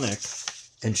ironic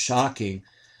and shocking.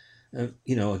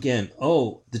 Again,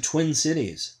 the Twin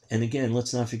Cities. And again,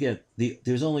 let's not forget,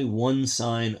 there's only one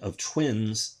sign of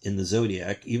twins in the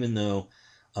zodiac, even though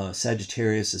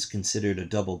Sagittarius is considered a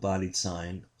double-bodied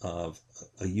sign of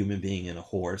a human being and a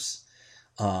horse.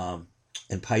 And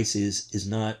Pisces is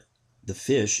not the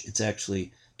fish, it's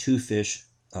actually two fish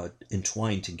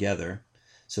entwined together,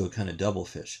 so a kind of double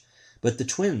fish. But the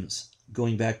twins,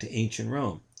 going back to ancient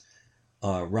Rome,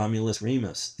 Romulus,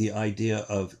 Remus, the idea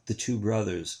of the two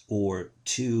brothers or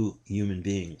two human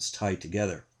beings tied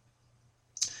together.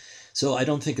 So I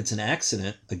don't think it's an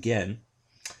accident, again,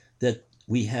 that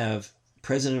we have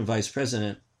president and vice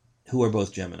president who are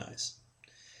both Geminis.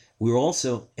 We're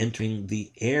also entering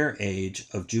the air age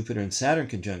of Jupiter and Saturn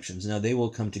conjunctions. Now, they will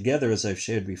come together, as I've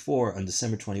shared before, on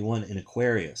December 21 in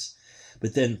Aquarius.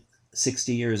 But then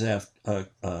 60 years after,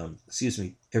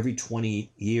 every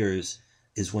 20 years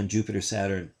is when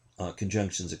Jupiter-Saturn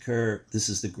conjunctions occur. This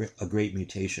is a great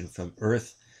mutation from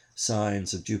Earth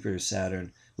signs of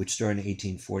Jupiter-Saturn, which started in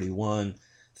 1841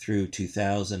 through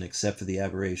 2000, except for the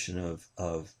aberration of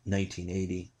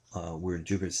 1980, where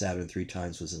Jupiter-Saturn 3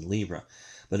 times was in Libra.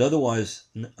 But otherwise,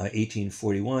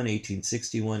 1841,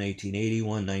 1861,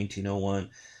 1881, 1901,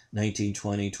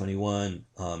 1920, 21,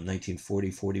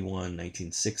 1940, 41,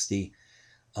 1960,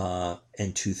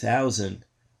 and 2000,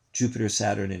 Jupiter,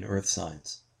 Saturn, and Earth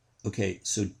signs. Okay,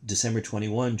 so December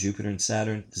 21, Jupiter and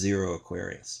Saturn, 0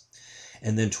 Aquarius.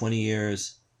 And then 20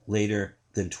 years later,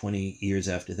 then 20 years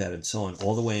after that, and so on,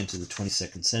 all the way into the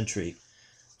 22nd century.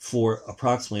 For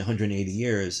approximately 180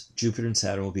 years, Jupiter and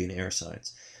Saturn will be in air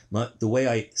signs. The way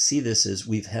I see this is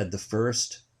we've had the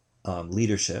first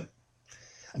leadership.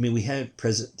 I mean, we had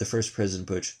the first President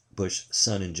Bush,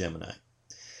 Sun in Gemini,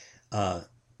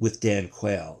 with Dan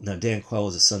Quayle. Now, Dan Quayle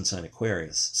was a sun sign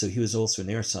Aquarius, so he was also an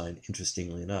air sign,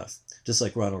 interestingly enough, just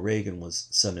like Ronald Reagan was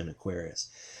Sun in Aquarius.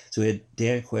 So we had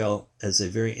Dan Quayle as a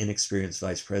very inexperienced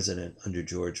vice president under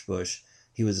George Bush.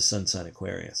 He was a sun sign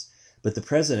Aquarius. But the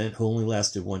president, who only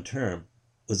lasted one term,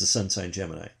 was a sun sign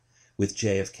Gemini. With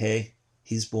JFK,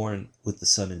 he's born with the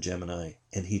sun in Gemini,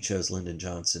 and he chose Lyndon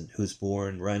Johnson, who's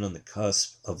born right on the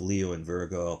cusp of Leo and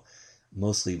Virgo,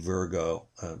 mostly Virgo.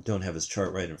 Don't have his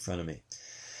chart right in front of me.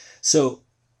 So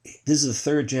this is the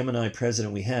third Gemini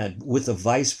president we had, with a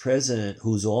vice president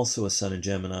who's also a sun in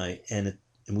Gemini, and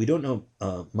we don't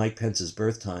know Mike Pence's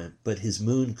birth time, but his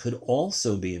moon could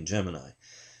also be in Gemini.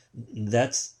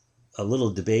 That's a little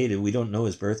debated. We don't know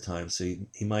his birth time, so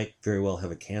he might very well have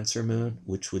a Cancer moon,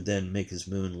 which would then make his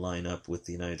moon line up with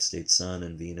the United States sun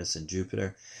and Venus and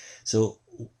Jupiter. So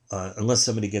unless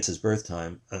somebody gets his birth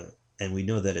time, and we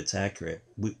know that it's accurate,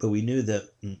 but we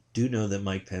do know that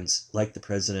Mike Pence, like the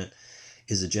president,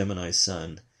 is a Gemini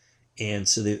sun. And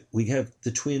so we have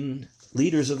the twin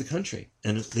leaders of the country,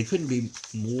 and they couldn't be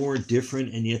more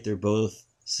different, and yet they're both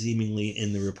seemingly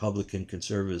in the Republican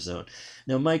conservative zone.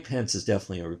 Now, Mike Pence is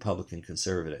definitely a Republican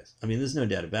conservative. I mean, there's no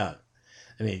doubt about it.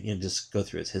 I mean, just go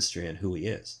through his history and who he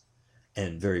is,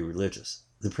 and very religious.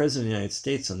 The president of the United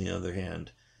States, on the other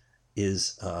hand,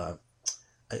 is, I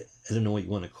don't know what you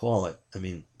want to call it. I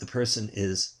mean, the person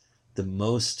is the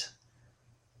most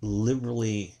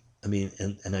liberally, I mean,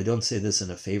 and I don't say this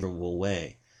in a favorable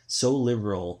way, so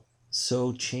liberal,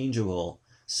 so changeable,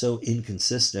 so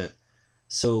inconsistent,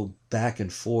 so back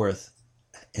and forth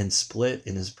and split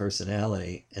in his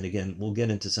personality. And again, we'll get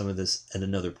into some of this at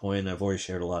another point. I've already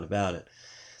shared a lot about it.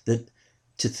 That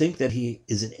to think that he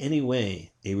is in any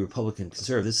way a Republican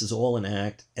conservative, this is all an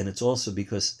act, and it's also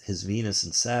because his Venus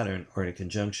and Saturn are in a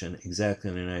conjunction exactly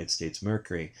on the United States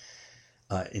Mercury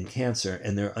in Cancer,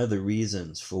 and there are other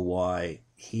reasons for why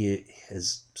he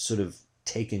has sort of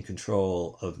taken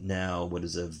control of now what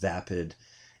is a vapid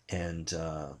and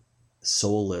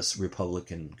soulless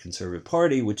Republican Conservative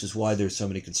Party, which is why there's so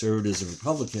many conservatives and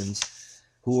Republicans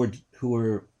who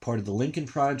are part of the Lincoln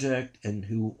Project and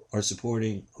who are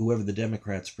supporting whoever the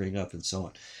Democrats bring up and so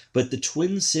on. But the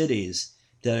twin cities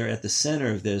that are at the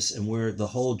center of this, and where the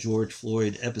whole George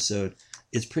Floyd episode,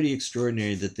 it's pretty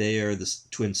extraordinary that they are the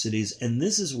twin cities. And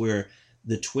this is where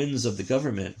the twins of the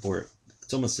government, or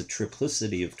it's almost a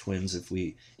triplicity of twins if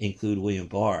we include William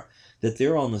Barr, that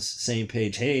they're on the same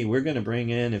page. Hey, we're going to bring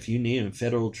in, if you need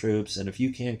federal troops, and if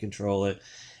you can't control it,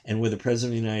 and where the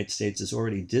president of the United States is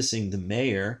already dissing the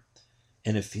mayor,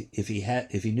 and if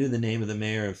he knew the name of the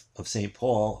mayor of St.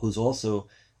 Paul, who's also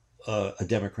a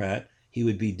Democrat, he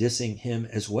would be dissing him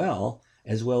as well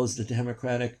as the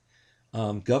Democratic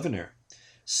governor.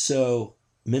 So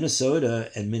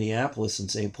Minnesota and Minneapolis and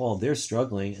St. Paul, they're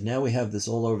struggling, and now we have this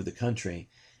all over the country.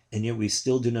 And yet we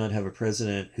still do not have a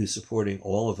president who's supporting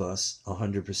all of us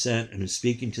 100% and who's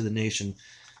speaking to the nation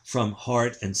from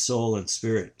heart and soul and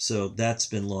spirit. So that's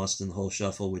been lost in the whole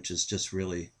shuffle, which is just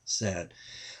really sad.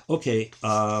 Okay,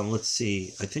 let's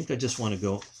see. I think I just want to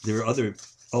go. There are other.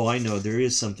 Oh, I know. There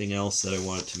is something else that I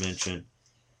wanted to mention.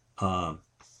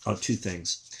 Two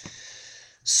things.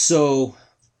 So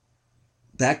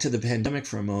back to the pandemic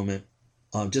for a moment.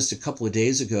 Just a couple of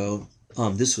days ago,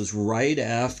 this was right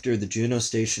after the Juno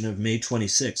station of May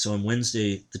 26th. So on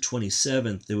Wednesday, the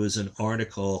 27th, there was an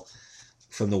article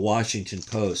from the Washington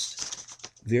Post,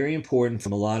 very important,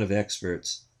 from a lot of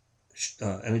experts.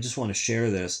 And I just want to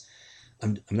share this.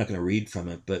 I'm not going to read from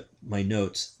it, but my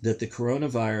notes, that the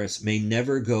coronavirus may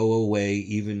never go away,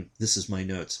 even, this is my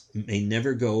notes, may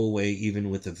never go away even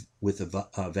with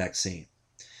a vaccine.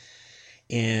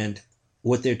 And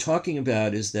what they're talking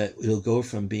about is that it'll go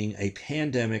from being a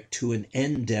pandemic to an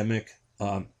endemic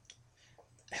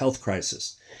health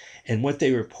crisis. And what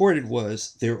they reported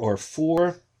was there are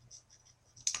 4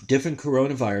 different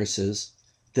coronaviruses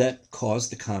that cause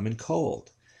the common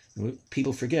cold.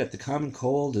 People forget the common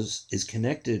cold is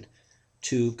connected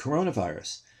to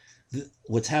coronavirus.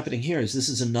 What's happening here is this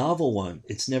is a novel one.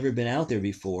 It's never been out there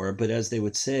before, but as they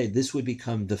would say, this would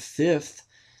become the 5th,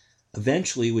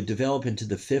 eventually would develop into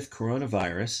the 5th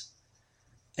coronavirus,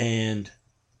 and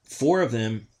 4 of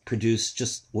them produce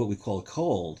just what we call a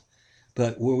cold,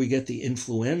 but where we get the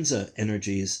influenza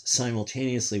energies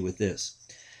simultaneously with this.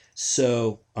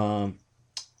 So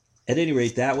at any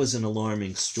rate, that was an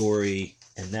alarming story,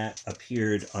 and that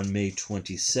appeared on May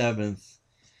 27th.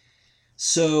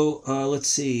 So let's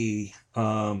see.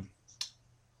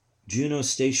 Juno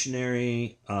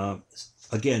stationary.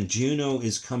 Again, Juno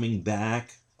is coming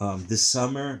back this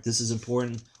summer. This is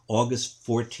important. August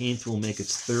 14th will make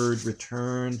its 3rd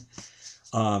return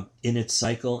in its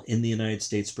cycle in the United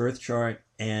States birth chart.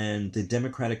 And the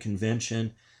Democratic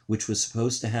Convention, which was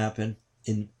supposed to happen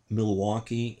in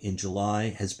Milwaukee in July,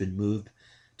 has been moved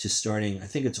to starting, I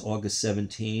think it's August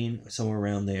 17, somewhere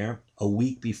around there, a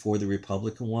week before the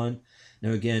Republican one.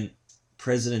 Now again,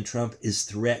 President Trump is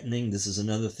threatening, this is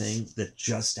another thing that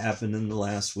just happened in the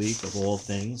last week of all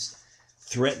things,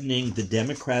 threatening the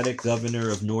Democratic governor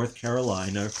of North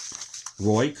Carolina,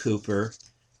 Roy Cooper,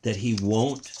 that he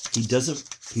won't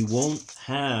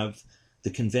have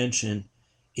the convention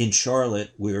in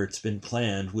Charlotte where it's been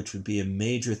planned, which would be a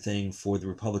major thing for the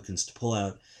Republicans to pull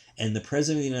out. And the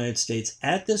President of the United States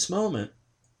at this moment,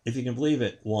 if you can believe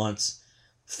it, wants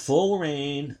full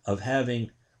reign of having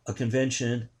a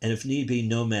convention and, if need be,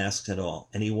 no masks at all.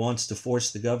 And he wants to force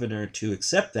the governor to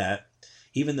accept that,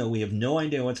 even though we have no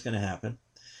idea what's going to happen.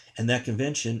 And that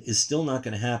convention is still not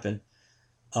going to happen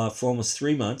for almost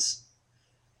 3 months.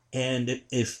 And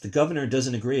if the governor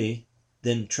doesn't agree,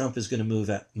 then Trump is going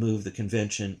to move the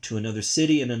convention to another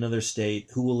city in another state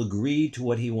who will agree to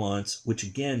what he wants, which,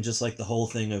 again, just like the whole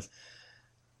thing of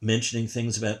mentioning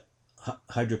things about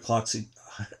hydroxy,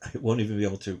 I won't even be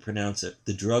able to pronounce it,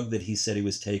 the drug that he said he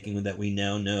was taking that we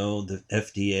now know the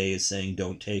FDA is saying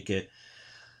don't take it,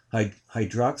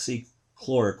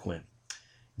 hydroxychloroquine.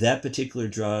 That particular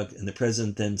drug, and the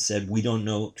president then said, we don't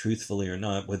know truthfully or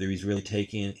not whether he's really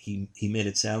taking it. He made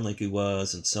it sound like he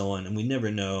was, and so on, and we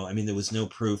never know. I mean, there was no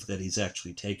proof that he's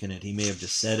actually taken it. He may have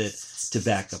just said it to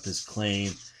back up his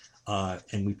claim,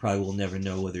 and we probably will never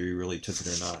know whether he really took it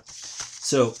or not.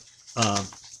 So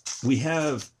we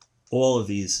have all of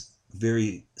these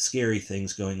very scary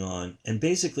things going on, and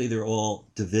basically they're all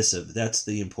divisive. That's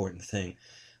the important thing.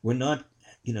 We're not,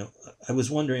 I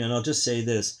was wondering, and I'll just say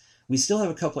this, we still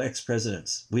have a couple of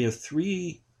ex-presidents. We have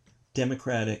 3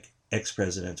 Democratic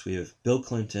ex-presidents. We have Bill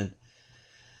Clinton.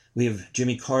 We have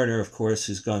Jimmy Carter, of course,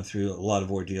 who's gone through a lot of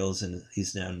ordeals, and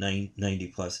he's now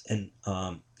 90 plus. And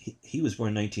he was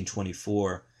born in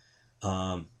 1924.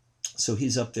 So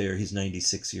he's up there. He's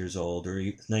 96 years old, or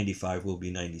 95, will be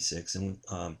 96. And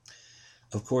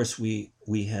of course, we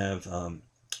have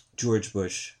George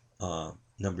Bush,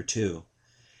 number 2.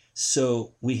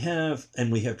 So we have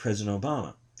President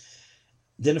Obama.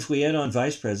 Then if we add on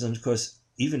vice president, of course,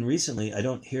 even recently, I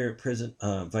don't hear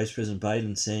Vice President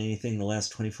Biden saying anything in the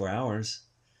last 24 hours.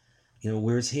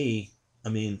 Where's he? I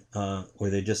mean,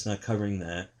 or they're just not covering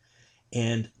that.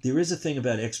 And there is a thing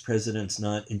about ex-presidents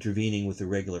not intervening with the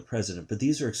regular president, but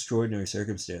these are extraordinary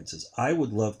circumstances. I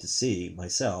would love to see,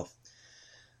 myself,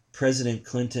 President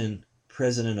Clinton,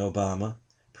 President Obama,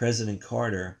 President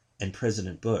Carter, and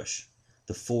President Bush,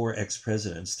 the 4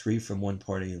 ex-presidents, 3 from one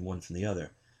party and 1 from the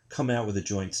other, come out with a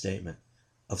joint statement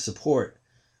of support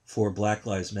for Black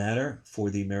Lives Matter, for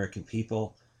the American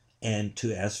people, and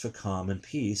to ask for calm and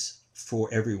peace for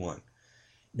everyone.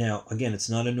 Now, again, it's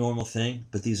not a normal thing,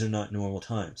 but these are not normal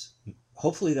times.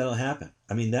 Hopefully that'll happen.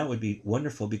 I mean, that would be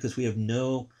wonderful, because we have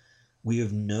no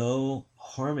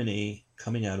harmony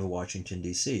coming out of Washington,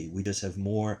 D.C. We just have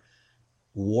more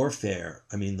warfare.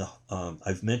 I mean,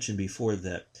 I've mentioned before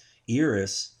that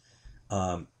IRIS,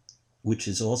 which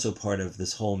is also part of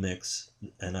this whole mix,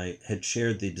 and I had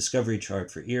shared the discovery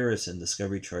chart for IRIS and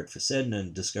discovery chart for Sedna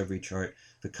and discovery chart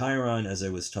for Chiron, as I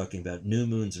was talking about new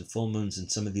moons and full moons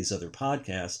and some of these other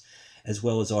podcasts, as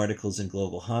well as articles in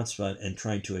Global Hotspot, and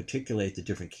trying to articulate the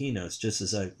different keynotes. Just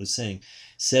as I was saying,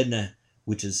 Sedna,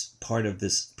 which is part of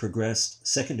this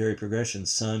secondary progression,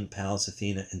 Sun, Pallas,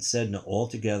 Athena, and Sedna, all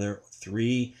together,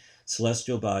 3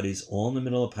 celestial bodies, all in the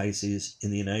middle of Pisces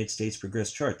in the United States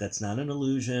progress chart. That's not an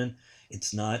illusion.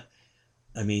 It's not,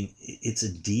 it's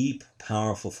a deep,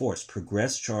 powerful force.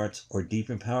 Progress charts are deep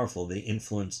and powerful. They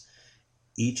influence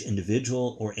each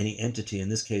individual or any entity, in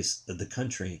this case, the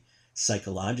country,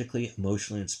 psychologically,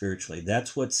 emotionally, and spiritually.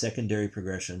 That's what secondary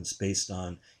progressions based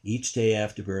on each day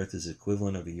after birth is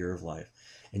equivalent of a year of life.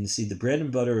 And you see, the bread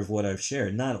and butter of what I've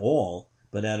shared, not all,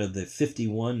 but out of the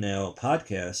 51 now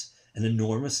podcasts, an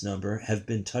enormous number have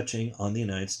been touching on the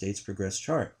United States progress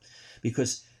chart.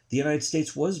 Because the United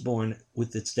States was born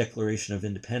with its Declaration of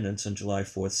Independence on July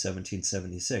 4th,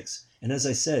 1776. And as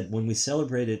I said, when we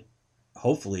celebrate it,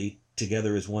 hopefully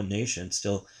together as one nation,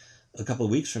 still a couple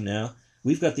of weeks from now,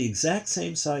 we've got the exact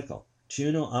same cycle,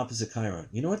 Juno opposite Chiron.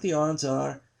 You know what the odds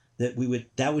are that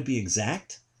that would be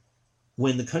exact?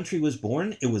 When the country was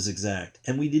born, it was exact.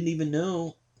 And we didn't even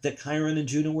know that Chiron and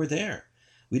Juno were there.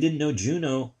 We didn't know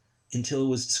Juno until it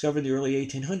was discovered in the early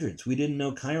 1800s. We didn't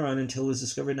know Chiron until it was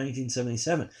discovered in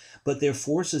 1977. But their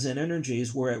forces and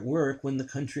energies were at work when the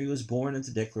country was born at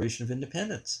the Declaration of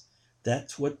Independence.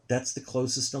 That's the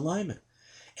closest alignment.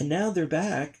 And now they're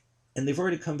back, and they've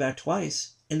already come back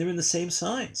twice, and they're in the same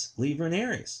signs, Libra and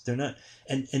Aries. They're not,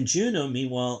 and Juno,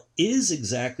 meanwhile, is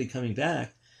exactly coming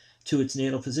back to its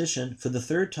natal position for the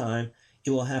 3rd time.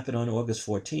 It will happen on August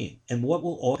 14. And what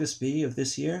will August be of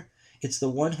this year? It's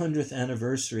the 100th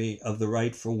anniversary of the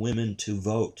right for women to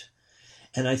vote.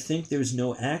 And I think there's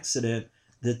no accident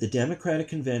that the Democratic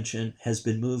convention has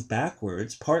been moved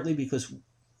backwards, partly because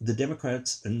the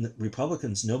Democrats and the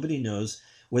Republicans, nobody knows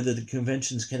whether the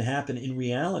conventions can happen in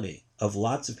reality, of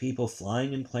lots of people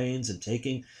flying in planes and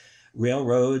taking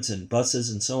railroads and buses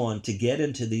and so on to get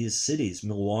into these cities,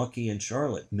 Milwaukee and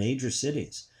Charlotte, major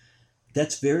cities.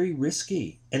 That's very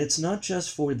risky. And it's not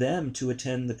just for them to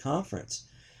attend the conference.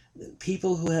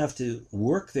 People who have to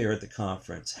work there at the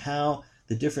conference, how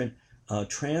the different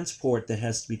transport that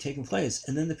has to be taking place,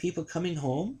 and then the people coming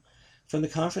home from the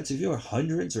conference, if you are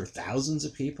hundreds or thousands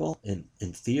of people in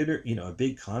theater, a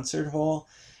big concert hall,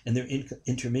 and they're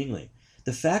intermingling.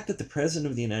 The fact that the President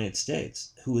of the United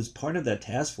States, who was part of that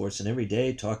task force and every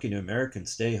day talking to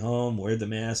Americans, stay home, wear the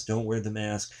mask, don't wear the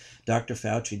mask, Dr.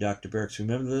 Fauci, Dr. Birx,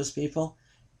 remember those people?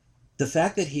 The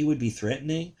fact that he would be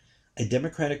threatening a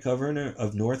Democratic governor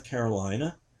of North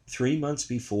Carolina 3 months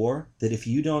before, that if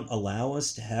you don't allow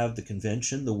us to have the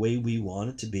convention the way we want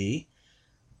it to be,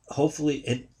 hopefully,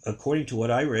 and according to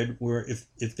what I read, where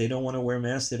if they don't want to wear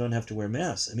masks, they don't have to wear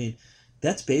masks. I mean,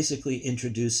 that's basically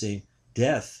introducing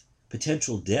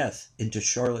potential death into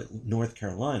Charlotte, North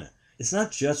Carolina. It's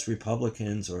not just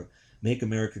Republicans or Make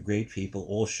America Great people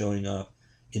all showing up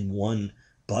in one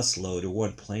bus load or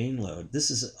one plane load.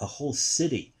 This is a whole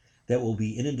city that will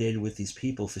be inundated with these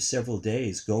people for several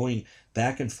days, going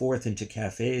back and forth into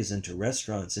cafes, into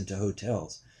restaurants, into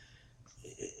hotels.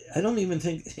 I don't even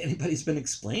think anybody's been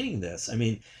explaining this. I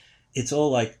mean, it's all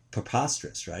like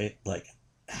preposterous, right? Like,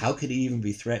 how could he even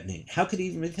be threatening? How could he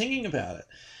even be thinking about it?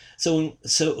 So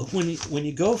when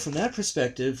you go from that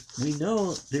perspective, we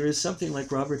know there is something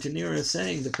like Robert De Niro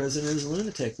saying the president is a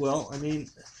lunatic. Well, I mean,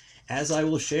 as I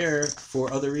will share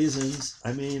for other reasons,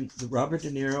 I mean, Robert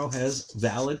De Niro has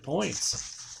valid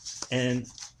points. And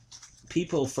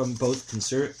people from both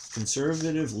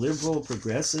conservative, liberal,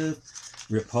 progressive,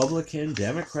 Republican,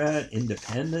 Democrat,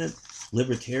 independent,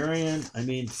 libertarian, I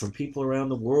mean, from people around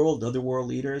the world, other world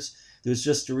leaders. There was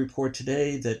just a report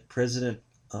today that President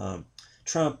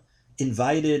Trump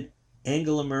invited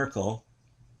Angela Merkel,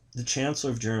 the Chancellor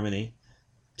of Germany,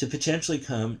 to potentially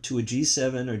come to a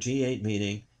G7 or G8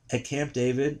 meeting at Camp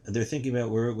David. They're thinking about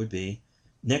where it would be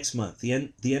next month, the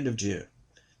end of June.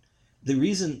 The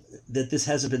reason that this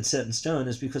hasn't been set in stone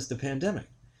is because of the pandemic.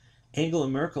 Angela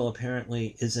Merkel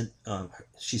apparently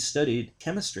she studied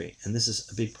chemistry, and this is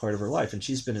a big part of her life, and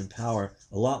she's been in power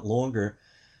a lot longer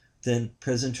than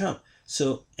President Trump.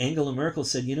 So Angela Merkel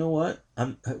said, you know what,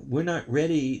 we're not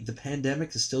ready, the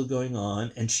pandemic is still going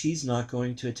on, and she's not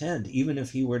going to attend, even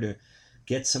if he were to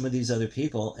get some of these other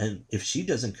people, and if she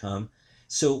doesn't come.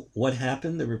 So what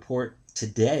happened, the report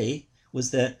today,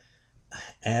 was that,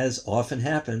 as often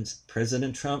happens,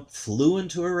 President Trump flew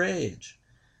into a rage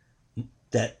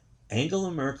that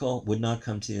Angela Merkel would not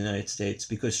come to the United States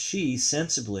because she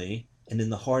sensibly, and in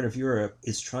the heart of Europe,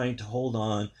 is trying to hold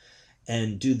on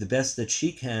and do the best that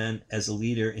she can as a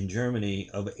leader in Germany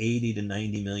of 80 to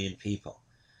 90 million people.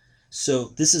 So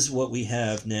this is what we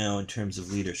have now in terms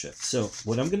of leadership. So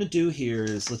what I'm going to do here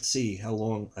is, let's see how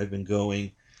long I've been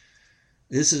going.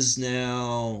 This is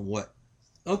now, what?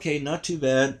 Okay, not too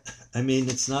bad. I mean,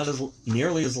 it's not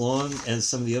nearly as long as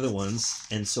some of the other ones.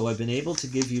 And so I've been able to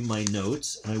give you my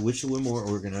notes, and I wish it were more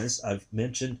organized. I've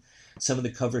mentioned some of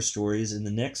the cover stories. In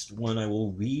the next one, I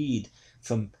will read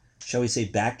from, shall we say,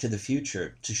 Back to the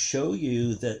Future, to show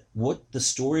you that what the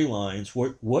storylines,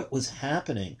 what was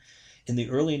happening in the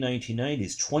early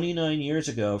 1990s. 29 years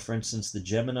ago, for instance, the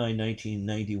Gemini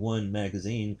 1991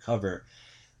 magazine cover,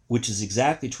 which is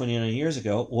exactly 29 years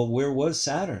ago. Well, where was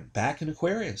Saturn? Back in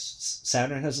Aquarius.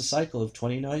 Saturn has a cycle of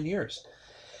 29 years.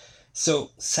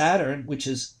 So Saturn, which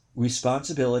is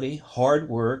responsibility, hard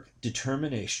work,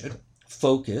 determination,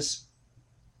 focus,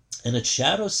 and its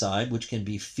shadow side, which can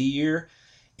be fear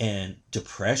and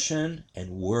depression and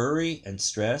worry and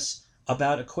stress,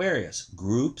 about Aquarius: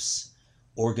 groups,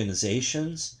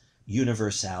 organizations,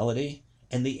 universality,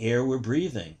 and the air we're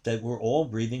breathing, that we're all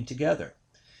breathing together.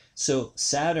 So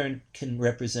Saturn can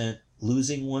represent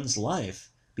losing one's life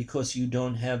because you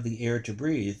don't have the air to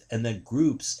breathe, and that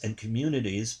groups and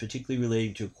communities, particularly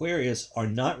relating to Aquarius, are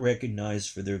not recognized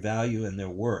for their value and their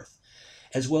worth,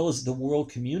 as well as the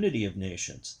world community of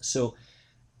nations. So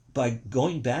by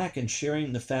going back and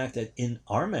sharing the fact that in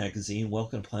our magazine,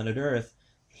 Welcome to Planet Earth,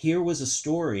 here was a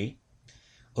story,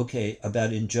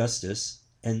 about injustice.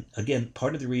 And again,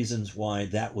 part of the reasons why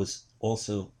that was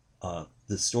also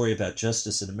the story about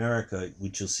justice in America,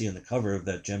 which you'll see on the cover of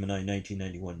that Gemini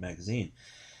 1991 magazine,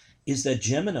 is that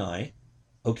Gemini,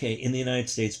 in the United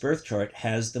States birth chart,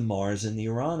 has the Mars and the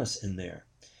Uranus in there.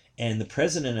 And the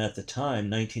president at the time,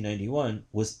 1991,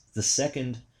 was the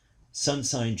second sun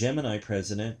sign Gemini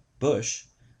president, Bush,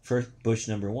 first Bush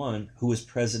 #1, who was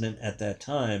president at that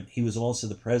time. He was also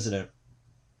the president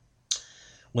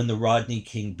when the Rodney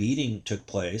King beating took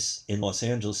place in Los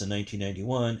Angeles in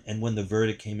 1991, and when the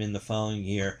verdict came in the following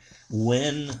year,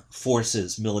 when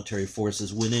military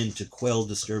forces went in to quell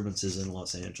disturbances in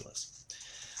Los Angeles.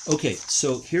 Okay,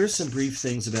 so here's some brief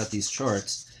things about these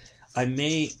charts.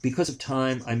 Because of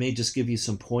time, I may just give you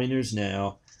some pointers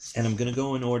now, and I'm going to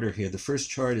go in order here. The first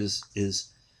chart is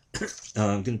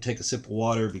I'm going to take a sip of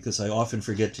water because I often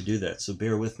forget to do that, so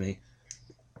bear with me.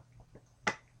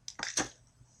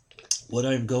 What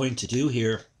I'm going to do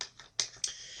here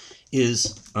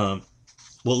is, let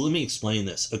me explain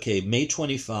this. Okay, May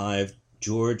 25,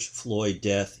 George Floyd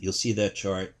death. You'll see that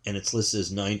chart, and it's listed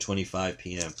as 9:25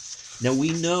 p.m. Now,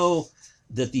 we know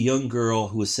that the young girl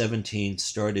who was 17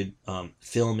 started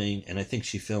filming, and I think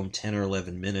she filmed 10 or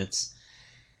 11 minutes.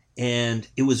 And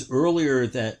it was earlier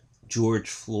that George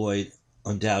Floyd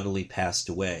undoubtedly passed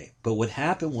away. But what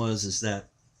happened is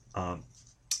that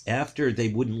after they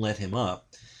wouldn't let him up,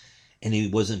 and he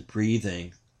wasn't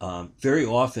breathing, very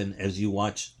often as you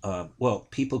watch,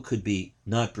 people could be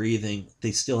not breathing.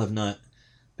 They still have not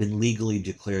been legally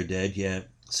declared dead yet,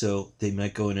 so they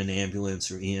might go in an ambulance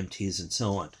or EMTs and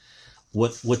so on.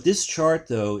 What this chart,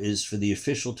 though, is for the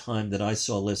official time that I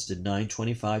saw listed,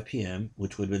 9:25 p.m.,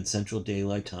 which would have been Central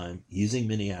Daylight Time, using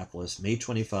Minneapolis, May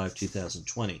 25,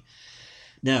 2020.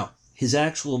 Now, his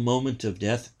actual moment of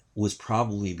death was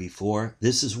probably before.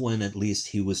 This is when at least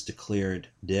he was declared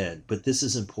dead. But this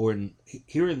is important.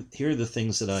 Here are the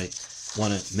things that I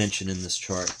want to mention in this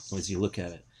chart as you look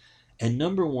at it. And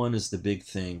number one is the big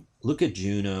thing. Look at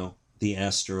Juno, the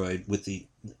asteroid,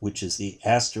 which is the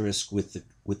asterisk with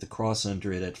the cross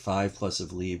under it at 5+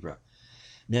 of Libra.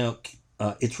 Now,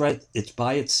 it's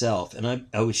by itself. And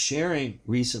I was sharing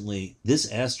recently this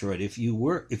asteroid. If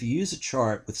you use a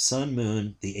chart with Sun,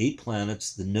 Moon, the 8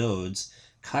 planets, the nodes,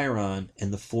 Chiron,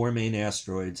 and the 4 main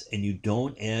asteroids, and you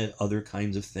don't add other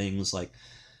kinds of things like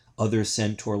other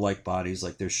centaur-like bodies,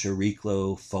 like there's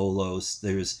Chariklo, Pholos,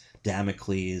 there's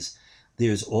Damocles,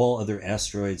 there's all other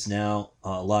asteroids now.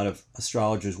 A lot of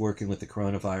astrologers working with the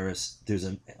coronavirus. There's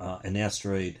an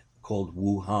asteroid called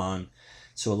Wuhan,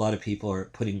 so a lot of people are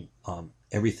putting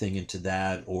everything into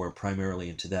that, or primarily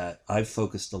into that. I've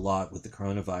focused a lot with the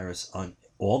coronavirus on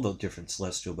all the different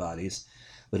celestial bodies,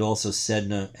 but also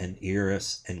Sedna and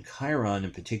Eris and Chiron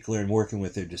in particular, and working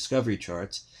with their discovery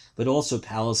charts, but also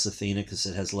Pallas Athena, because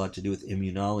it has a lot to do with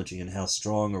immunology and how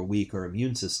strong or weak our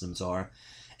immune systems are,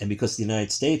 and because the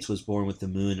United States was born with the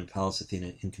moon and Pallas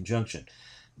Athena in conjunction.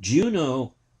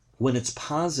 Juno, when it's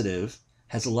positive,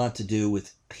 has a lot to do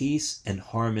with peace and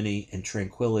harmony and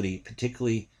tranquility,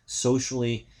 particularly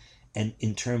socially and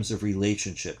in terms of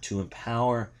relationship, to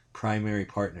empower primary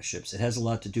partnerships. It has a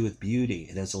lot to do with beauty.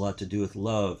 It has a lot to do with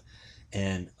love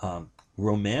and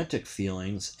romantic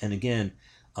feelings, and again,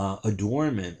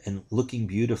 adornment and looking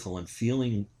beautiful and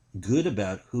feeling good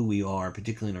about who we are,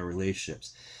 particularly in our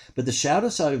relationships. But the shadow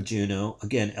side of Juno,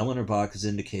 again, Eleanor Bach has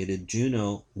indicated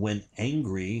Juno, when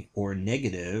angry or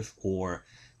negative or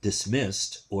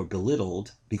dismissed or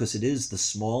belittled, because it is the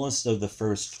smallest of the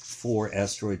first 4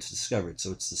 asteroids discovered,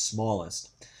 so it's the smallest.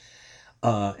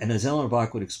 And as Eleanor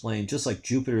Bach would explain, just like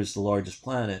Jupiter is the largest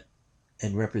planet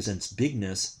and represents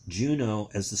bigness, Juno,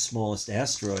 as the smallest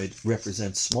asteroid,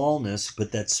 represents smallness,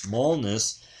 but that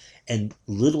smallness and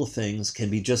little things can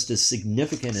be just as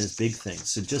significant as big things.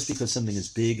 So just because something is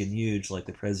big and huge, like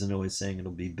the president always saying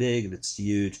it'll be big and it's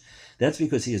huge, that's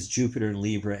because he has Jupiter in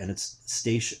Libra and it's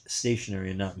stationary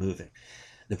and not moving.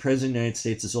 The President of the United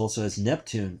States also has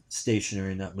Neptune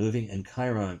stationary, not moving, and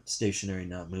Chiron stationary,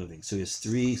 not moving. So he has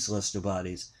 3 celestial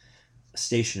bodies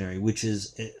stationary, which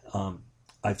is,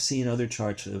 I've seen other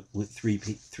charts with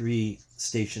 3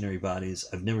 stationary bodies.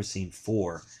 I've never seen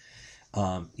 4.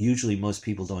 Usually most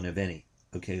people don't have any.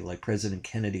 Okay, like President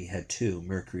Kennedy had 2,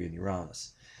 Mercury and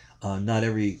Uranus. Not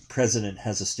every president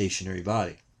has a stationary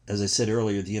body. As I said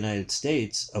earlier, the United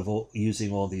States,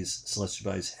 using all these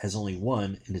celestial bodies, has only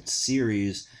 1 in its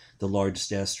Ceres, the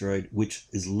largest asteroid, which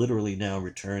is literally now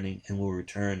returning and will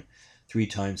return 3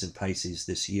 times in Pisces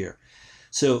this year.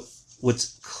 So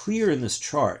what's clear in this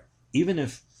chart, even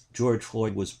if George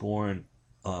Floyd was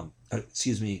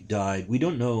died, we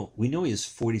don't know. We know he is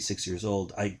 46 years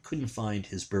old. I couldn't find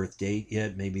his birth date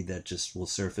yet. Maybe that just will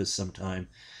surface sometime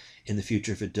in the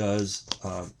future. If it does,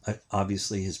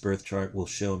 obviously his birth chart will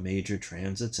show major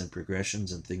transits and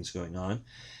progressions and things going on.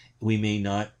 We may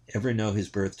not ever know his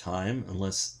birth time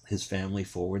unless his family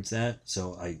forwards that.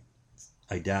 So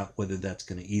I doubt whether that's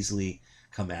going to easily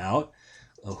come out.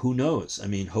 Who knows? I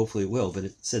mean, hopefully it will. But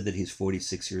it said that he's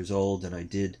 46 years old, and I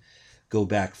did go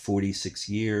back 46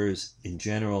 years in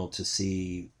general to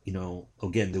see,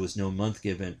 again, there was no month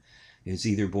given. He was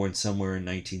either born somewhere in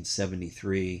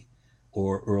 1973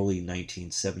 or early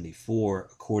 1974,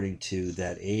 according to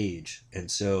that age.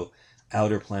 And so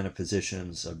outer planet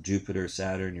positions of Jupiter,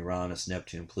 Saturn, Uranus,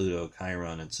 Neptune, Pluto,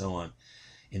 Chiron, and so on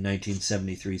in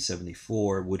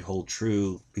 1973-74 would hold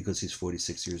true because he's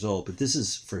 46 years old. But this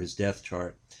is for his death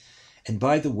chart. And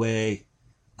by the way,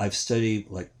 I've studying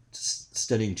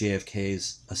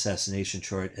JFK's assassination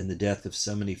chart and the death of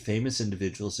so many famous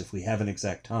individuals, if we have an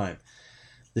exact time.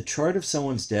 The chart of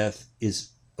someone's death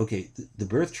is, okay, the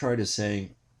birth chart is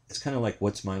saying, it's kind of like,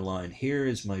 what's my line? Here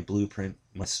is my blueprint,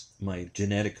 my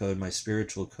genetic code, my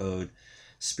spiritual code,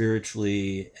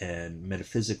 spiritually and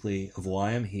metaphysically, of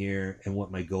why I'm here and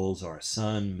what my goals are.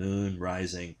 Sun, moon,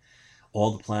 rising,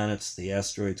 all the planets, the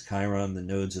asteroids, Chiron, the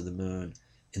nodes of the moon,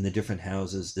 in the different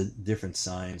houses, the different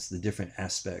signs, the different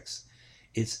aspects.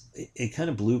 It's a kind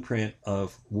of blueprint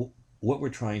of what we're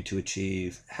trying to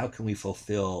achieve. How can we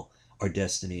fulfill our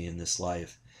destiny in this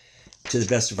life to the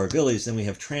best of our abilities? Then we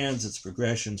have transits,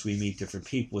 progressions. We meet different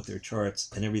people with their charts,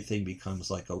 and everything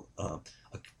becomes like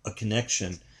a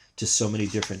connection to so many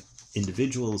different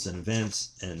individuals and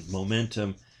events and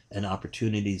momentum and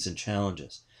opportunities and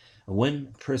challenges. And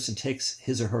when a person takes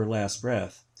his or her last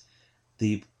breath,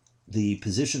 the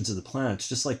positions of the planets,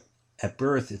 just like at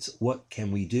birth, it's what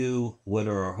can we do? What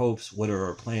are our hopes? What are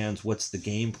our plans? What's the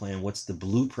game plan? What's the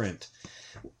blueprint?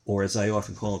 Or as I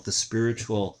often call it, the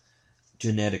spiritual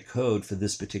genetic code for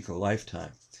this particular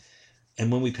lifetime.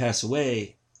 And when we pass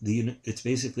away, it's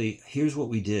basically, here's what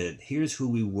we did. Here's who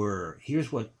we were.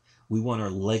 Here's what we want our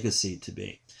legacy to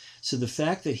be. So the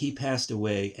fact that he passed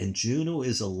away and Juno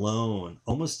is alone,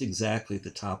 almost exactly at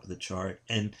the top of the chart,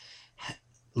 and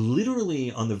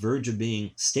literally on the verge of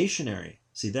being stationary.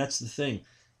 See, that's the thing.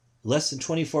 Less than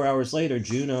 24 hours later,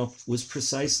 Juno was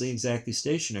precisely exactly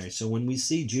stationary. So when we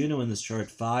see Juno in this chart,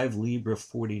 5 Libra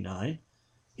 49,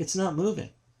 it's not moving.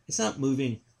 It's not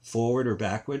moving forward or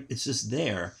backward. It's just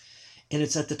there. And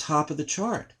it's at the top of the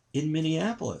chart in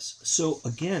Minneapolis. So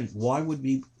again, why would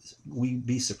we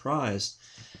be surprised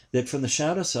that from the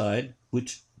shadow side,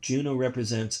 which Juno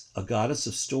represents a goddess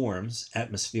of storms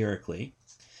atmospherically,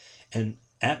 and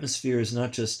atmosphere is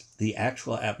not just the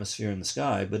actual atmosphere in the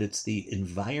sky, but it's the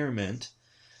environment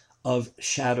of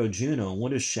shadow Juno.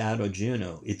 What is shadow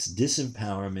Juno? It's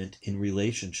disempowerment in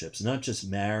relationships, not just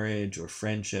marriage or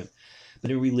friendship, but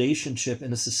a relationship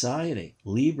in a society.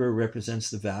 Libra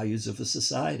represents the values of a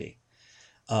society,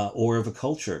 or of a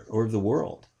culture, or of the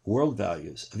world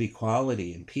values of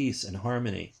equality and peace and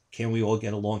harmony. Can we all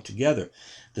get along together?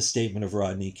 The statement of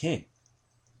Rodney King.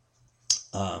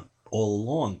 All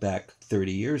along back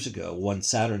 30 years ago, one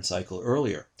Saturn cycle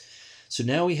earlier. So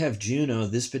now we have Juno,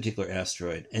 this particular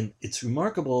asteroid. And it's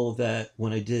remarkable that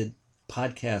when I did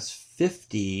podcast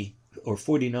 50 or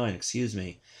 49,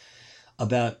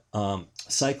 about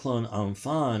Cyclone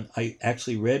Amphan, I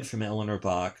actually read from Eleanor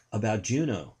Bach about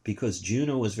Juno, because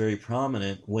Juno was very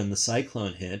prominent when the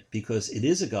cyclone hit, because it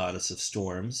is a goddess of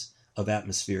storms, of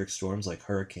atmospheric storms like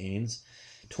hurricanes,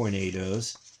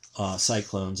 tornadoes,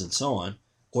 cyclones, and so on,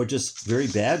 or just very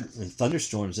bad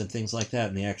thunderstorms and things like that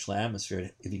in the actual atmosphere.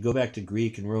 If you go back to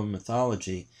Greek and Roman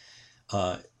mythology,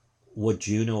 what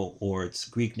Juno, or its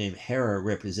Greek name Hera,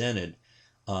 represented,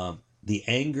 the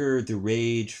anger, the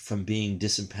rage from being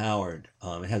disempowered.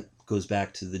 Goes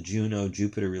back to the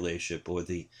Juno-Jupiter relationship, or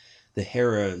the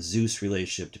Hera-Zeus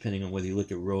relationship, depending on whether you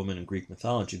look at Roman and Greek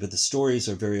mythology. But the stories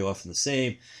are very often the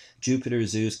same. Jupiter,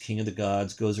 Zeus, king of the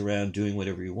gods, goes around doing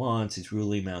whatever he wants. He's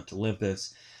ruling Mount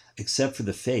Olympus. Except for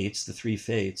the fates, the 3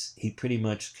 fates, he pretty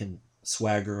much can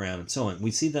swagger around and so on. We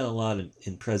see that a lot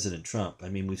in President Trump. I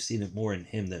mean, we've seen it more in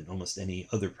him than almost any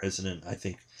other president, I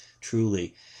think,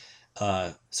 truly.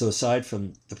 So aside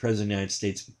from the President of the United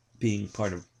States being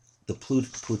part of the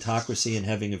plutocracy and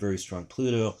having a very strong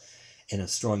Pluto and a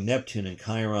strong Neptune and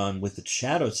Chiron with its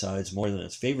shadow sides more than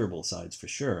its favorable sides for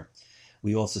sure,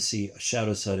 we also see a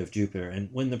shadow side of Jupiter. And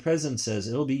when the president says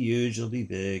it'll be huge, it'll be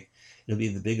big, it'll be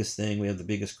the biggest thing, we have the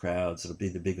biggest crowds, it'll be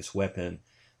the biggest weapon,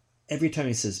 every time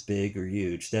he says big or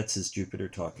huge, that's his Jupiter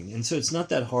talking. And so it's not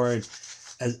that hard,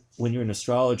 as when you're an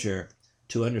astrologer,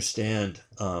 to understand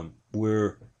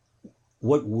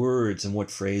what words and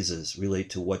what phrases relate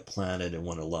to what planet and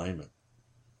what alignment.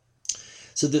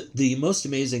 So the most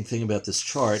amazing thing about this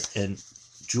chart and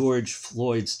George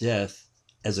Floyd's death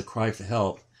as a cry for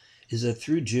help is that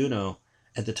through Juno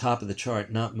at the top of the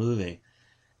chart not moving,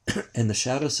 and the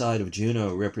shadow side of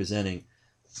Juno representing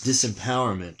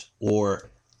disempowerment,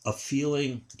 or a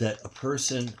feeling that a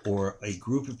person or a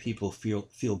group of people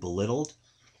feel belittled,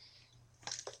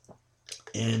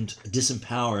 and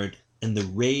disempowered, and the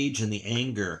rage and the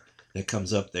anger that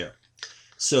comes up there.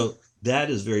 So that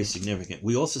is very significant.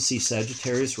 We also see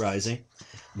Sagittarius rising.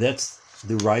 That's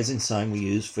the rising sign we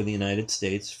use for the United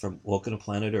States from Welcome to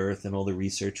Planet Earth and all the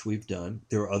research we've done.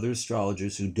 There are other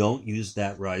astrologers who don't use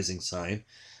that rising sign.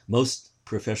 Most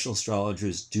professional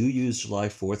astrologers do use July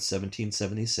 4th,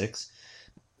 1776.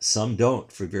 Some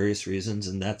don't for various reasons,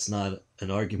 and that's not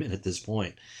an argument at this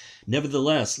point.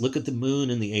 Nevertheless, look at the moon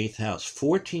in the 8th house,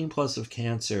 14 plus of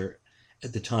Cancer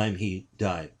at the time he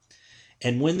died.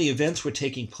 And when the events were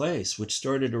taking place, which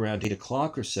started around 8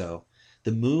 o'clock or so,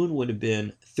 the moon would have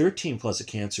been 13 plus of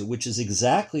Cancer, which is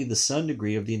exactly the sun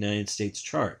degree of the United States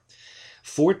chart.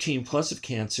 14 plus of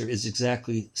Cancer is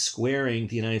exactly squaring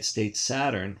the United States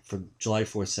Saturn from July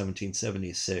 4th,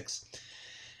 1776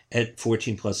 at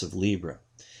 14 plus of Libra.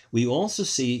 We also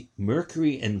see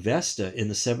Mercury and Vesta in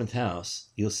the 7th house.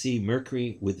 You'll see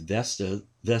Mercury with Vesta.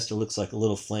 Vesta looks like a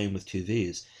little flame with two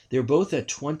V's. They're both at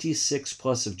 26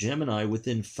 plus of Gemini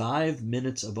within 5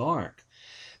 minutes of arc.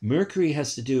 Mercury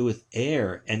has to do with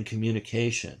air and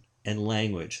communication and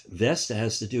language. Vesta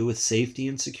has to do with safety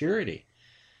and security.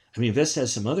 I mean, Vesta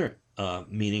has some other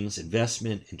meanings,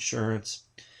 investment, insurance.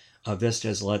 Vesta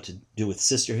has a lot to do with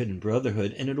sisterhood and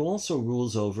brotherhood, and it also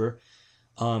rules over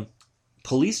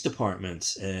police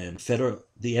departments and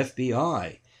the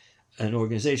FBI, an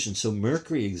organization. So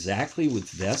Mercury exactly with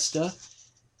Vesta,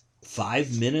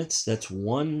 5 minutes, that's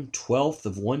 1/12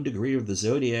 of 1 degree of the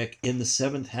zodiac in the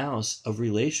 7th house of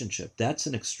relationship. That's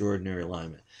an extraordinary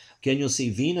alignment. Again, you'll see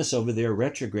Venus over there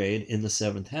retrograde in the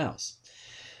 7th house.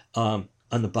 On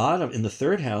the bottom, in the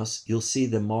 3rd house, you'll see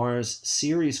the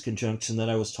Mars-Ceres conjunction that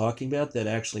I was talking about that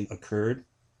actually occurred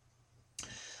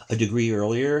a degree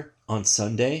earlier on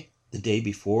Sunday, the day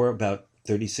before, about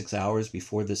 36 hours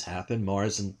before this happened.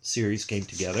 Mars and Ceres came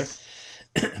together.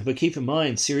 But keep in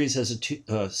mind, Ceres has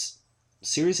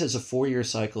a 4-year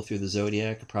cycle through the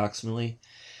zodiac, approximately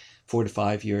 4 to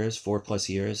 5 years, 4 plus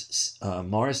years.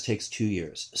 Mars takes 2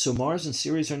 years. So Mars and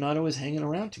Ceres are not always hanging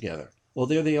around together. Well,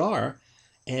 there they are.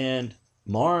 And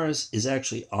Mars is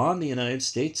actually on the United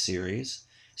States Ceres.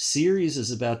 Ceres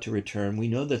is about to return. We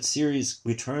know that Ceres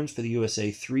returns for the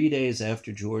USA 3 days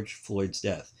after George Floyd's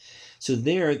death. So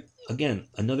there, again,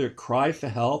 another cry for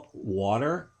help,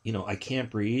 water. I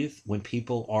can't breathe. When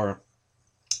people are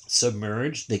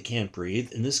submerged, they can't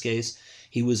breathe. In this case,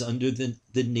 he was under the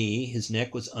knee. His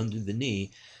neck was under the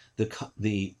knee.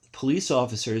 The police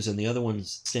officers and the other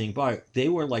ones staying by, they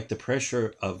were like the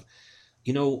pressure of,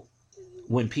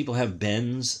 when people have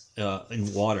bends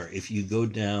in water, if you go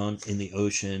down in the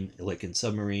ocean, like in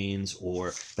submarines or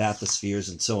bathyspheres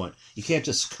and so on, you can't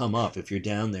just come up. If you're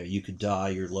down there, you could die,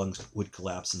 your lungs would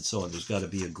collapse and so on. There's got to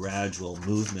be a gradual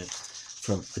movement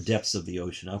from the depths of the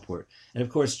ocean upward. And of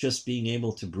course, just being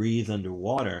able to breathe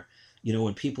underwater,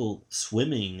 when people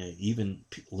swimming, even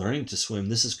learning to swim,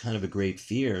 this is kind of a great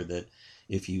fear that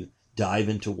if you dive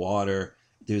into water,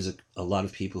 there's a lot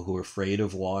of people who are afraid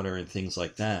of water and things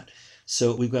like that.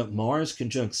 So we've got Mars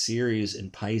conjunct Ceres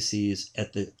in Pisces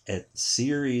at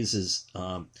Ceres'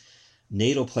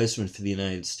 natal placement for the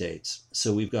United States.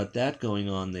 So we've got that going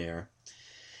on there.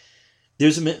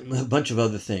 There's a bunch of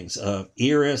other things.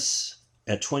 Eris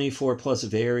at 24 plus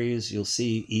of Aries, you'll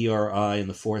see ERI in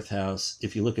the 4th house.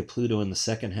 If you look at Pluto in the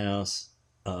 2nd house,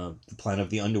 the planet of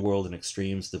the underworld and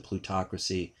extremes, the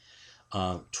plutocracy,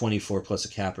 24 plus a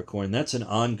Capricorn. That's an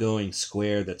ongoing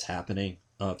square that's happening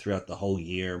throughout the whole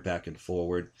year, back and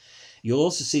forward. You'll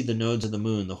also see the nodes of the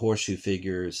moon, the horseshoe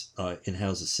figures in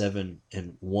houses 7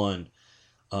 and 1,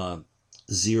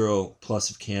 0 plus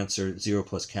of Cancer, 0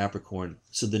 plus Capricorn.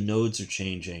 So the nodes are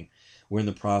changing. We're in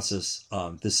the process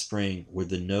this spring where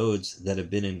the nodes that have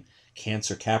been in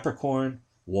Cancer, Capricorn,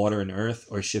 water and earth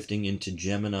are shifting into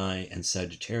Gemini and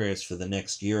Sagittarius for the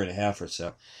next year and a half or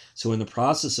so. So in the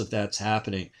process of that's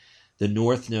happening, the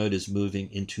north node is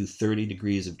moving into 30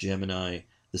 degrees of Gemini,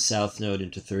 the south node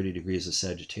into 30 degrees of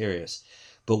Sagittarius.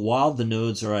 But while the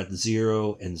nodes are at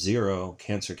 0 and 0,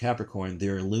 Cancer, Capricorn,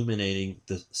 they're illuminating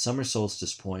the summer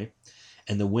solstice point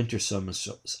and the winter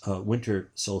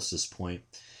solstice point,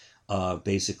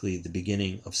 basically the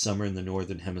beginning of summer in the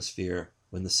northern hemisphere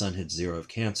when the sun hits 0 of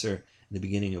Cancer, and the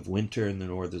beginning of winter in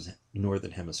the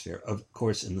northern hemisphere. Of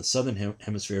course, in the southern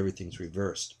hemisphere, everything's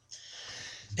reversed.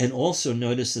 And also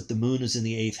notice that the moon is in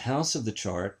the 8th house of the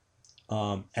chart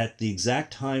at the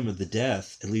exact time of the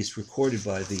death, at least recorded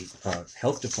by the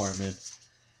health department.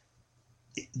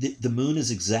 The moon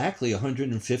is exactly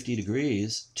 150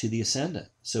 degrees to the ascendant.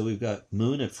 So we've got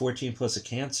moon at 14 plus a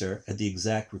Cancer at the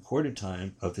exact recorded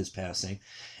time of his passing,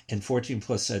 and 14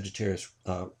 plus Sagittarius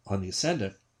on the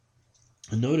ascendant.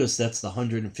 And notice that's the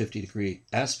 150-degree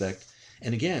aspect.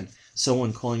 And again,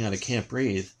 someone calling out, I can't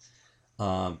breathe. There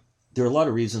are a lot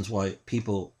of reasons why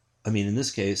people, in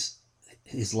this case,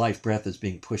 his life breath is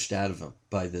being pushed out of him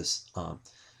by this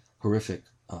horrific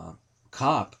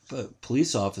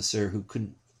police officer who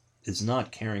is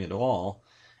not caring at all,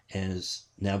 and has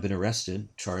now been arrested,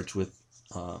 charged with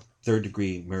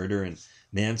third-degree murder and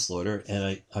manslaughter.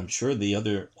 And I'm sure the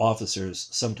other officers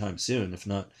sometime soon, if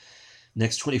not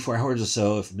next 24 hours or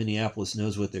so, if Minneapolis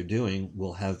knows what they're doing,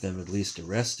 will have them at least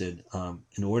arrested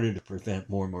in order to prevent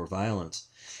more and more violence.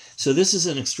 So this is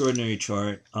an extraordinary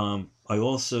chart. I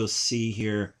also see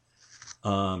here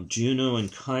Juno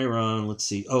and Chiron. Let's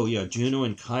see. Oh, yeah, Juno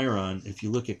and Chiron. If you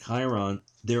look at Chiron,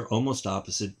 they're almost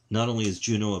opposite. Not only is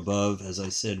Juno above, as I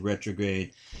said,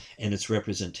 retrograde, and its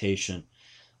representation,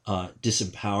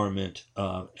 disempowerment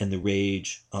and the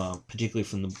rage, particularly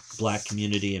from the Black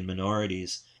community and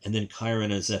minorities. And then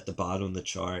Chiron is at the bottom of the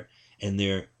chart, and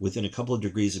they're within a couple of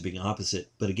degrees of being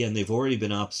opposite. But again, they've already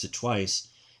been opposite twice.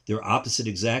 They're opposite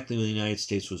exactly when the United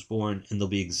States was born, and they'll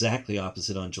be exactly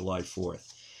opposite on July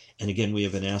 4th. And again, we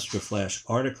have an AstroFlash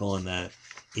article on that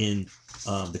in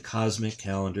the Cosmic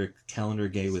Calendar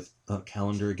again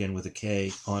with a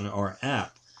K, on our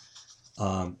app.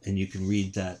 And you can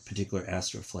read that particular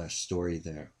AstroFlash story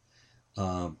there.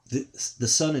 The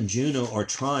Sun and Juno are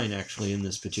trine actually in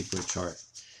this particular chart,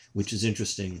 which is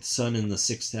interesting. Sun in the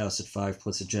 6th house at 5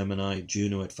 plus a Gemini,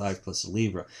 Juno at 5 plus a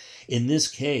Libra. In this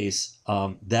case,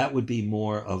 that would be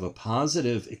more of a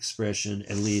positive expression,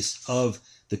 at least, of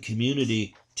the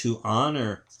community to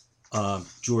honor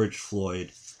George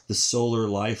Floyd, the solar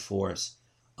life force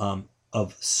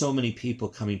of so many people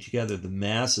coming together, the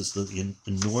masses, the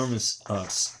enormous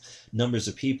numbers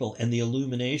of people, and the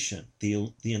illumination,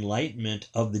 the enlightenment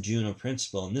of the Juno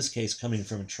principle. In this case, coming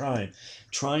from a trine.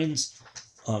 Trines,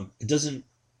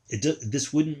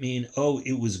 this wouldn't mean, oh,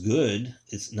 it was good.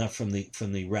 It's not from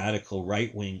the radical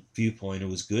right-wing viewpoint. It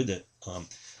was good that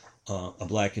a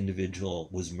Black individual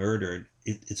was murdered.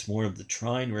 It's more of the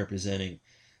trine representing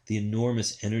the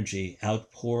enormous energy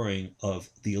outpouring of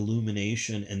the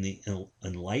illumination and the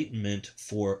enlightenment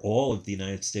for all of the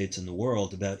United States and the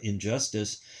world about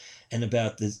injustice and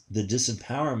about the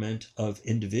disempowerment of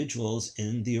individuals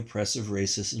in the oppressive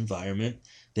racist environment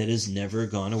that has never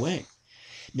gone away.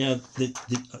 Now,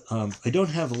 I don't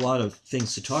have a lot of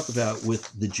things to talk about with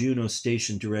the Juno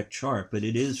Station Direct chart, but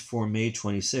it is for May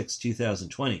 26,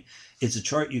 2020. It's a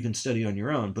chart you can study on your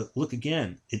own, but look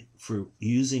again, for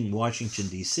using Washington,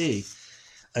 D.C.,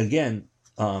 again,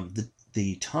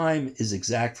 the time is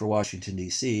exact for Washington,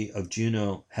 D.C. of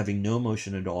Juno having no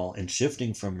motion at all and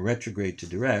shifting from retrograde to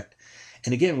direct.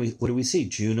 And again, what do we see?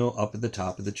 Juno up at the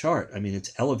top of the chart.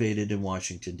 It's elevated in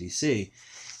Washington, D.C.,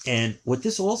 and what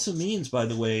this also means, by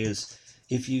the way, is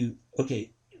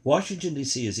Washington,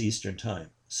 D.C. is Eastern time.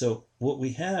 So what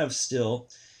we have still,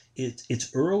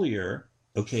 it's earlier,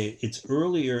 it's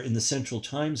earlier in the Central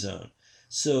time zone.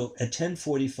 So at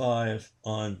 10:45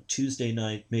 on Tuesday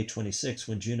night, May 26,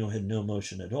 when Juno had no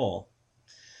motion at all,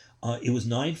 it was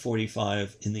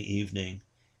 9:45 in the evening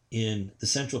in the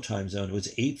Central time zone. It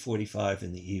was 8:45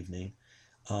 in the evening.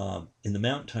 In the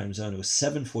Mountain time zone, it was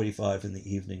 7:45 in the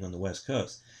evening on the West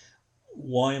Coast.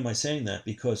 Why am I saying that?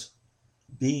 Because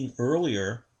being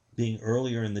earlier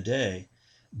in the day,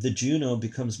 the Juno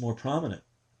becomes more prominent,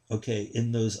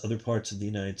 in those other parts of the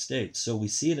United States. So we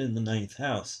see it in the 9th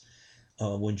house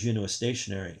when Juno is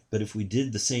stationary. But if we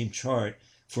did the same chart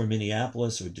for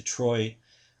Minneapolis or Detroit,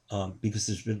 because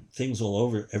there's been things all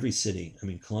over every city.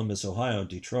 Columbus, Ohio,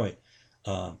 Detroit,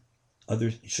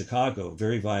 Chicago,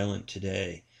 very violent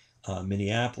today,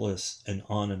 Minneapolis, and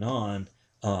on.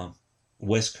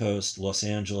 West Coast, Los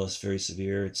Angeles, very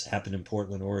severe. It's happened in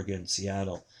Portland, Oregon,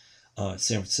 Seattle,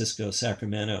 San Francisco,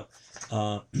 Sacramento,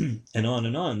 and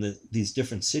on. These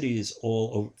different cities all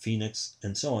over, Phoenix,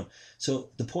 and so on. So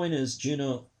the point is,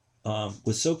 Juno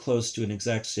was so close to an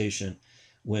exact station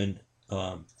when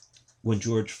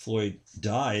George Floyd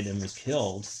died and was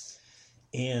killed.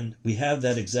 And we have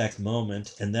that exact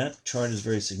moment, and that chart is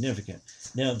very significant.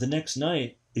 Now, the next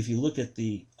night, if you look at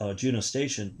the Juno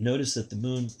station, notice that the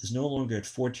moon is no longer at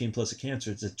 14 plus a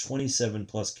Cancer, it's at 27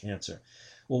 plus Cancer.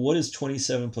 Well, what is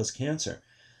 27 plus Cancer?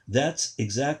 That's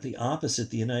exactly opposite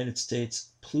the United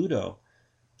States Pluto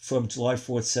from July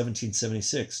 4th,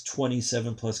 1776,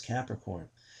 27 plus Capricorn.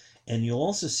 And you'll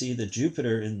also see that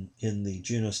Jupiter in the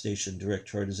Juno station direct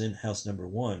chart is in house number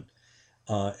 1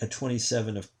 at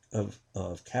 27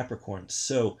 of Capricorn.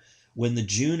 So when the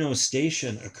Juno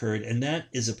station occurred, and that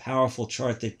is a powerful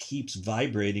chart that keeps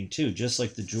vibrating too, just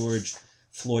like the George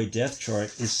Floyd death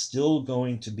chart is still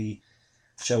going to be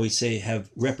shall we say, have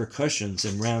repercussions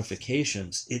and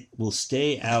ramifications, it will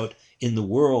stay out in the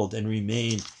world and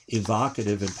remain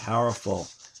evocative and powerful,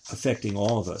 affecting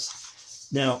all of us.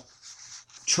 Now,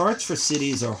 charts for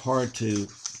cities are hard to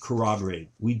corroborate.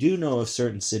 We do know of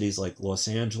certain cities like Los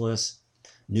Angeles,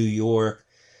 New York,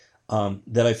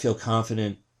 that I feel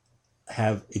confident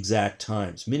have exact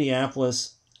times.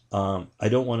 Minneapolis, I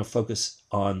don't want to focus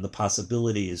on the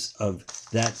possibilities of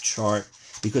that chart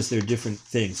because they're different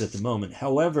things at the moment.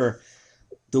 However,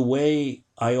 the way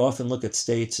I often look at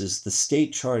states is the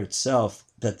state chart itself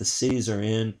that the cities are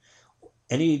in.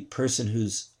 Any person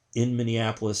who's in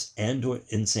Minneapolis and or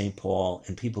in St. Paul,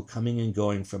 and people coming and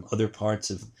going from other parts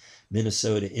of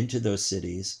Minnesota into those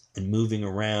cities and moving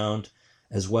around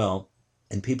as well,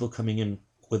 and people coming in,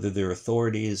 whether they're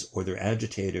authorities or they're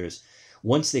agitators,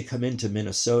 once they come into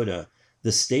Minnesota,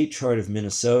 the state chart of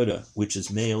Minnesota, which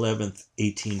is May 11th,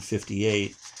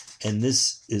 1858, and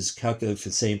this is calculated for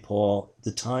St. Paul,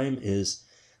 the time is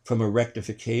from a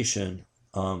rectification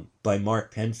by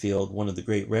Mark Penfield, one of the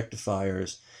great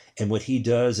rectifiers. And what he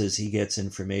does is he gets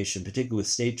information, particularly with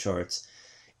state charts.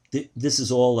 This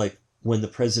is all like when the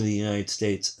President of the United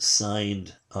States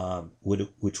signed,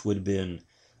 which would have been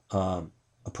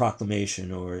a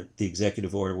proclamation or the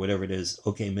executive order, whatever it is.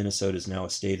 Okay, Minnesota is now a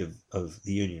state of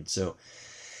the Union. So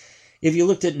if you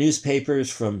looked at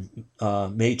newspapers from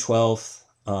May 12th,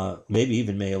 maybe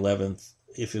even May 11th,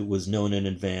 if it was known in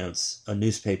advance,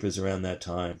 newspapers around that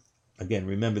time, again,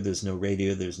 remember there's no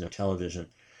radio, there's no television,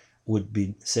 would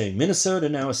be saying Minnesota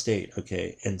now a state.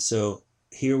 Okay, and so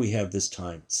here we have this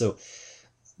time. So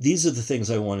these are the things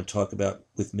I want to talk about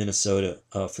with Minnesota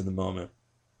for the moment.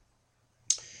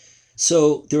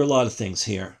 So there are a lot of things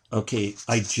here. Okay,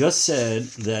 I just said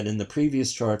that in the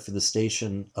previous chart for the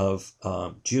station of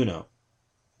Juneau,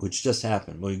 which just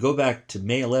happened, when we go back to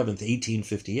May 11th,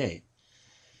 1858,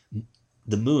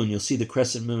 the moon, you'll see the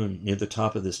crescent moon near the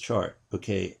top of this chart.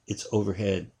 Okay, it's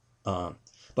overhead.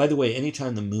 By the way,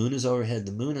 anytime the moon is overhead,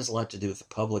 the moon has a lot to do with the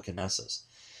public and masses.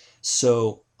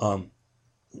 So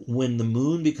when the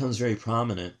moon becomes very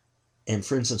prominent, and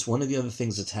for instance, one of the other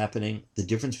things that's happening, the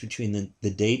difference between the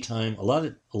daytime, a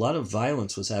lot of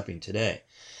violence was happening today.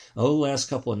 Over the last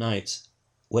couple of nights,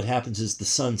 what happens is the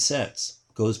sun sets,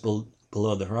 goes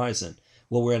below the horizon.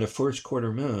 Well, we're at a first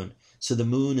quarter moon, so the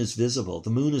moon is visible. The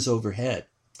moon is overhead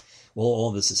while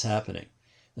all this is happening.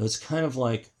 Now, it's kind of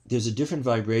like there's a different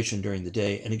vibration during the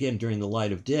day. And again, during the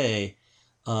light of day,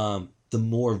 the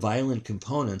more violent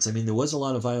components, I mean, there was a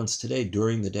lot of violence today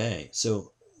during the day.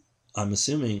 So I'm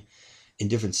assuming in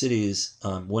different cities,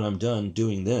 when I'm done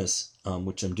doing this,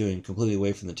 which I'm doing completely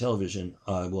away from the television,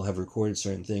 I will have recorded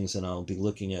certain things and I'll be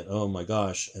looking at, oh my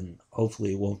gosh, and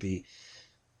hopefully it won't be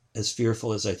as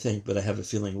fearful as I think, but I have a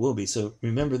feeling it will be. So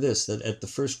remember this, that at the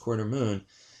first quarter moon,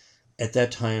 at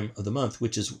that time of the month,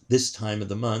 which is this time of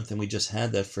the month, and we just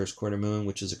had that first quarter moon,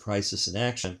 which is a crisis in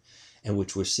action, and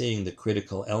which we're seeing the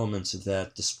critical elements of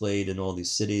that displayed in all these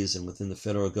cities and within the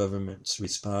federal government's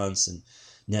response and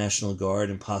National Guard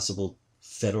and possible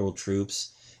federal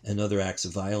troops and other acts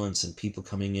of violence and people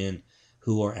coming in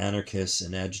who are anarchists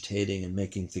and agitating and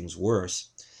making things worse.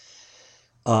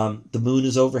 The moon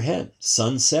is overhead.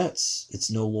 Sun sets. It's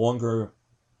no longer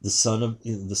the sun of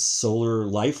the solar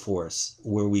life force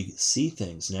where we see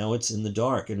things. Now it's in the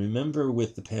dark. And remember,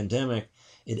 with the pandemic,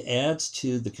 it adds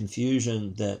to the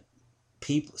confusion that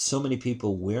so many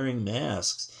people wearing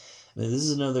masks. I mean, this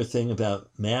is another thing about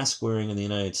mask wearing in the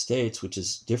United States, which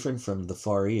is different from the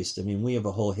Far East. I mean, we have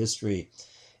a whole history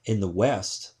in the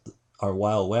West, our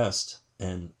Wild West,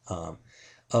 and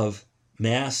of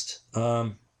masked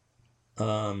outlaws.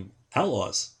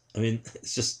 I mean,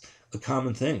 it's just a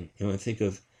common thing. You know, I think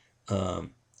of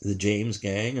the James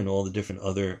Gang and all the different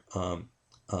other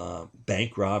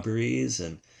bank robberies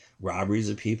and robberies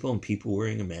of people and people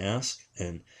wearing a mask,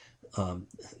 and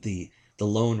the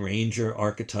Lone Ranger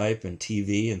archetype and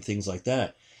TV and things like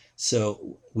that.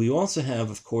 So we also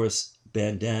have, of course,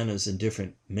 bandanas and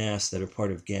different masks that are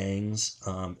part of gangs,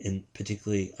 in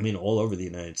particularly, I mean, all over the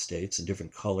United States, in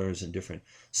different colors and different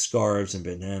scarves and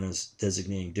bandanas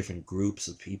designating different groups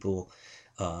of people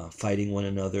fighting one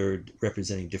another,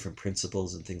 representing different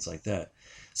principles and things like that.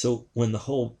 So when the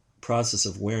whole process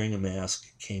of wearing a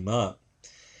mask came up,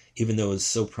 even though it was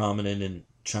so prominent in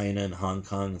China and Hong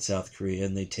Kong and South Korea,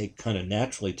 and they take kind of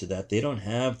naturally to that, they don't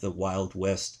have the Wild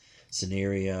West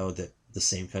scenario, that the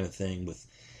same kind of thing with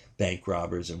bank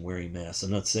robbers and wearing masks.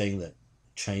 I'm not saying that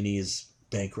Chinese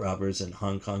bank robbers and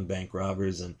Hong Kong bank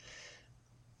robbers and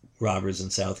robbers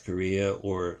in South Korea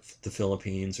or the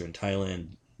Philippines or in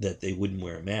Thailand, that they wouldn't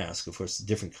wear a mask. Of course,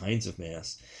 different kinds of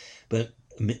masks. But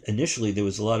initially, there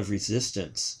was a lot of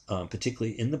resistance,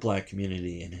 particularly in the Black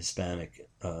community and Hispanic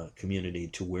community,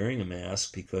 to wearing a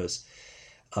mask because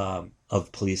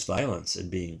of police violence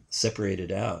and being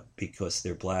separated out because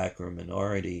they're Black or a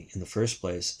minority in the first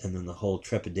place, and then the whole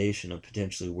trepidation of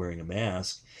potentially wearing a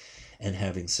mask and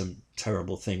having some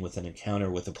terrible thing with an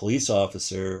encounter with a police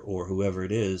officer or whoever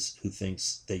it is who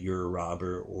thinks that you're a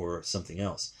robber or something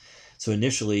else. So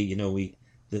initially,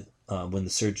 when the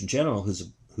Surgeon General,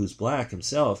 who's Black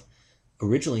himself,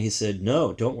 originally he said,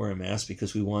 no, don't wear a mask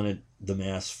because we wanted the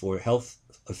mask for health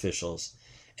officials.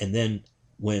 And then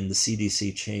when the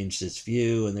CDC changed its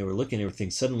view and they were looking at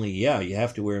everything, suddenly, yeah, you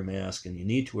have to wear a mask and you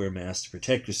need to wear a mask to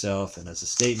protect yourself and as a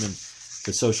statement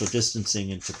for social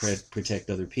distancing and to protect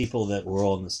other people, that we're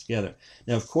all in this together.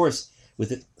 Now, of course,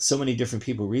 with so many different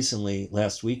people recently,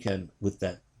 last weekend, with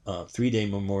that 3-day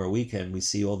Memorial Weekend, we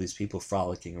see all these people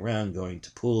frolicking around, going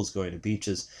to pools, going to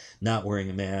beaches, not wearing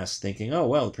a mask, thinking, oh,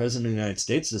 well, the President of the United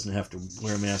States doesn't have to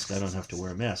wear a mask, I don't have to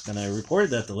wear a mask. And I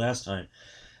reported that the last time.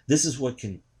 This is what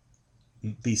can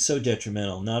be so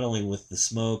detrimental, not only with the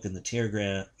smoke and the tear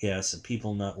gas and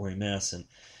people not wearing masks, and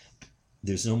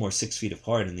there's no more 6 feet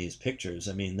apart in these pictures.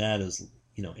 I mean, that is,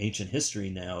 ancient history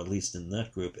now, at least in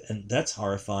that group. And that's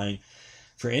horrifying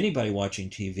for anybody watching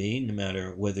TV, no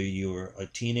matter whether you're a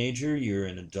teenager, you're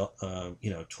an adult,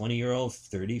 20-year-old,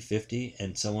 30, 50,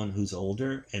 and someone who's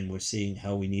older, and we're seeing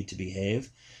how we need to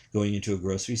behave, going into a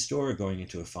grocery store, or going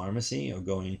into a pharmacy, or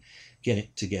going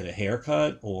to get a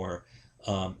haircut, or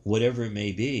whatever it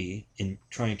may be, in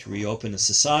trying to reopen a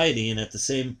society. And at the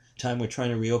same time we're trying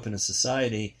to reopen a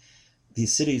society,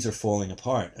 these cities are falling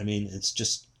apart. I mean, it's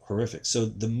just horrific. So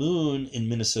the moon in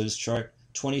Minnesota's chart,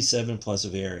 27 plus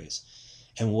of Aries.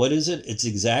 And what is it? It's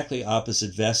exactly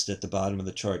opposite Vesta at the bottom of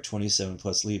the chart, 27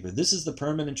 plus Libra. This is the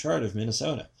permanent chart of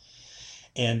Minnesota.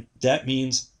 And that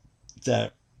means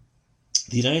that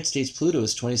the United States Pluto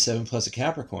is 27 plus a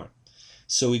Capricorn.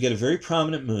 So we get a very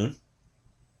prominent moon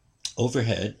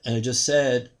overhead. And I just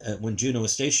said when Juno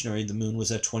was stationary, the moon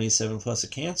was at 27 plus a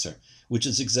Cancer, which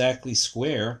is exactly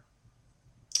square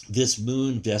this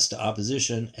moon Vesta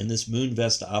opposition. And this moon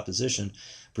Vesta opposition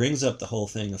brings up the whole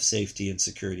thing of safety and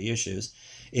security issues.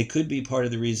 It could be part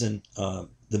of the reason the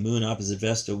moon opposite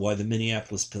Vesta, why the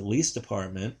Minneapolis Police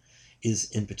Department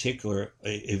is in particular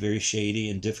a very shady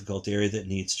and difficult area that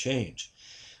needs change.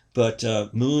 But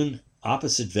moon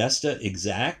opposite Vesta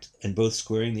exact and both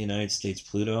squaring the United States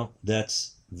Pluto,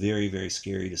 that's very, very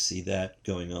scary to see that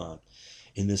going on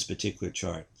in this particular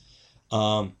chart.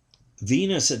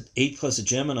 Venus at 8 plus a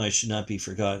Gemini should not be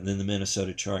forgotten in the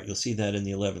Minnesota chart. You'll see that in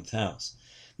the 11th house.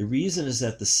 The reason is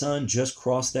that the sun just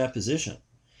crossed that position.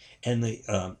 And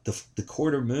the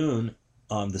quarter moon,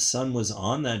 the sun was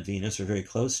on that Venus or very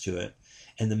close to it,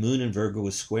 and the moon in Virgo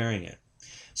was squaring it.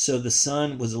 So the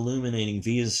sun was illuminating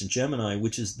Venus and Gemini,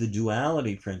 which is the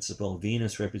duality principle,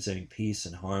 Venus representing peace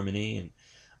and harmony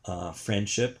and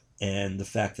friendship, and the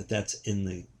fact that that's in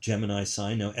the Gemini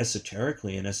sign. Now,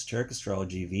 esoterically, in esoteric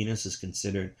astrology, Venus is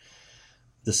considered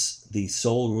the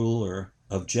soul ruler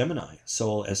of Gemini,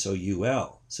 soul,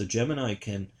 S-O-U-L. So Gemini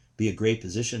can be a great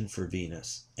position for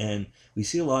Venus. And we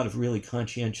see a lot of really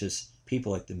conscientious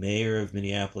people like the mayor of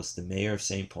Minneapolis, the mayor of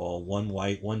St. Paul, one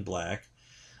white, one Black.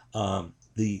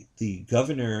 The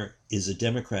governor is a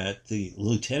Democrat. The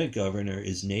lieutenant governor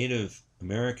is Native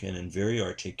American and very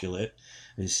articulate.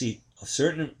 And you see a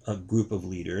certain group of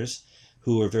leaders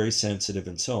who are very sensitive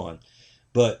and so on.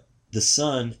 But the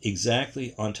sun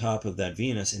exactly on top of that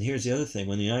Venus. And here's the other thing.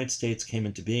 When the United States came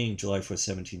into being July 4th,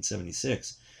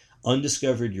 1776,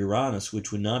 undiscovered Uranus,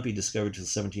 which would not be discovered till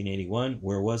 1781,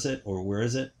 where was it or where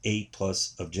is it? 8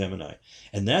 plus of Gemini.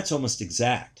 And that's almost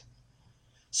exact.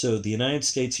 So the United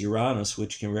States Uranus,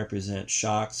 which can represent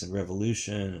shocks and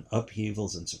revolution and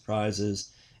upheavals and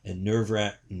surprises and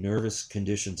nervous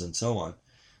conditions and so on,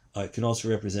 it can also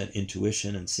represent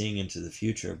intuition and seeing into the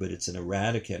future, but it's an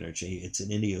erratic energy, it's an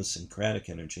idiosyncratic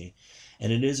energy,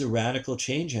 and it is a radical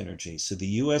change energy. So the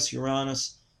U.S.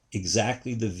 Uranus,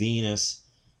 exactly the Venus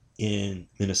in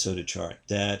Minnesota chart.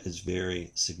 That is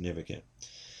very significant.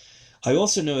 I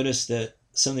also noticed that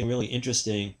something really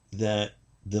interesting, that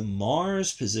the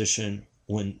Mars position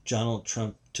when Donald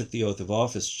Trump took the oath of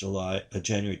office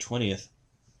January 20th,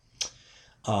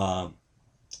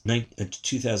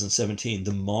 2017,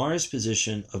 the Mars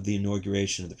position of the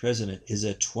inauguration of the president is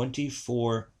at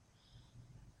 24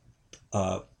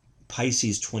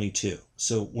 Pisces 22.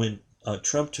 So when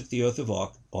Trump took the oath of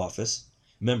office,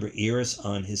 remember Eris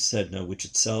on his Sedna, which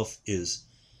itself is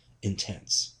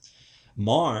intense.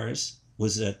 Mars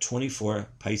was at 24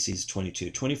 Pisces 22,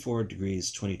 24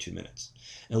 degrees 22 minutes.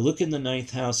 Now look in the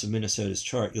 9th house of Minnesota's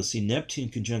chart. You'll see Neptune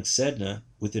conjunct Sedna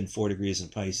within 4 degrees in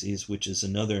Pisces, which is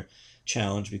another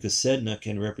challenge because Sedna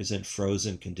can represent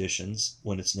frozen conditions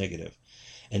when it's negative.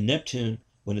 And Neptune,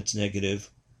 when it's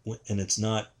negative, and it's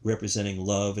not representing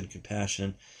love and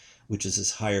compassion, which is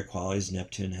his higher qualities.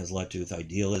 Neptune has a lot to do with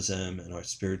idealism and our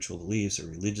spiritual beliefs or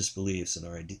religious beliefs and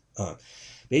our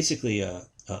basically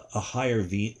a higher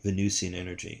Venusian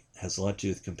energy has a lot to do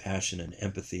with compassion and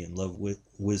empathy and love,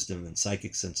 wisdom and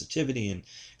psychic sensitivity and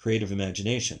creative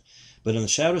imagination. But on the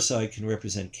shadow side can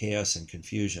represent chaos and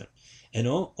confusion. And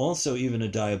also even a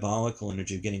diabolical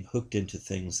energy of getting hooked into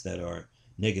things that are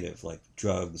negative, like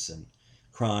drugs and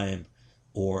crime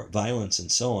or violence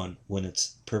and so on, when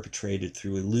it's perpetrated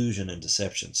through illusion and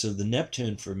deception. So the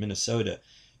Neptune for Minnesota,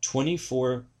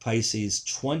 24 Pisces,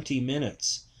 20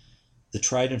 minutes. The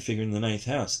trident figure in the 9th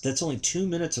house. That's only 2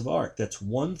 minutes of arc. That's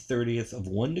 1/30th of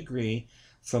 1 degree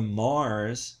from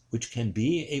Mars, which can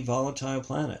be a volatile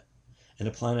planet and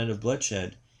a planet of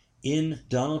bloodshed, in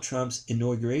Donald Trump's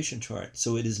inauguration chart.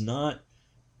 So it is not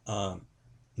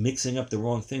mixing up the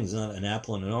wrong things, not an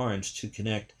apple and an orange, to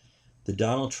connect the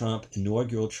Donald Trump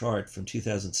inaugural chart from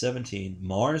 2017.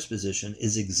 Mars position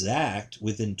is exact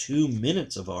within 2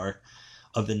 minutes of arc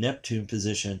of the Neptune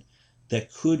position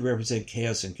that could represent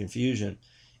chaos and confusion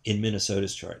in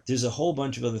Minnesota's chart. There's a whole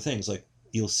bunch of other things, like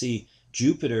you'll see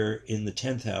Jupiter in the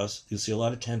 10th house. You'll see a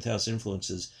lot of 10th house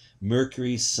influences.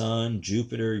 Mercury, Sun,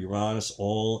 Jupiter, Uranus,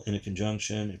 all in a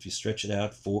conjunction. If you stretch it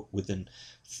out within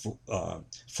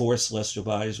 4 celestial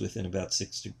bodies within about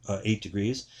 8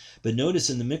 degrees. But notice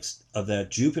in the mix of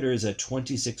that, Jupiter is at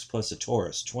 26 plus a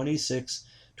Taurus. 26,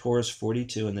 Taurus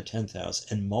 42 in the 10th house.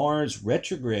 And Mars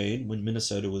retrograde when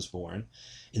Minnesota was born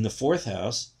in the 4th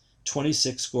house,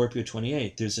 26, Scorpio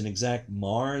 28. There's an exact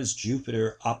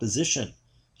Mars-Jupiter opposition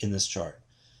in this chart.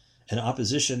 And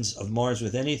oppositions of Mars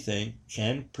with anything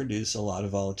can produce a lot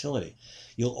of volatility.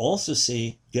 You'll also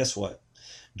see, guess what?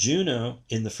 Juno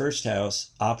in the 1st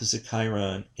house opposite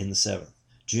Chiron in the 7th.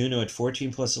 Juno at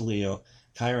 14 plus a Leo,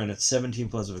 Chiron at 17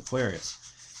 plus of Aquarius.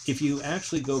 If you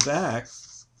actually go back,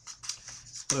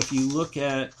 if you look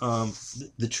at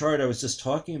the chart I was just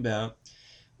talking about,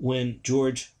 when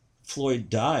George Floyd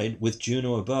died with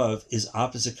Juno above is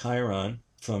opposite Chiron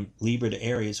from Libra to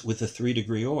Aries with a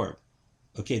 3-degree orb.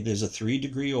 Okay, there's a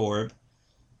 3-degree orb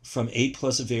from 8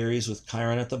 plus of Aries with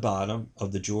Chiron at the bottom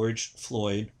of the George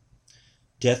Floyd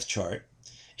death chart,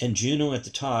 and Juno at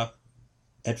the top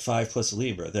at 5 plus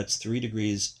Libra. That's 3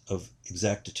 degrees of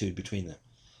exactitude between them.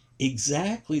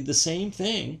 Exactly the same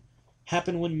thing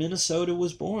happened when Minnesota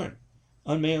was born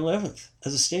on May 11th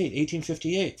as a state,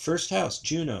 1858. 1st house,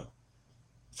 Juno.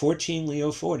 14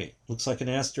 Leo 40. Looks like an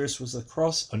asterisk with a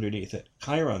cross underneath it.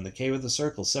 Chiron, the cave of the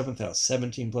circle, 7th house,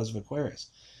 17 plus of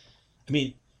Aquarius. I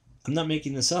mean, I'm not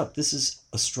making this up. This is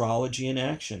astrology in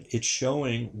action. It's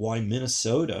showing why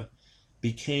Minnesota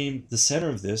became the center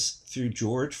of this through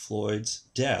George Floyd's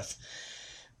death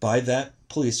by that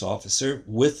police officer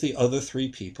with the other 3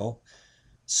 people,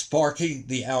 sparking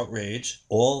the outrage,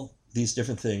 all these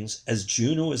different things. As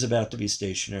Juno is about to be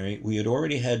stationary, we had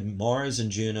already had Mars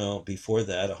and Juno before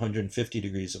that, 150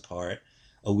 degrees apart,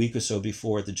 a week or so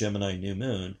before the Gemini new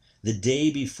moon. The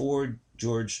day before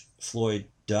George Floyd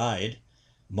died,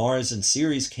 Mars and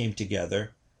Ceres came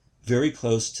together, very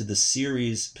close to the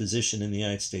Ceres position in the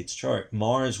United States chart.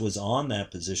 Mars was on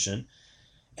that position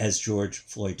as George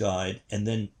Floyd died, and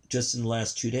then just in the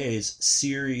last 2 days,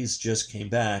 Ceres just came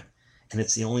back, and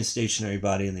it's the only stationary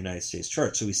body in the United States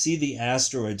chart. So we see the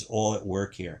asteroids all at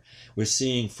work here. We're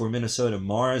seeing, for Minnesota,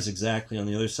 Mars exactly on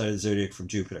the other side of the zodiac from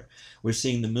Jupiter. We're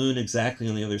seeing the moon exactly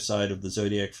on the other side of the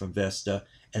zodiac from Vesta,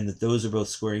 and that those are both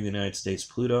squaring the United States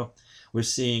Pluto. We're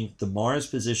seeing the Mars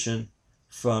position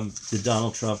from the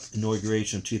Donald Trump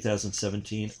inauguration of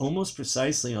 2017, almost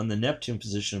precisely on the Neptune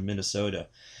position of Minnesota.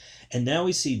 And now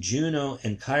we see Juno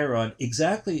and Chiron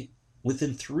exactly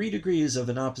within 3 degrees of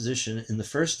an opposition in the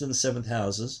 1st and the 7th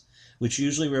houses, which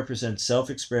usually represent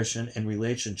self-expression and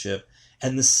relationship,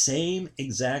 and the same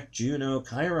exact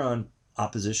Juno-Chiron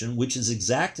opposition, which is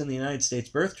exact in the United States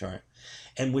birth chart,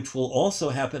 and which will also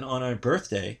happen on our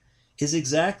birthday, is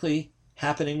exactly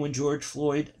happening when George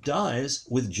Floyd dies,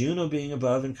 with Juno being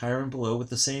above and Chiron below with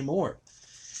the same orb.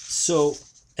 So,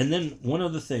 and then one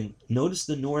other thing, notice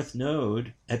the North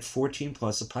Node at 14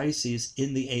 plus of Pisces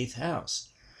in the 8th house.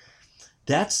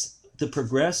 That's the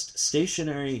progressed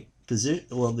stationary position.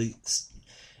 Well,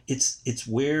 it's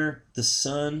where the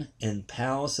Sun and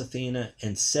Pallas Athena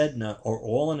and Sedna are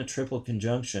all in a triple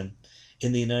conjunction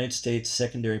in the United States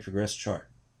secondary progressed chart.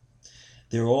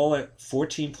 they're all at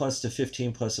 14 plus to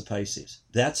 15 plus of Pisces.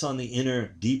 That's on the inner,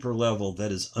 deeper level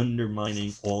that is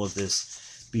undermining all of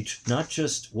this. Not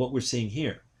just what we're seeing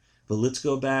here, but let's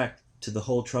go back to the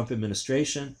whole Trump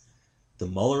administration, the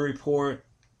Mueller report,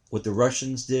 what the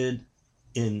Russians did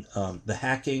in the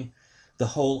hacking, the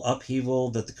whole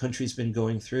upheaval that the country's been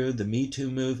going through, the Me Too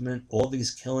movement, all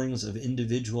these killings of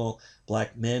individual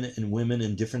black men and women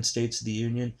in different states of the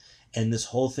Union, and this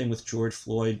whole thing with George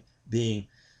Floyd being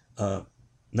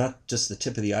not just the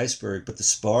tip of the iceberg, but the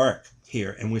spark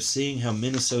here. And we're seeing how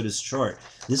Minnesota's chart.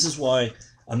 This is why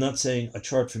I'm not saying a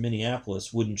chart for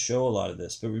Minneapolis wouldn't show a lot of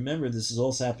this. But remember, this is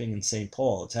also happening in St.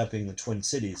 Paul. It's happening in the Twin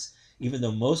Cities. Even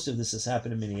though most of this has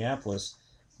happened in Minneapolis,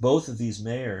 both of these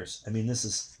mayors, I mean, this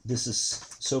is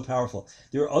so powerful.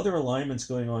 There are other alignments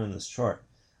going on in this chart.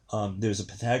 There's a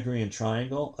Pythagorean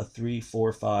triangle, a 3,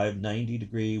 4, 5, 90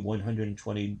 degree,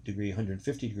 120 degree,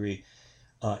 150 degree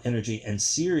energy, and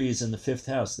Ceres in the 5th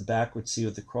house, the backward C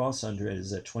with the cross under it,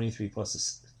 is at 23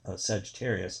 plus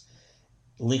Sagittarius,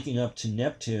 linking up to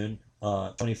Neptune,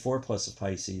 24 plus of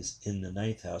Pisces in the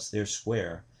 9th house. They're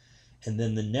square. And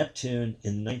then the Neptune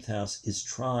in the 9th house is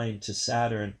trine to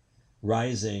Saturn,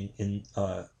 rising in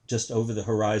just over the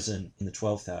horizon in the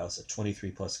 12th house at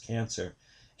 23 plus Cancer.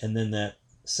 And then that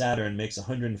Saturn makes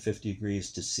 150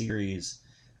 degrees to Ceres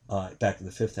back in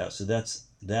the 5th house. So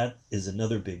that is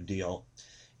another big deal.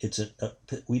 It's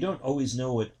we don't always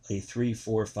know what a 3,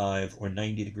 4, 5, or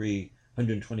 90 degree,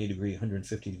 120 degree,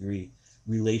 150 degree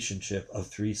relationship of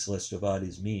three celestial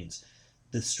bodies means.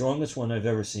 The strongest one I've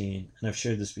ever seen, and I've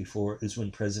shared this before, is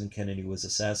when President Kennedy was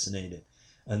assassinated.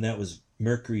 And that was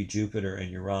Mercury, Jupiter,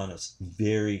 and Uranus.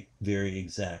 Very, very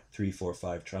exact 3, 4,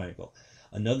 5 triangle.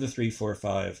 Another 3, 4,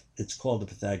 5, it's called the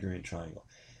Pythagorean triangle.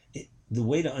 The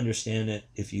way to understand it,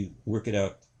 if you work it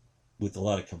out with a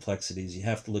lot of complexities, you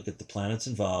have to look at the planets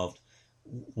involved,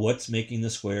 what's making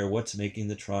the square, what's making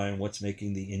the trine, what's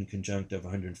making the inconjunct of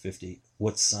 150,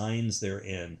 what signs they're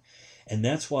in. And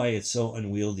that's why it's so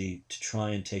unwieldy to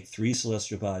try and take three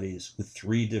celestial bodies with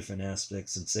three different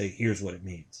aspects and say, here's what it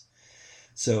means.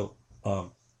 So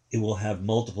it will have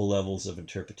multiple levels of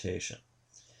interpretation.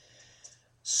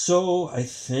 So I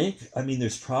think,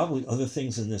 there's probably other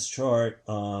things in this chart.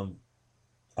 I'm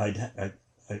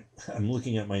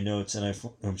looking at my notes,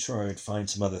 and I'm sure I'd find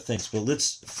some other things. But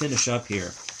let's finish up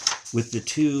here with the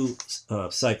two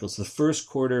cycles. The first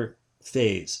quarter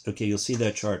phase. Okay, you'll see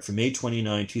that chart for May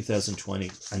 29,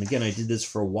 2020. And again, I did this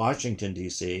for Washington,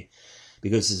 D.C.,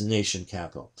 because it's a nation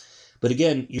capital. But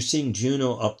again, you're seeing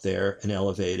Juno up there and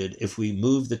elevated. If we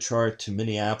move the chart to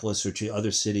Minneapolis or to other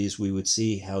cities, we would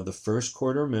see how the first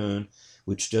quarter moon,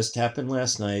 which just happened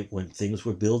last night when things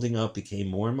were building up, became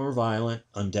more and more violent,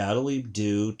 undoubtedly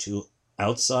due to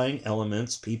outside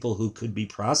elements, people who could be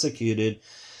prosecuted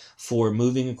for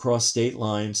moving across state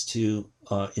lines to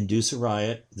induce a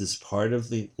riot. This is part of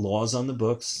the laws on the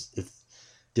books. If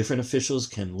different officials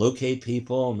can locate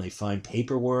people and they find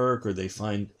paperwork or they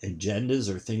find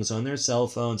agendas or things on their cell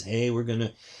phones, hey, we're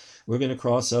gonna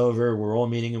cross over, we're all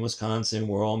meeting in Wisconsin,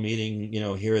 we're all meeting,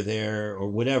 here or there or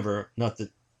whatever. Not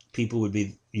that people would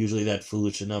be usually that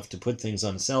foolish enough to put things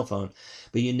on a cell phone,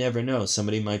 but you never know.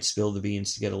 Somebody might spill the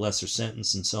beans to get a lesser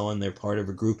sentence and so on. They're part of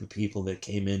a group of people that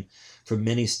came in from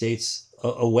many states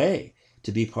away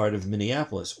to be part of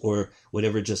Minneapolis, or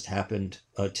whatever just happened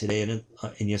today and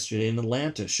yesterday in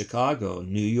Atlanta, Chicago,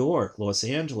 New York, Los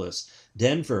Angeles,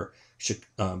 Denver,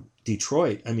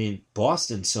 Detroit,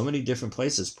 Boston, so many different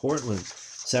places, Portland,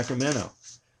 Sacramento.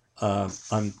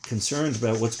 I'm concerned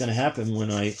about what's going to happen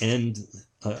when I end.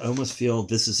 I almost feel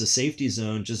this is a safety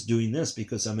zone just doing this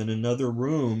because I'm in another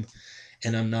room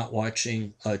and I'm not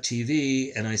watching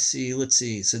TV and I see, let's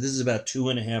see, so this is about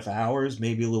 2.5 hours,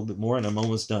 maybe a little bit more, and I'm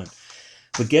almost done.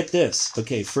 But get this.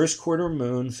 Okay, first quarter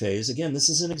moon phase. Again, this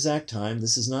is an exact time.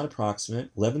 This is not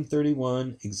approximate.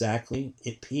 11:31 exactly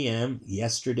at p.m.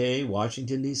 yesterday,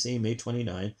 Washington, D.C., May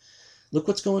 29. Look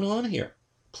what's going on here.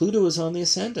 Pluto is on the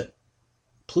ascendant.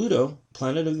 Pluto,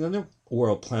 planet of the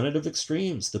underworld, planet of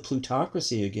extremes, the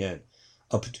plutocracy again.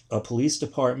 A police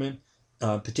department,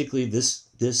 particularly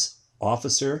this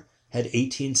officer, had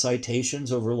 18 citations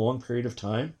over a long period of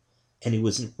time, and he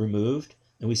wasn't removed.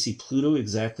 And we see Pluto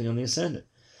exactly on the ascendant.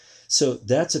 So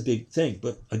that's a big thing.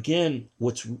 But again,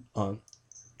 what's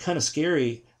kind of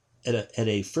scary, at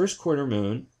a first quarter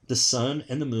moon, the sun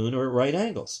and the moon are at right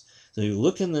angles. So you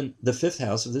look in the 5th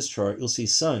house of this chart, you'll see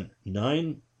sun,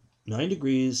 9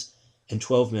 degrees and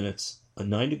 12 minutes,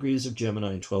 9 degrees of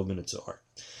Gemini and 12 minutes of Arc.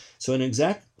 So in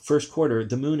exact first quarter,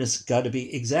 the moon has got to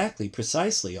be exactly,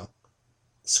 precisely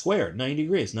square, 90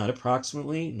 degrees, not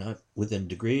approximately, not within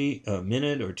degree, a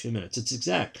minute or 2 minutes. It's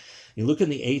exact. You look in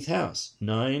the 8th house,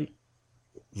 9,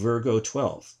 Virgo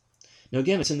 12. Now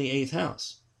again, it's in the 8th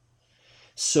house.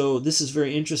 So this is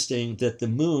very interesting that the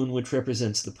moon, which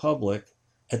represents the public,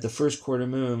 at the first quarter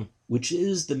moon, which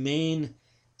is the main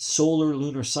solar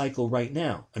lunar cycle right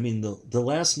now. I mean, the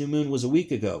last new moon was a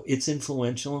week ago. It's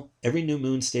influential. Every new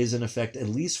moon stays in effect at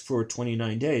least for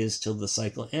 29 days till the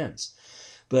cycle ends.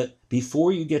 But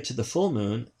before you get to the full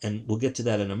moon, and we'll get to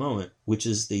that in a moment, which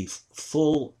is the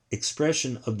full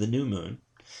expression of the new moon,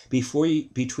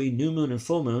 between new moon and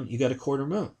full moon, you got a quarter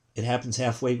moon. It happens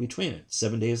halfway between it,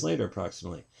 7 days later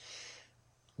approximately.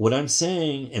 What I'm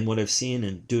saying, and what I've seen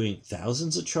in doing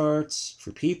thousands of charts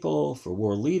for people, for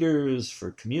world leaders, for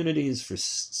communities, for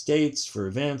states, for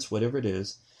events, whatever it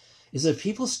is that if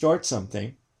people start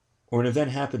something, or an event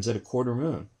happens at a quarter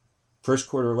moon, first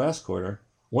quarter or last quarter,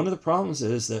 one of the problems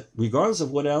is that regardless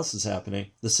of what else is happening,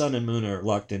 the sun and moon are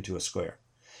locked into a square.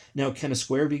 Now, can a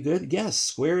square be good? Yes,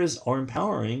 squares are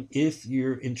empowering if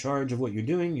you're in charge of what you're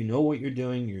doing, you know what you're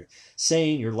doing, you're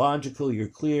sane, you're logical, you're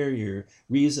clear, you're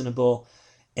reasonable.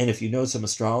 And if you know some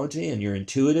astrology and you're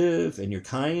intuitive and you're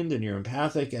kind and you're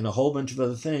empathic and a whole bunch of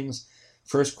other things,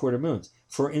 first quarter moons.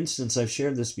 For instance, I've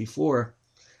shared this before,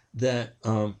 that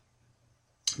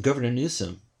Governor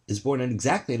Newsom is born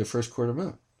exactly at a first quarter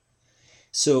moon.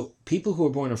 So people who are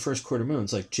born on first quarter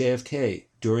moons, like JFK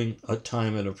during a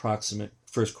time at approximate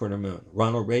first quarter moon,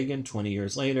 Ronald Reagan 20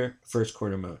 years later, first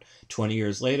quarter moon, 20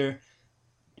 years later,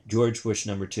 George Bush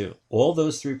 #2. All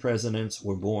those three presidents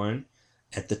were born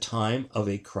at the time of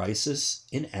a crisis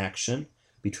in action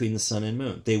between the sun and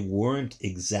moon. They weren't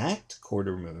exact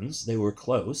quarter moons, they were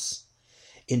close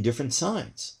in different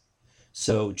signs.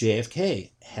 So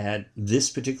JFK had this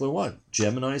particular one,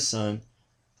 Gemini sun,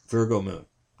 Virgo moon.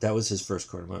 That was his first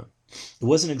quarter moon. It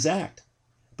wasn't exact,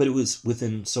 but it was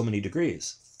within so many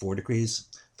degrees, 4 degrees,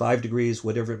 5 degrees,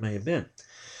 whatever it may have been.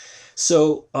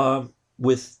 So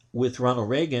with Ronald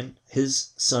Reagan,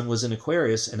 his sun was in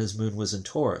Aquarius and his moon was in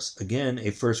Taurus. Again,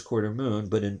 a first quarter moon,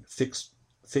 but in fixed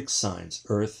signs,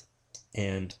 earth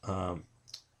and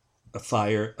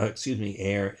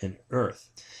air and earth.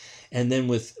 And then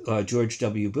with George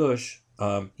W. Bush,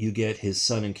 you get his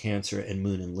sun in Cancer and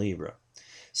moon in Libra,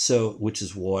 so which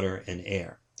is water and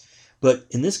air. But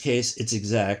in this case, it's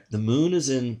exact. The moon is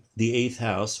in the 8th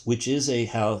house, which is a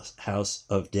house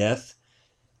of death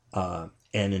and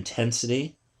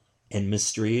intensity and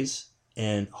mysteries,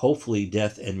 and hopefully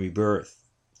death and rebirth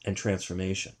and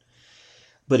transformation.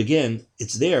 But again,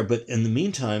 it's there. But in the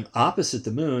meantime, opposite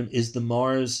the moon is the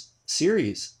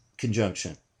Mars-Ceres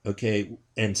conjunction. Okay,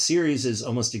 and Ceres is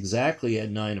almost exactly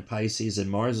at 9 of Pisces, and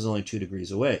Mars is only 2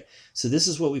 degrees away. So this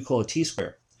is what we call a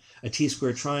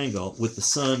T-square triangle with the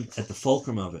sun at the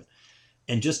fulcrum of it.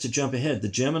 And just to jump ahead, the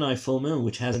Gemini full moon,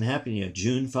 which hasn't happened yet,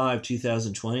 June 5,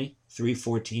 2020,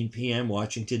 3:14 p.m.,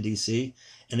 Washington, D.C.,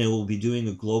 and it will be doing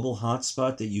a global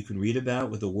hotspot that you can read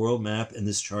about with a world map and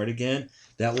this chart again.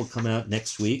 That will come out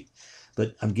next week.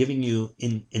 But I'm giving you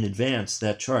in advance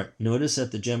that chart. Notice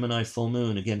that the Gemini full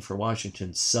moon, again for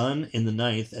Washington, sun in the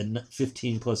 9th at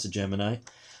 15 plus a Gemini,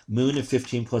 moon at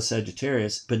 15 plus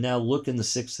Sagittarius, but now look in the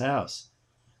 6th house.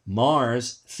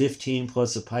 Mars, 15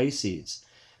 plus a Pisces,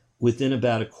 within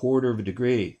about a quarter of a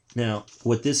degree. Now,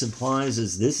 what this implies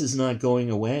is this is not going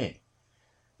away.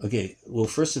 Okay, well,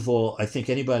 first of all, I think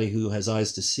anybody who has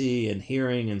eyes to see and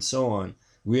hearing and so on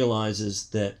realizes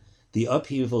that the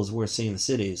upheavals we're seeing in the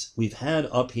cities, we've had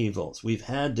upheavals, we've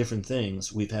had different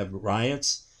things, we've had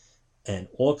riots and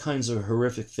all kinds of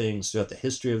horrific things throughout the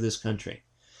history of this country.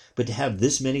 But to have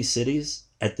this many cities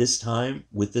at this time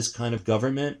with this kind of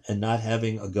government and not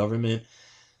having a government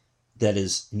that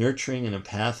is nurturing and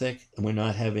empathic, and we're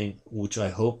not having, which I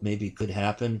hope maybe could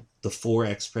happen, the 4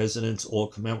 ex-presidents all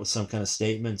come out with some kind of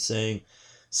statement saying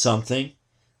something,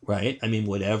 right? I mean,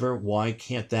 whatever, why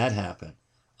can't that happen?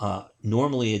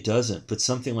 Normally it doesn't, but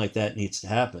something like that needs to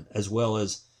happen, as well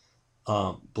as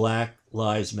Black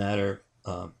Lives Matter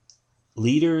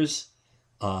leaders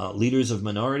of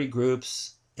minority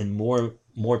groups, and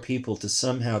more people to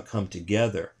somehow come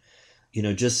together. You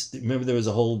know, just remember there was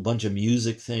a whole bunch of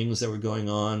music things that were going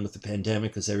on with the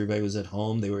pandemic because everybody was at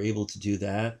home. They were able to do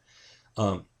that.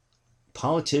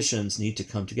 Politicians need to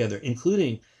come together,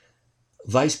 including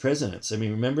vice presidents. I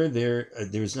mean, remember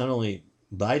there's not only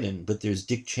Biden, but there's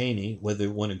Dick Cheney, whether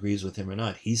one agrees with him or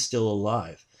not. He's still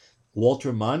alive.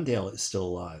 Walter Mondale is still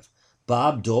alive.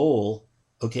 Bob Dole,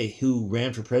 who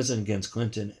ran for president against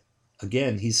Clinton,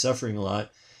 again, he's suffering a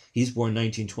lot. He's born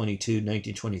 1922,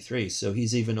 1923, so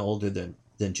he's even older than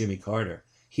Jimmy Carter.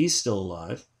 He's still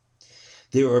alive.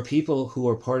 There are people who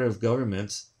are part of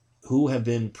governments who have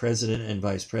been president and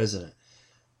vice president.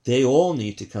 They all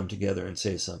need to come together and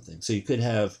say something. So you could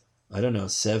have, I don't know,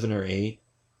 7 or 8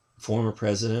 former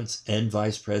presidents and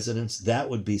vice presidents. That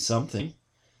would be something.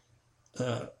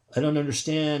 I don't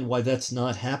understand why that's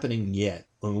not happening yet.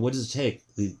 I mean, what does it take?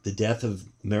 The death of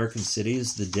American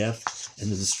cities, the death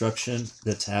and the destruction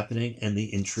that's happening, and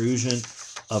the intrusion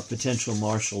of potential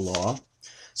martial law.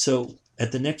 So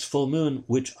at the next full moon,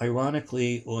 which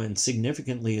ironically and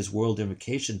significantly is World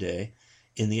Invocation Day,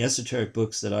 in the esoteric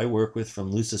books that I work with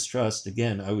from Lucis Trust,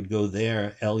 again, I would go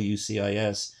there,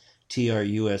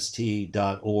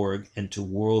 LUCISTRUST.org, and to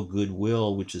World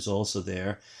Goodwill, which is also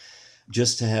there,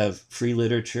 just to have free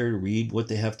literature, read what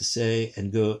they have to say,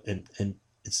 and go. And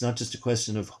it's not just a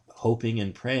question of hoping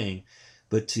and praying,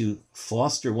 but to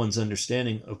foster one's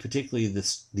understanding of particularly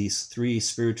these 3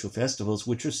 spiritual festivals,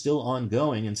 which are still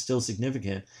ongoing and still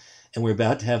significant. And we're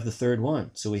about to have the 3rd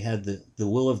one. So we had the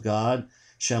Will of God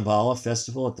Shambhala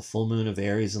festival at the full moon of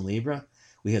Aries and Libra.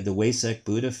 We had the Wesak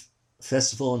Buddha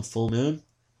festival and full moon,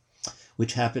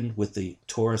 which happened with the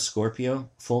Taurus Scorpio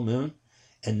full moon.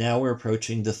 And now we're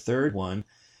approaching the 3rd one.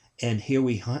 And here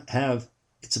we have,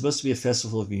 it's supposed to be a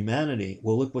festival of humanity.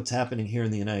 Well, look what's happening here in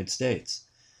the United States.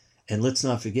 And let's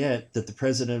not forget that the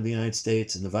President of the United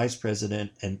States and the Vice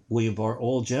President and William Barr are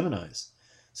all Geminis.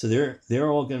 So they're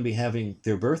all going to be having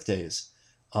their birthdays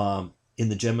in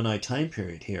the Gemini time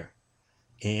period here.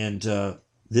 And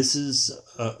this is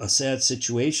a sad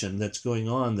situation that's going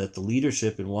on, that the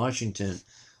leadership in Washington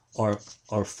are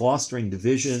fostering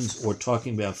divisions or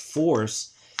talking about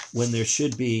force when there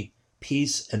should be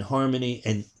peace and harmony.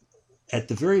 And at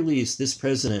the very least, this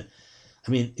president,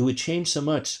 I mean, it would change so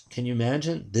much. Can you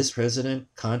imagine this president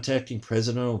contacting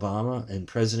President Obama and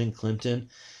President Clinton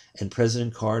and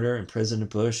President Carter and President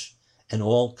Bush and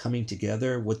all coming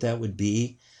together, what that would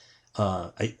be?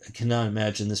 I cannot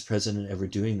imagine this president ever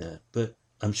doing that. But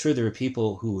I'm sure there are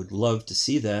people who would love to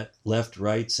see that, left,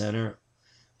 right, center,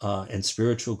 and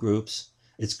spiritual groups.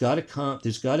 It's got to come.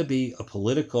 There's got to be a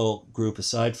political group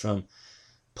aside from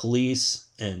police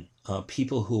and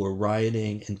people who are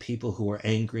rioting and people who are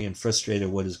angry and frustrated at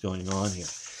what is going on here.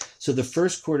 So the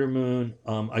first quarter moon,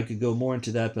 I could go more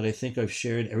into that, but I think I've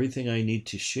shared everything I need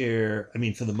to share. I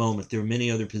mean, for the moment, there are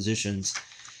many other positions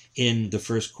in the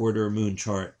first quarter moon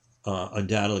chart,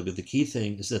 undoubtedly. But the key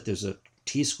thing is that there's a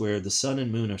T-square. The sun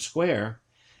and moon are square,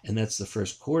 and that's the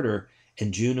first quarter.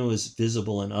 And Juno is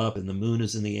visible and up, and the moon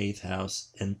is in the 8th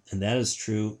house. And that is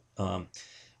true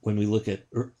when we look at,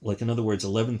 like, in other words,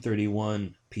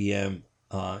 11:31 p.m.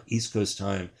 East Coast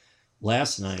time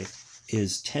last night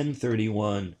is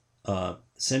 10:31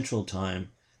 Central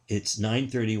time. It's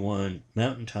 9:31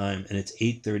 Mountain time, and it's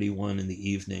 8:31 in the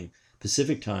evening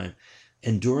Pacific time.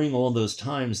 And during all those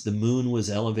times, the moon was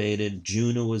elevated,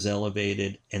 Juno was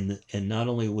elevated, and not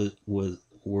only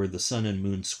were the sun and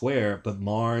moon square, but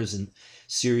Mars and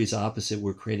Ceres opposite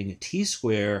were creating a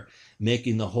T-square,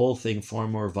 making the whole thing far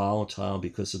more volatile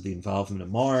because of the involvement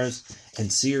of Mars,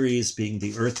 and Ceres being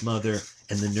the Earth Mother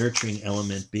and the nurturing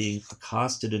element being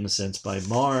accosted in a sense by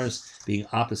Mars, being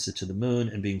opposite to the moon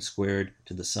and being squared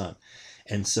to the sun.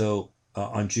 And so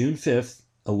on June 5th,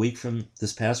 a week from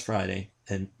this past Friday,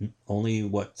 and only,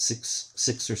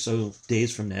 six or so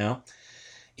days from now,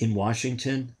 in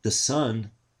Washington, the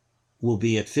sun will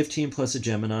be at 15 plus a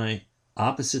Gemini,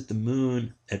 opposite the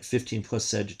moon at 15 plus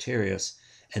Sagittarius,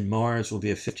 and Mars will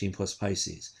be at 15 plus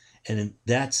Pisces. And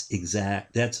that's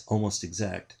exact, that's almost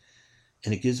exact.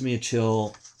 And it gives me a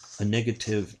chill, a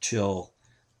negative chill,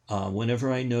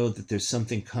 whenever I know that there's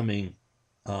something coming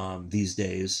these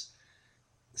days.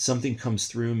 Something comes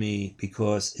through me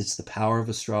because it's the power of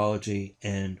astrology.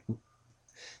 And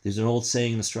there's an old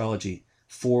saying in astrology,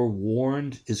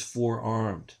 forewarned is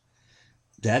forearmed.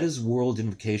 That is World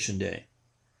Invocation Day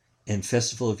and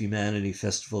Festival of Humanity,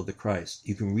 Festival of the Christ.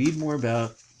 You can read more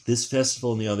about this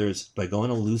festival and the others by going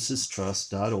to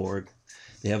lucistrust.org.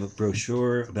 They have a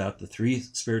brochure about the 3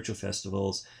 spiritual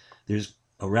festivals. There's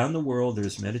around the world,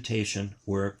 there's meditation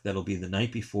work that'll be the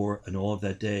night before and all of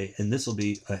that day. And this will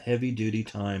be a heavy-duty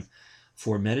time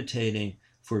for meditating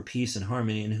for peace and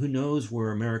harmony. And who knows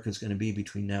where America's going to be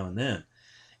between now and then. At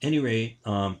any rate,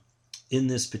 in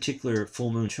this particular full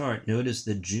moon chart, notice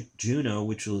that Juno,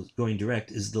 which is going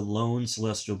direct, is the lone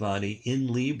celestial body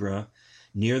in Libra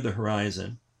near the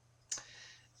horizon.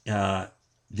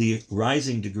 The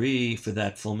rising degree for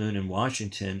that full moon in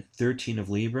Washington, 13 of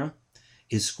Libra,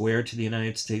 is square to the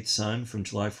United States sun from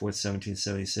July 4th,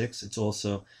 1776. It's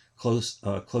also close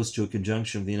to a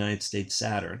conjunction of the United States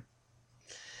Saturn.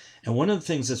 And one of the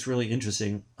things that's really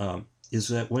interesting is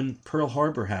that when Pearl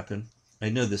Harbor happened, I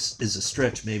know this is a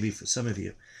stretch maybe for some of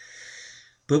you.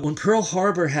 But when Pearl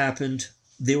Harbor happened,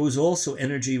 there was also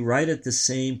energy right at the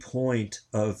same point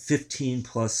of 15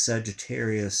 plus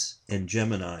Sagittarius and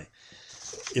Gemini.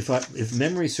 If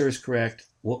memory serves correct,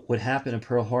 what happened in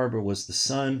Pearl Harbor was the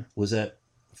sun was at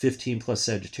 15 plus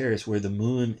Sagittarius, where the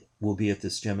moon will be at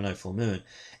this Gemini full moon.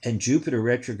 And Jupiter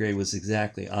retrograde was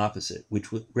exactly opposite, which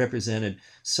represented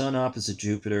sun opposite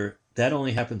Jupiter. That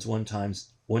only happens one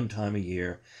time a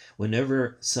year.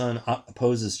 Whenever sun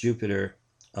opposes Jupiter,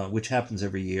 which happens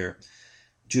every year,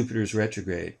 Jupiter's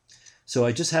retrograde. So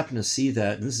I just happened to see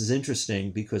that, and this is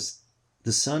interesting because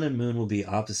the sun and moon will be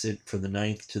opposite from the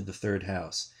 9th to the 3rd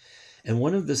house. And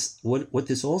what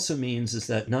this also means is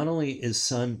that not only is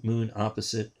sun, moon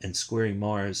opposite and squaring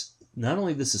Mars, not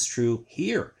only this is true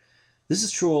here, this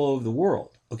is true all over the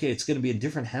world. Okay, it's going to be in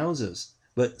different houses,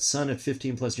 but sun at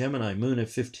 15 plus Gemini, moon at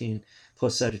 15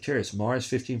 plus Sagittarius, Mars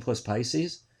 15 plus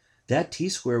Pisces, that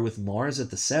T-square with Mars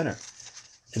at the center.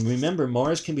 And remember,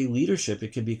 Mars can be leadership,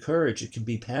 it can be courage, it can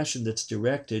be passion that's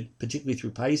directed, particularly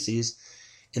through Pisces,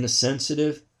 in a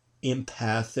sensitive,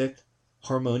 empathic,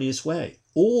 harmonious way.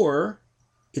 Or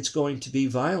it's going to be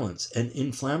violence and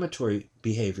inflammatory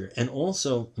behavior, and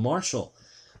also martial,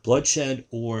 bloodshed,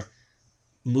 or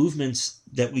movements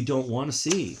that we don't want to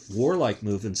see, warlike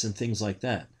movements and things like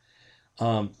that.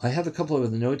 I have a couple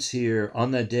of the notes here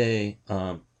on that day.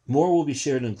 More will be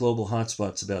shared in Global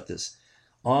Hotspots about this.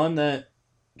 On that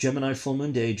Gemini full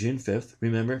moon day, June 5th,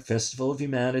 remember, Festival of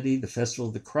Humanity, the Festival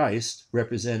of the Christ,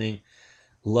 representing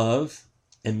love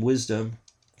and wisdom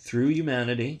through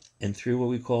humanity and through what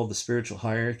we call the spiritual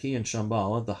hierarchy and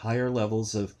Shambhala, the higher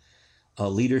levels of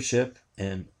leadership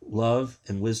and love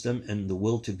and wisdom and the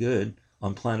will to good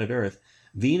on planet Earth.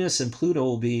 Venus and Pluto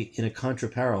will be in a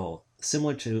contraparallel,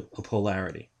 similar to a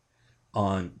polarity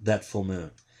on that full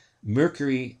moon.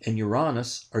 Mercury and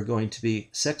Uranus are going to be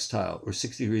sextile or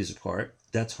 60 degrees apart.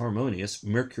 That's harmonious.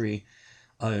 Mercury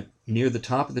near the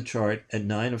top of the chart at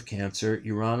 9 of Cancer,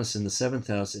 Uranus in the 7th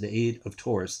house at 8 of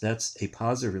Taurus. That's a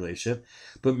positive relationship.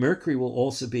 But Mercury will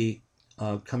also be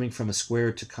coming from a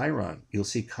square to Chiron. You'll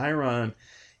see Chiron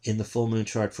in the full moon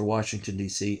chart for Washington,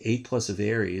 D.C., 8 plus of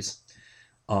Aries,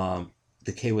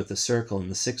 the K with the circle in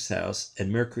the 6th house,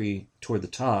 and Mercury toward the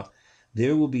top.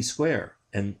 There will be square.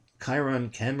 And Chiron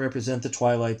can represent the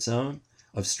twilight zone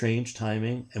of strange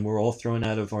timing, and we're all thrown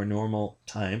out of our normal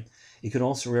time. It can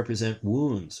also represent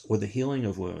wounds or the healing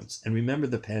of wounds. And remember,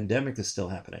 the pandemic is still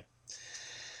happening.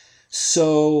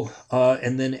 So,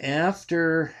 and then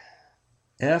after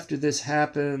this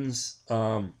happens,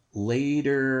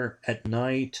 later at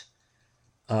night,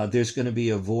 there's going to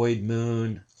be a void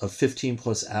moon of 15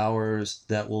 plus hours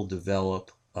that will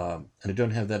develop. And I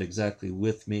don't have that exactly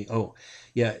with me. Oh,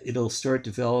 yeah, it'll start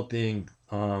developing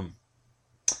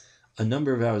a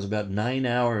number of hours, about 9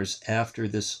 hours after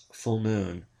this full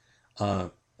moon.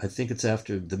 I think it's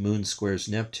after the moon squares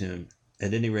Neptune.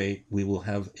 At any rate, we will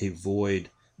have a void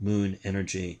moon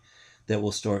energy that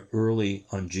will start early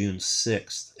on June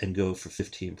 6th and go for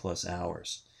 15 plus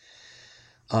hours.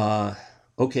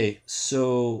 Okay,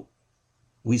 so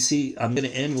we see, I'm going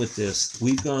to end with this.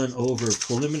 We've gone over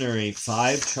preliminary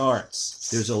 5 charts.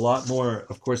 There's a lot more.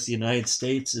 Of course, the United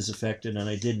States is affected, and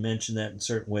I did mention that in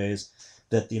certain ways,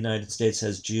 that the United States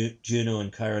has Juno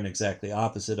and Chiron exactly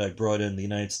opposite. I brought in the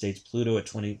United States Pluto at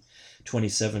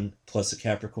 27 plus a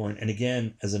Capricorn. And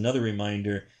again, as another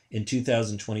reminder, in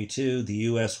 2022, the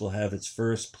U.S. will have its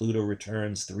first Pluto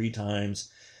returns 3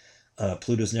 times.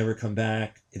 Pluto's never come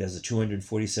back. It has a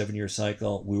 247-year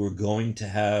cycle. We were going to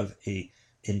have a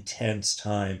intense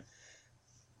time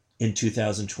in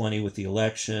 2020 with the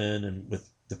election and with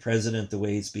the president, the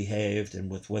way he's behaved, and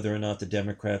with whether or not the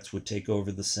Democrats would take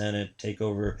over the Senate, take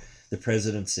over the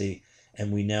presidency.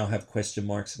 And we now have question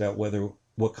marks about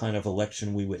what kind of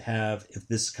election we would have. If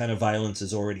this kind of violence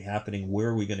is already happening, where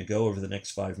are we going to go over the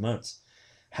next 5 months?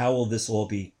 How will this all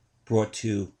be brought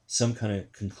to some kind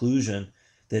of conclusion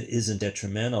that isn't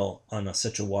detrimental on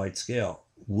such a wide scale?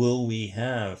 Will we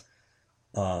have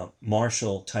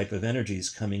martial type of energies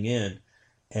coming in,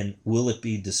 and will it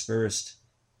be dispersed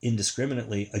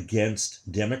indiscriminately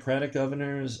against Democratic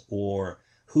governors, or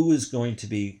who is going to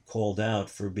be called out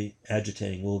for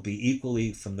agitating? Will it be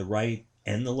equally from the right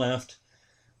and the left?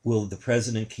 Will the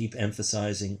president keep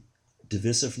emphasizing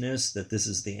divisiveness, that this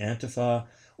is the Antifa,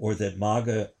 or that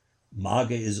MAGA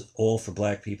is all for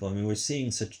black people? I mean, we're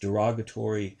seeing such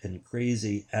derogatory and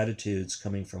crazy attitudes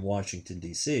coming from Washington,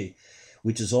 D.C.,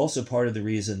 which is also part of the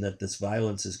reason that this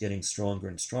violence is getting stronger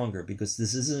and stronger, because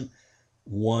this isn't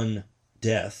one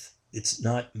death. It's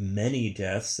not many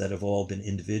deaths that have all been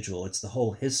individual. It's the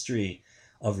whole history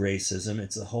of racism.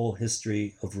 It's the whole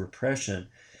history of repression.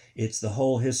 It's the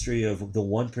whole history of the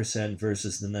 1%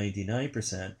 versus the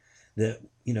 99%, that,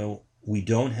 we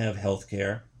don't have health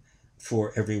care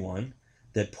for everyone,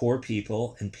 that poor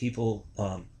people and people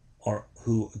are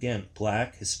who, again,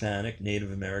 Black, Hispanic,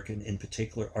 Native American in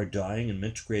particular, are dying in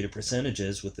much greater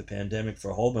percentages with the pandemic for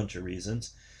a whole bunch of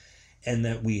reasons, and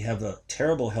that we have a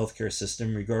terrible healthcare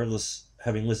system, regardless,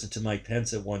 having listened to Mike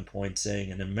Pence at one point saying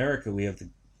in America we have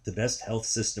the best health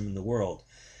system in the world,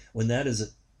 when that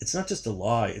is it's not just a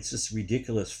lie, it's just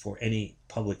ridiculous for any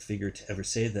public figure to ever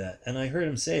say that. And I heard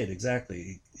him say it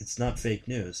exactly. It's not fake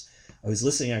news. I was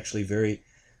listening, actually,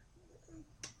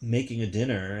 making a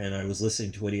dinner, and I was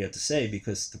listening to what he had to say,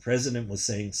 because the president was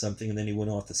saying something and then he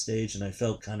went off the stage, and I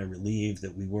felt kind of relieved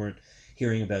that we weren't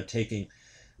hearing about taking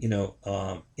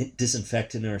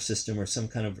disinfectant in our system or some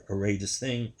kind of outrageous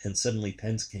thing. And suddenly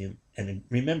Pence came, and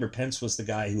remember, Pence was the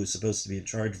guy who was supposed to be in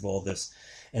charge of all this.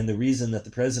 And the reason that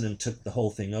the president took the whole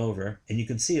thing over, and you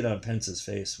can see it on Pence's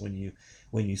face when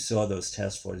you saw those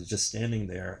task forces, just standing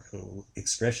there,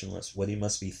 expressionless, what he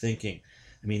must be thinking.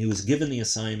 I mean, he was given the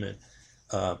assignment,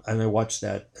 and I watched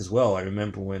that as well. I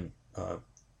remember when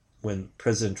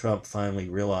President Trump finally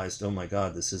realized, oh my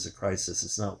God, this is a crisis.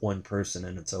 It's not one person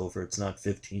and it's over. It's not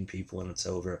 15 people and it's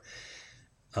over.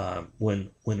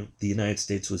 When the United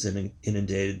States was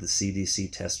inundated, the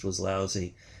CDC test was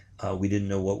lousy. We didn't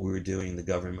know what we were doing. The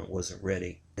government wasn't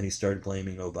ready. And he started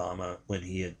blaming Obama when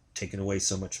he had taken away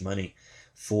so much money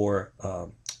for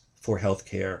health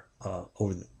care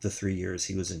over the 3 years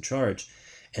he was in charge.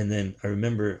 And then I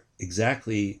remember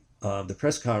exactly the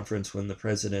press conference when the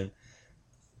president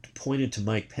pointed to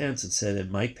Mike Pence and said,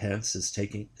 and Mike Pence is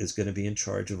going to be in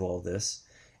charge of all this.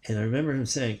 And I remember him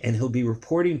saying, and he'll be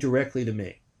reporting directly to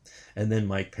me. And then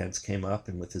Mike Pence came up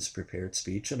and with his prepared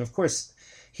speech. And of course,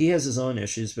 he has his own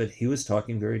issues, but he was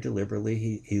talking very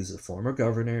deliberately. He was a former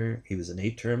governor. He was an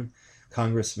 8-term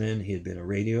congressman. He had been a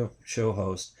radio show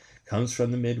host, comes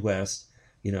from the Midwest,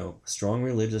 strong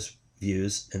religious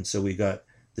views. And so we got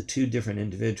the two different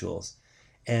individuals.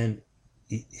 And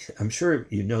I'm sure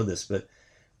you know this, but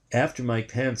after Mike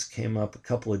Pence came up a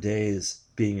couple of days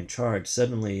being in charge,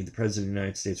 suddenly the president of the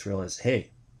United States realized,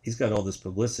 hey, he's got all this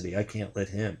publicity. I can't let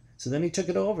him. So then he took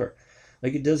it over,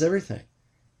 like he does everything.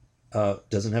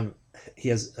 He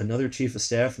has another chief of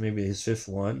staff, maybe his fifth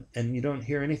one, and you don't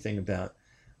hear anything about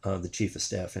the chief of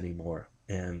staff anymore,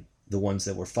 and the ones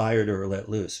that were fired or let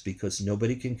loose, because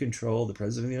nobody can control the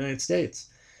president of the United States.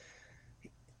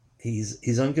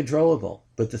 He's uncontrollable.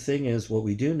 But the thing is, what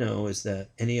we do know is that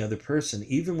any other person,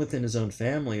 even within his own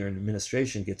family or an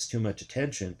administration, gets too much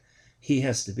attention, he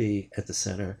has to be at the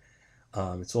center.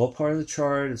 It's all part of the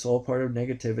chart. It's all part of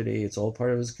negativity. It's all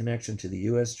part of his connection to the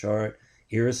U.S. chart,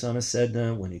 Iris on a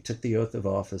Sedna, when he took the oath of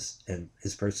office, and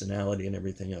his personality and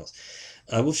everything else.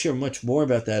 I will share much more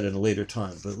about that at a later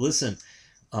time. But listen,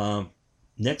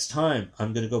 next time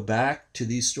I'm going to go back to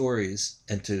these stories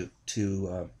and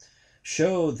to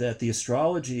show that the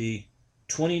astrology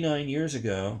 29 years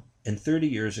ago and 30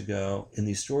 years ago in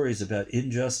these stories about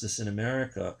injustice in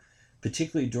America,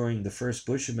 particularly during the first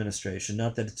Bush administration,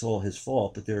 not that it's all his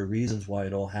fault, but there are reasons why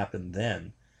it all happened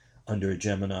then under a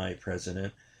Gemini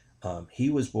president.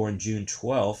 He was born June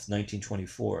 12th,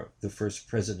 1924, the first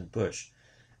President Bush.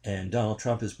 And Donald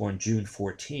Trump is born June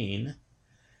 14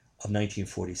 of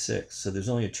 1946. So there's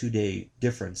only a 2-day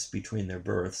difference between their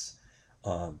births.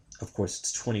 Of course,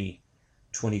 it's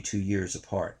 22 years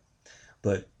apart.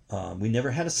 But we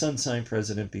never had a sun sign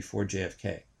president before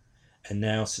JFK. And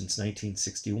now, since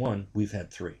 1961, we've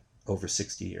had 3, over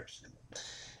 60 years.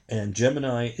 And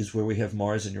Gemini is where we have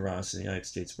Mars and Uranus in the United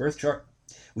States birth chart.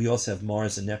 We also have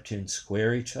Mars and Neptune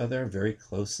square each other very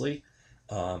closely.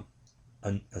 A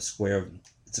square of,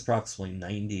 it's approximately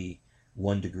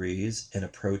 91 degrees and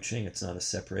approaching. It's not a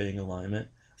separating alignment.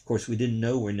 Of course, we didn't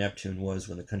know where Neptune was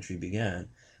when the country began.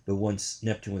 But once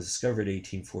Neptune was discovered in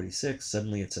 1846,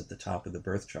 suddenly it's at the top of the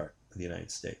birth chart of the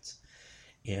United States.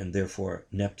 And therefore,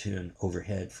 Neptune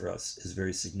overhead for us is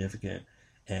very significant.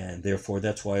 And therefore,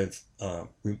 that's why I've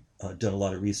done a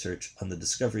lot of research on the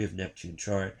discovery of Neptune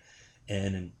chart.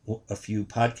 And in a few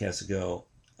podcasts ago,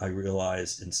 I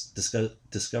realized in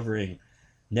discovering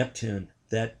Neptune,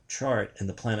 that chart and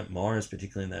the planet Mars,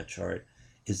 particularly in that chart,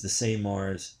 is the same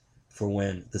Mars for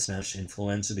when the Spanish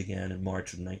influenza began in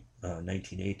March of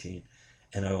 1918.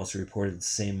 And I also reported the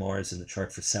same Mars in the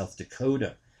chart for South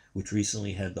Dakota, which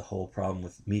recently had the whole problem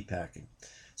with meatpacking.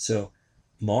 So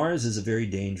Mars is a very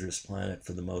dangerous planet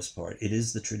for the most part. It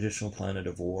is the traditional planet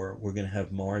of war. We're going to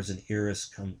have Mars and Eris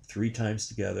come 3 times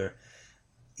together.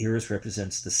 Eris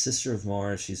represents the sister of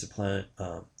Mars. She's a planet,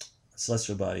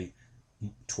 celestial body,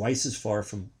 twice as far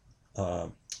from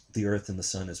the Earth and the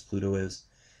Sun as Pluto is.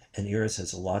 And Eris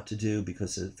has a lot to do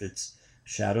because of its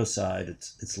shadow side,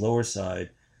 its lower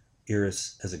side.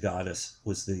 Eris, as a goddess,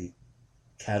 was the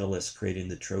catalyst creating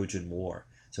the Trojan War.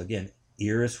 So again,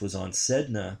 Eris was on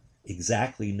Sedna,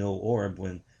 exactly no orb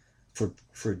when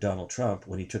for Donald Trump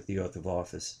when he took the oath of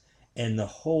office. And the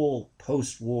whole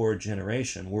post-war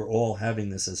generation, we're all having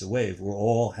this as a wave. We're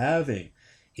all having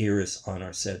Eris on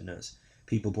our Sednas.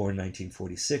 People born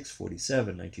 1946,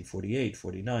 47, 1948,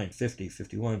 49, 50,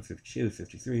 51, 52,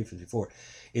 53, 54.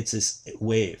 It's this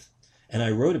wave. And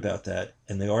I wrote about that,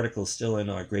 and the article is still in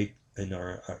our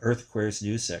Earth Aquarius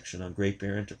news section on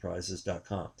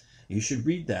GreatBearEnterprises.com. You should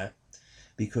read that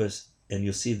because, and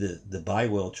you'll see the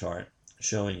bi-wheel chart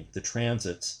showing the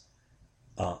transits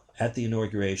at the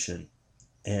inauguration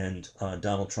and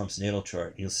Donald Trump's natal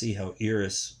chart. You'll see how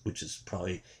Eris, which is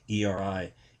probably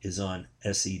ERI, is on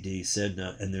SED,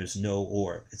 Sedna, and there's no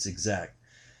orb. It's exact.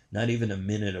 Not even a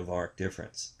minute of arc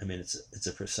difference. I mean, it's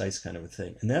a precise kind of a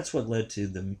thing. And that's what led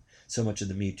to so much of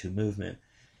the Me Too movement.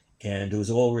 And it was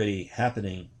already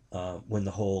happening when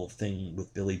the whole thing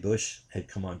with Billy Bush had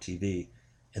come on TV,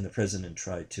 and the president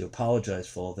tried to apologize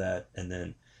for all that. And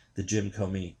then the Jim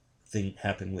Comey thing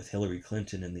happened with Hillary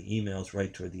Clinton and the emails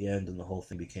right toward the end, and the whole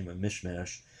thing became a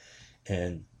mishmash.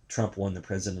 And Trump won the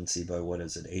presidency by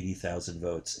 80,000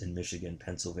 votes in Michigan,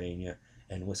 Pennsylvania,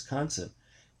 and Wisconsin.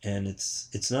 And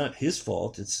it's not his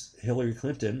fault. It's Hillary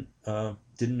Clinton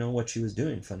didn't know what she was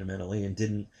doing fundamentally and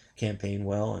didn't campaign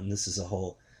well. And this is a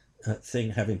whole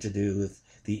thing having to do with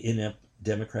the inept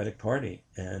Democratic Party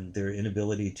and their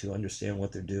inability to understand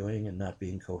what they're doing and not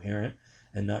being coherent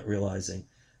and not realizing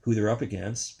who they're up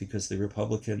against, because the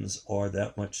Republicans are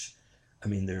that much, I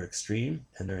mean, they're extreme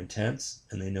and they're intense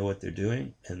and they know what they're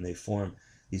doing and they form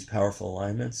these powerful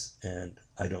alignments. And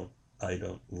I don't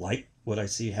like what I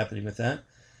see happening with that.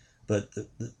 But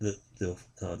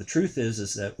the truth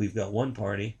is that we've got one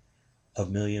party of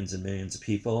millions and millions of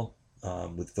people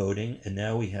with voting, and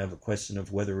now we have a question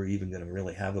of whether we're even going to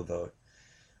really have a vote.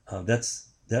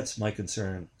 That's my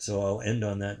concern. So I'll end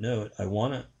on that note. I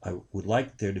would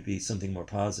like there to be something more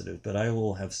positive, but I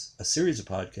will have a series of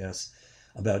podcasts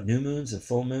about new moons and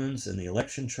full moons and the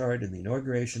election chart and the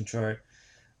inauguration chart,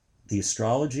 the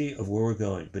astrology of where we're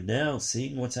going. But now,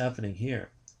 seeing what's happening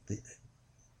here, the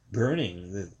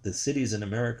cities in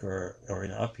America are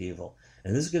in upheaval.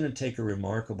 And this is going to take a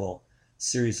remarkable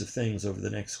series of things over the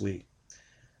next week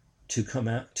to come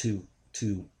out to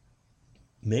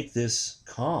make this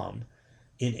calm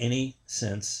in any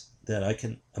sense that I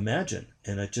can imagine.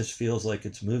 And it just feels like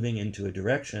it's moving into a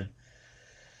direction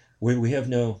where we have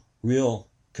no real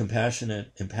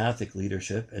compassionate, empathic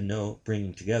leadership and no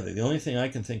bringing together. The only thing I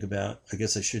can think about, I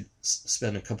guess I should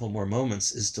spend a couple more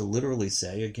moments, is to literally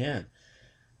say again,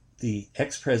 the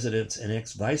ex-presidents and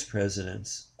ex-vice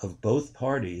presidents of both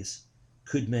parties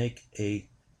could make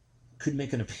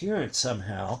an appearance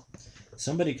somehow.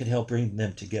 Somebody could help bring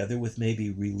them together with maybe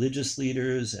religious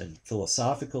leaders and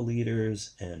philosophical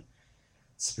leaders and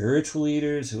spiritual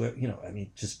leaders who are,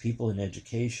 just people in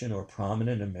education or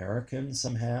prominent Americans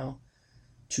somehow,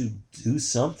 to do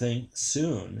something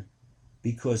soon,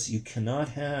 because you cannot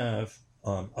have,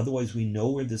 otherwise we know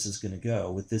where this is going to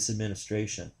go with this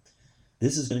administration.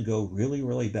 This is going to go really,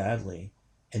 really badly,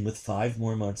 and with 5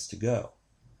 more months to go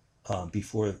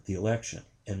before the election.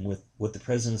 And with what the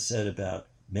president said about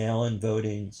mail-in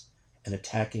votings and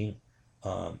attacking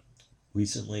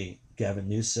recently Gavin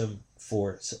Newsom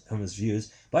for some of his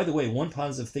views. By the way, one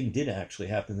positive thing did actually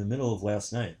happen in the middle of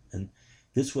last night, and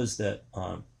this was that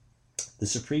the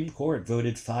Supreme Court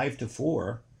voted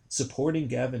 5-4 supporting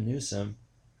Gavin Newsom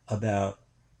about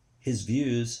his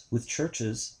views with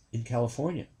churches in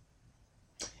California.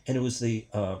 And it was the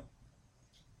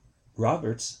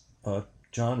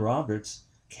John Roberts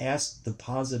cast the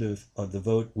positive of the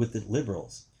vote with the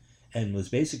liberals and was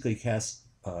basically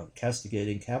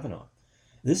castigating Kavanaugh.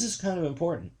 This is kind of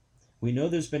important. We know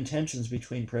there's been tensions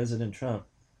between President Trump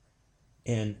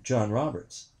and John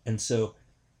Roberts. And so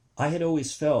I had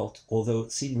always felt, although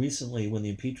it seemed recently when the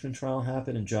impeachment trial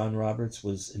happened and John Roberts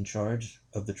was in charge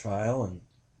of the trial and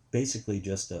basically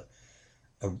just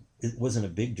it wasn't a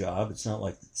big job. It's not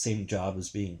like the same job as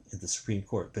being at the Supreme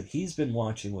Court, but he's been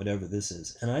watching whatever this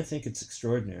is. And I think it's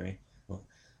extraordinary, well,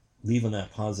 leave on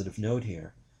that positive note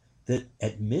here, that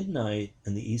at midnight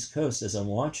in the East Coast, as I'm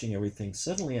watching everything,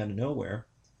 suddenly out of nowhere,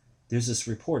 there's this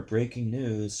report, breaking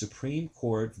news, Supreme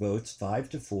Court votes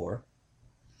 5-4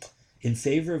 in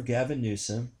favor of Gavin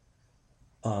Newsom,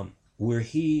 where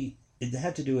it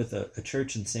had to do with a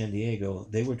church in San Diego.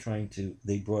 They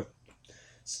brought,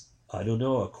 I don't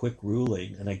know, a quick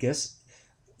ruling. And I guess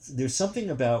there's something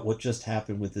about what just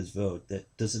happened with this vote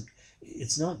that doesn't,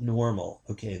 it's not normal,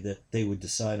 okay, that they would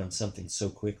decide on something so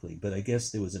quickly. But I guess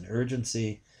there was an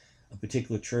urgency. A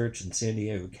particular church in San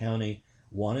Diego County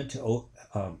went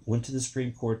to the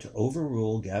Supreme Court to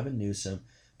overrule Gavin Newsom,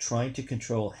 trying to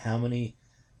control how many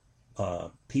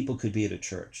people could be at a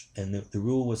church. And the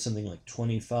rule was something like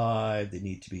 25, they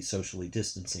need to be socially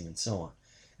distancing and so on.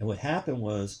 And what happened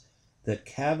was that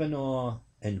Kavanaugh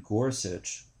and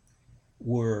Gorsuch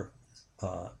were,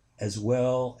 as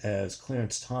well as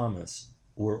Clarence Thomas,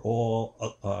 were all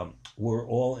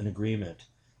in agreement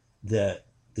that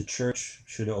the church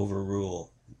should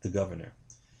overrule the governor.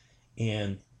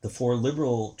 And the 4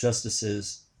 liberal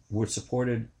justices were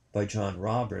supported by John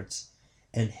Roberts,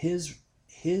 and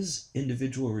his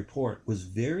individual report was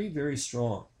very, very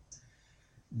strong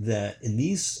that in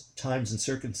these times and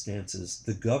circumstances,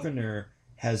 the governor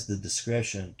has the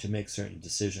discretion to make certain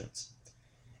decisions.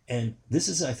 And this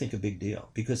is, I think, a big deal,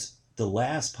 because the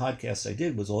last podcast I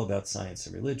did was all about science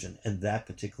and religion and that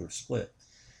particular split.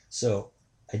 So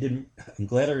I'm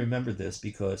glad I remembered this,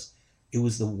 because it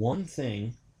was the one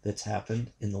thing that's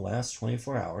happened in the last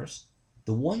 24 hours.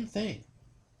 The one thing.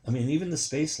 I mean, even the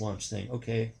space launch thing,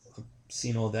 okay, I've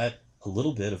seen all that, a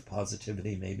little bit of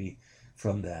positivity maybe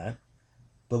from that.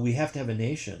 But we have to have a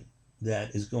nation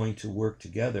that is going to work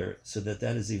together so that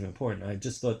is even important. I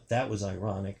just thought that was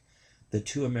ironic that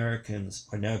 2 Americans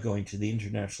are now going to the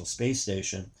International Space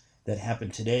Station. That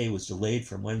happened today, was delayed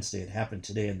from Wednesday. It happened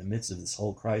today in the midst of this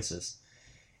whole crisis.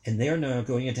 And they are now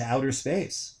going into outer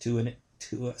space to a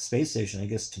space station. I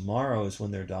guess tomorrow is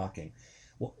when they're docking.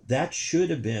 Well, that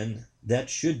should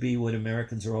be what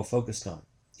Americans are all focused on.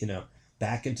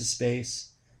 Back into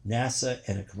space, NASA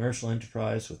and a commercial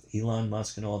enterprise with Elon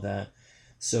Musk and all that.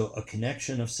 So a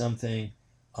connection of something,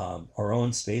 our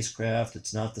own spacecraft.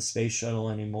 It's not the space shuttle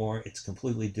anymore. It's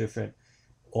completely different.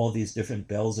 All these different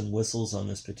bells and whistles on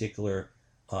this particular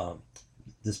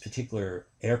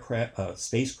aircraft,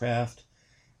 spacecraft.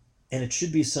 And it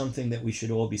should be something that we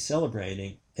should all be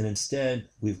celebrating. And instead,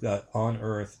 we've got on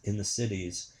Earth in the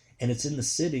cities. And it's in the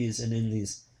cities and in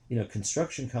these,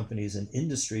 construction companies and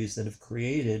industries that have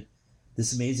created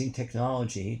this amazing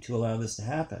technology to allow this to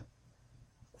happen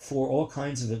for all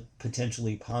kinds of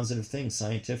potentially positive things,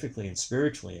 scientifically and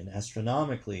spiritually and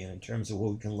astronomically, and in terms of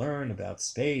what we can learn about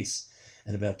space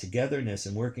and about togetherness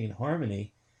and working in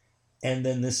harmony. And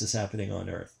then this is happening on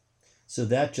Earth. So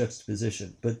that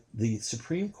juxtaposition. But the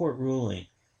Supreme Court ruling,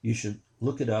 you should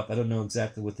look it up. I don't know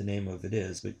exactly what the name of it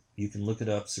is, but you can look it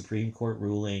up. Supreme Court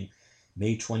ruling,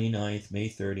 May 29th, May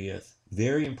 30th.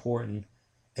 Very important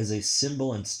as a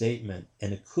symbol and statement.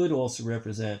 And it could also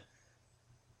represent,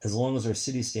 as long as our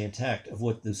cities stay intact, of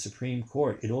what the Supreme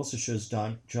Court, it also shows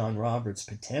John Roberts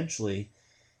potentially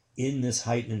in this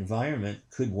heightened environment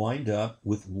could wind up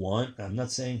with one. I'm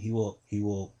not saying he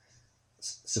will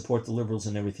support the liberals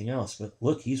and everything else, but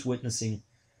look, he's witnessing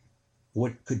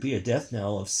what could be a death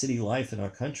knell of city life in our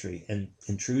country and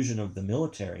intrusion of the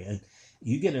military. And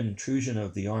you get an intrusion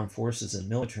of the armed forces and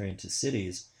military into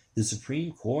cities, the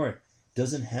Supreme Court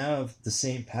doesn't have the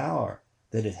same power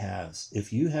that it has.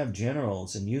 If you have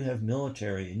generals and you have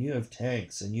military and you have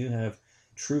tanks and you have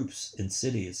troops in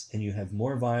cities and you have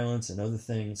more violence and other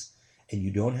things, and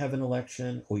you don't have an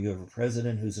election, or you have a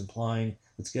president who's implying,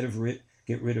 let's get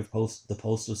rid of the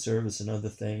postal service and other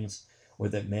things, or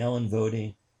that mail-in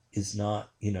voting is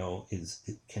not,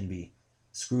 it can be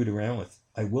screwed around with.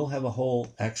 I will have a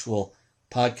whole actual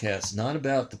podcast, not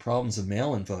about the problems of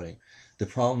mail-in voting, the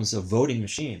problems of voting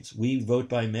machines. We vote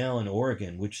by mail in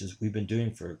Oregon, which is we've been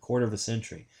doing for a quarter of a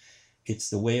century. It's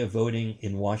the way of voting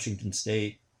in Washington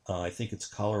State. I think it's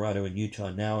Colorado and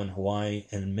Utah now, in Hawaii,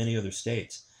 and in many other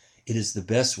states. It is the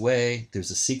best way.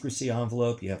 There's a secrecy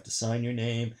envelope. You have to sign your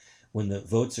name. When the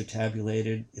votes are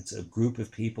tabulated, it's a group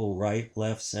of people, right,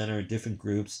 left, center, different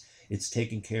groups. It's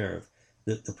taken care of.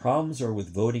 The problems are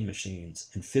with voting machines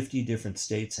and 50 different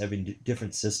states having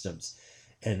different systems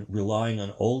and relying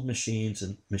on old machines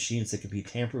and machines that can be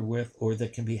tampered with or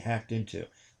that can be hacked into.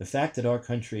 The fact that our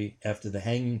country, after the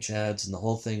hanging chads and the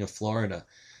whole thing of Florida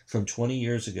from 20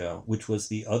 years ago, which was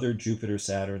the other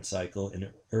Jupiter-Saturn cycle in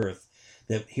Earth,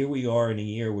 that here we are in a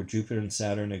year where Jupiter and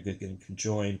Saturn are going to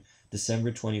conjoin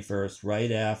December 21st,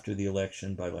 right after the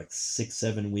election by like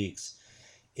 6-7 weeks.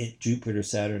 Jupiter,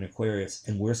 Saturn, Aquarius,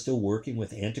 and we're still working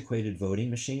with antiquated voting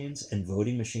machines and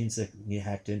voting machines that can be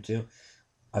hacked into.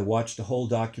 I watched a whole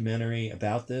documentary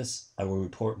about this. I will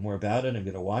report more about it. I'm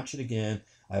going to watch it again.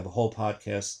 I have a whole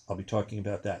podcast. I'll be talking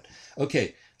about that.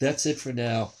 Okay, that's it for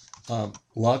now.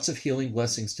 Lots of healing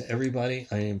blessings to everybody.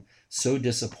 I am so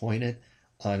disappointed,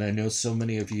 and I know so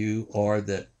many of you are,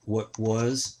 that what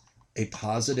was a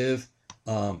positive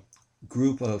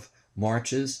group of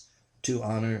marches to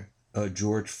honor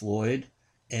George Floyd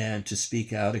and to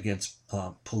speak out against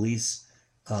police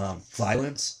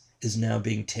violence is now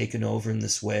being taken over in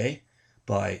this way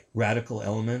by radical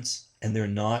elements, and they're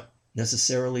not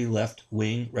necessarily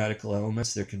left-wing radical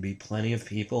elements. There can be plenty of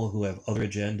people who have other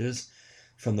agendas,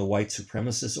 from the white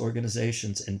supremacist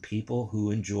organizations and people who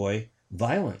enjoy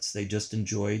violence. They just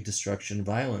enjoy destruction and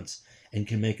violence, and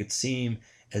can make it seem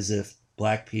as if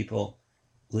Black people,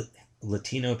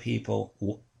 Latino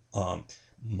people,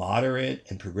 moderate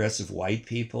and progressive white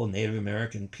people, Native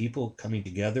American people coming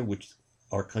together, which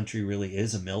our country really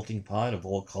is, a melting pot of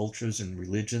all cultures and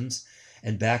religions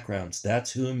and backgrounds.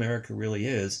 That's who America really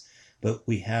is. But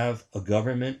we have a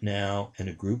government now and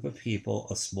a group of people,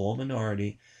 a small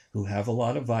minority, who have a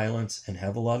lot of violence and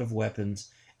have a lot of weapons,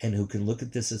 and who can look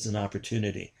at this as an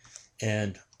opportunity.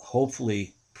 And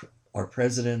hopefully our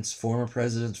presidents, former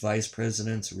presidents, vice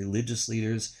presidents, religious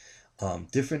leaders,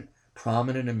 different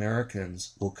prominent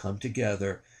Americans will come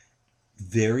together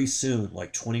very soon,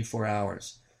 like 24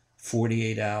 hours,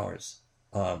 48 hours,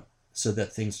 so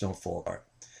that things don't fall apart.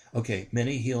 Okay,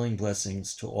 many healing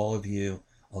blessings to all of you.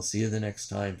 I'll see you the next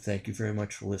time. Thank you very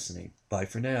much for listening. Bye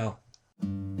for now.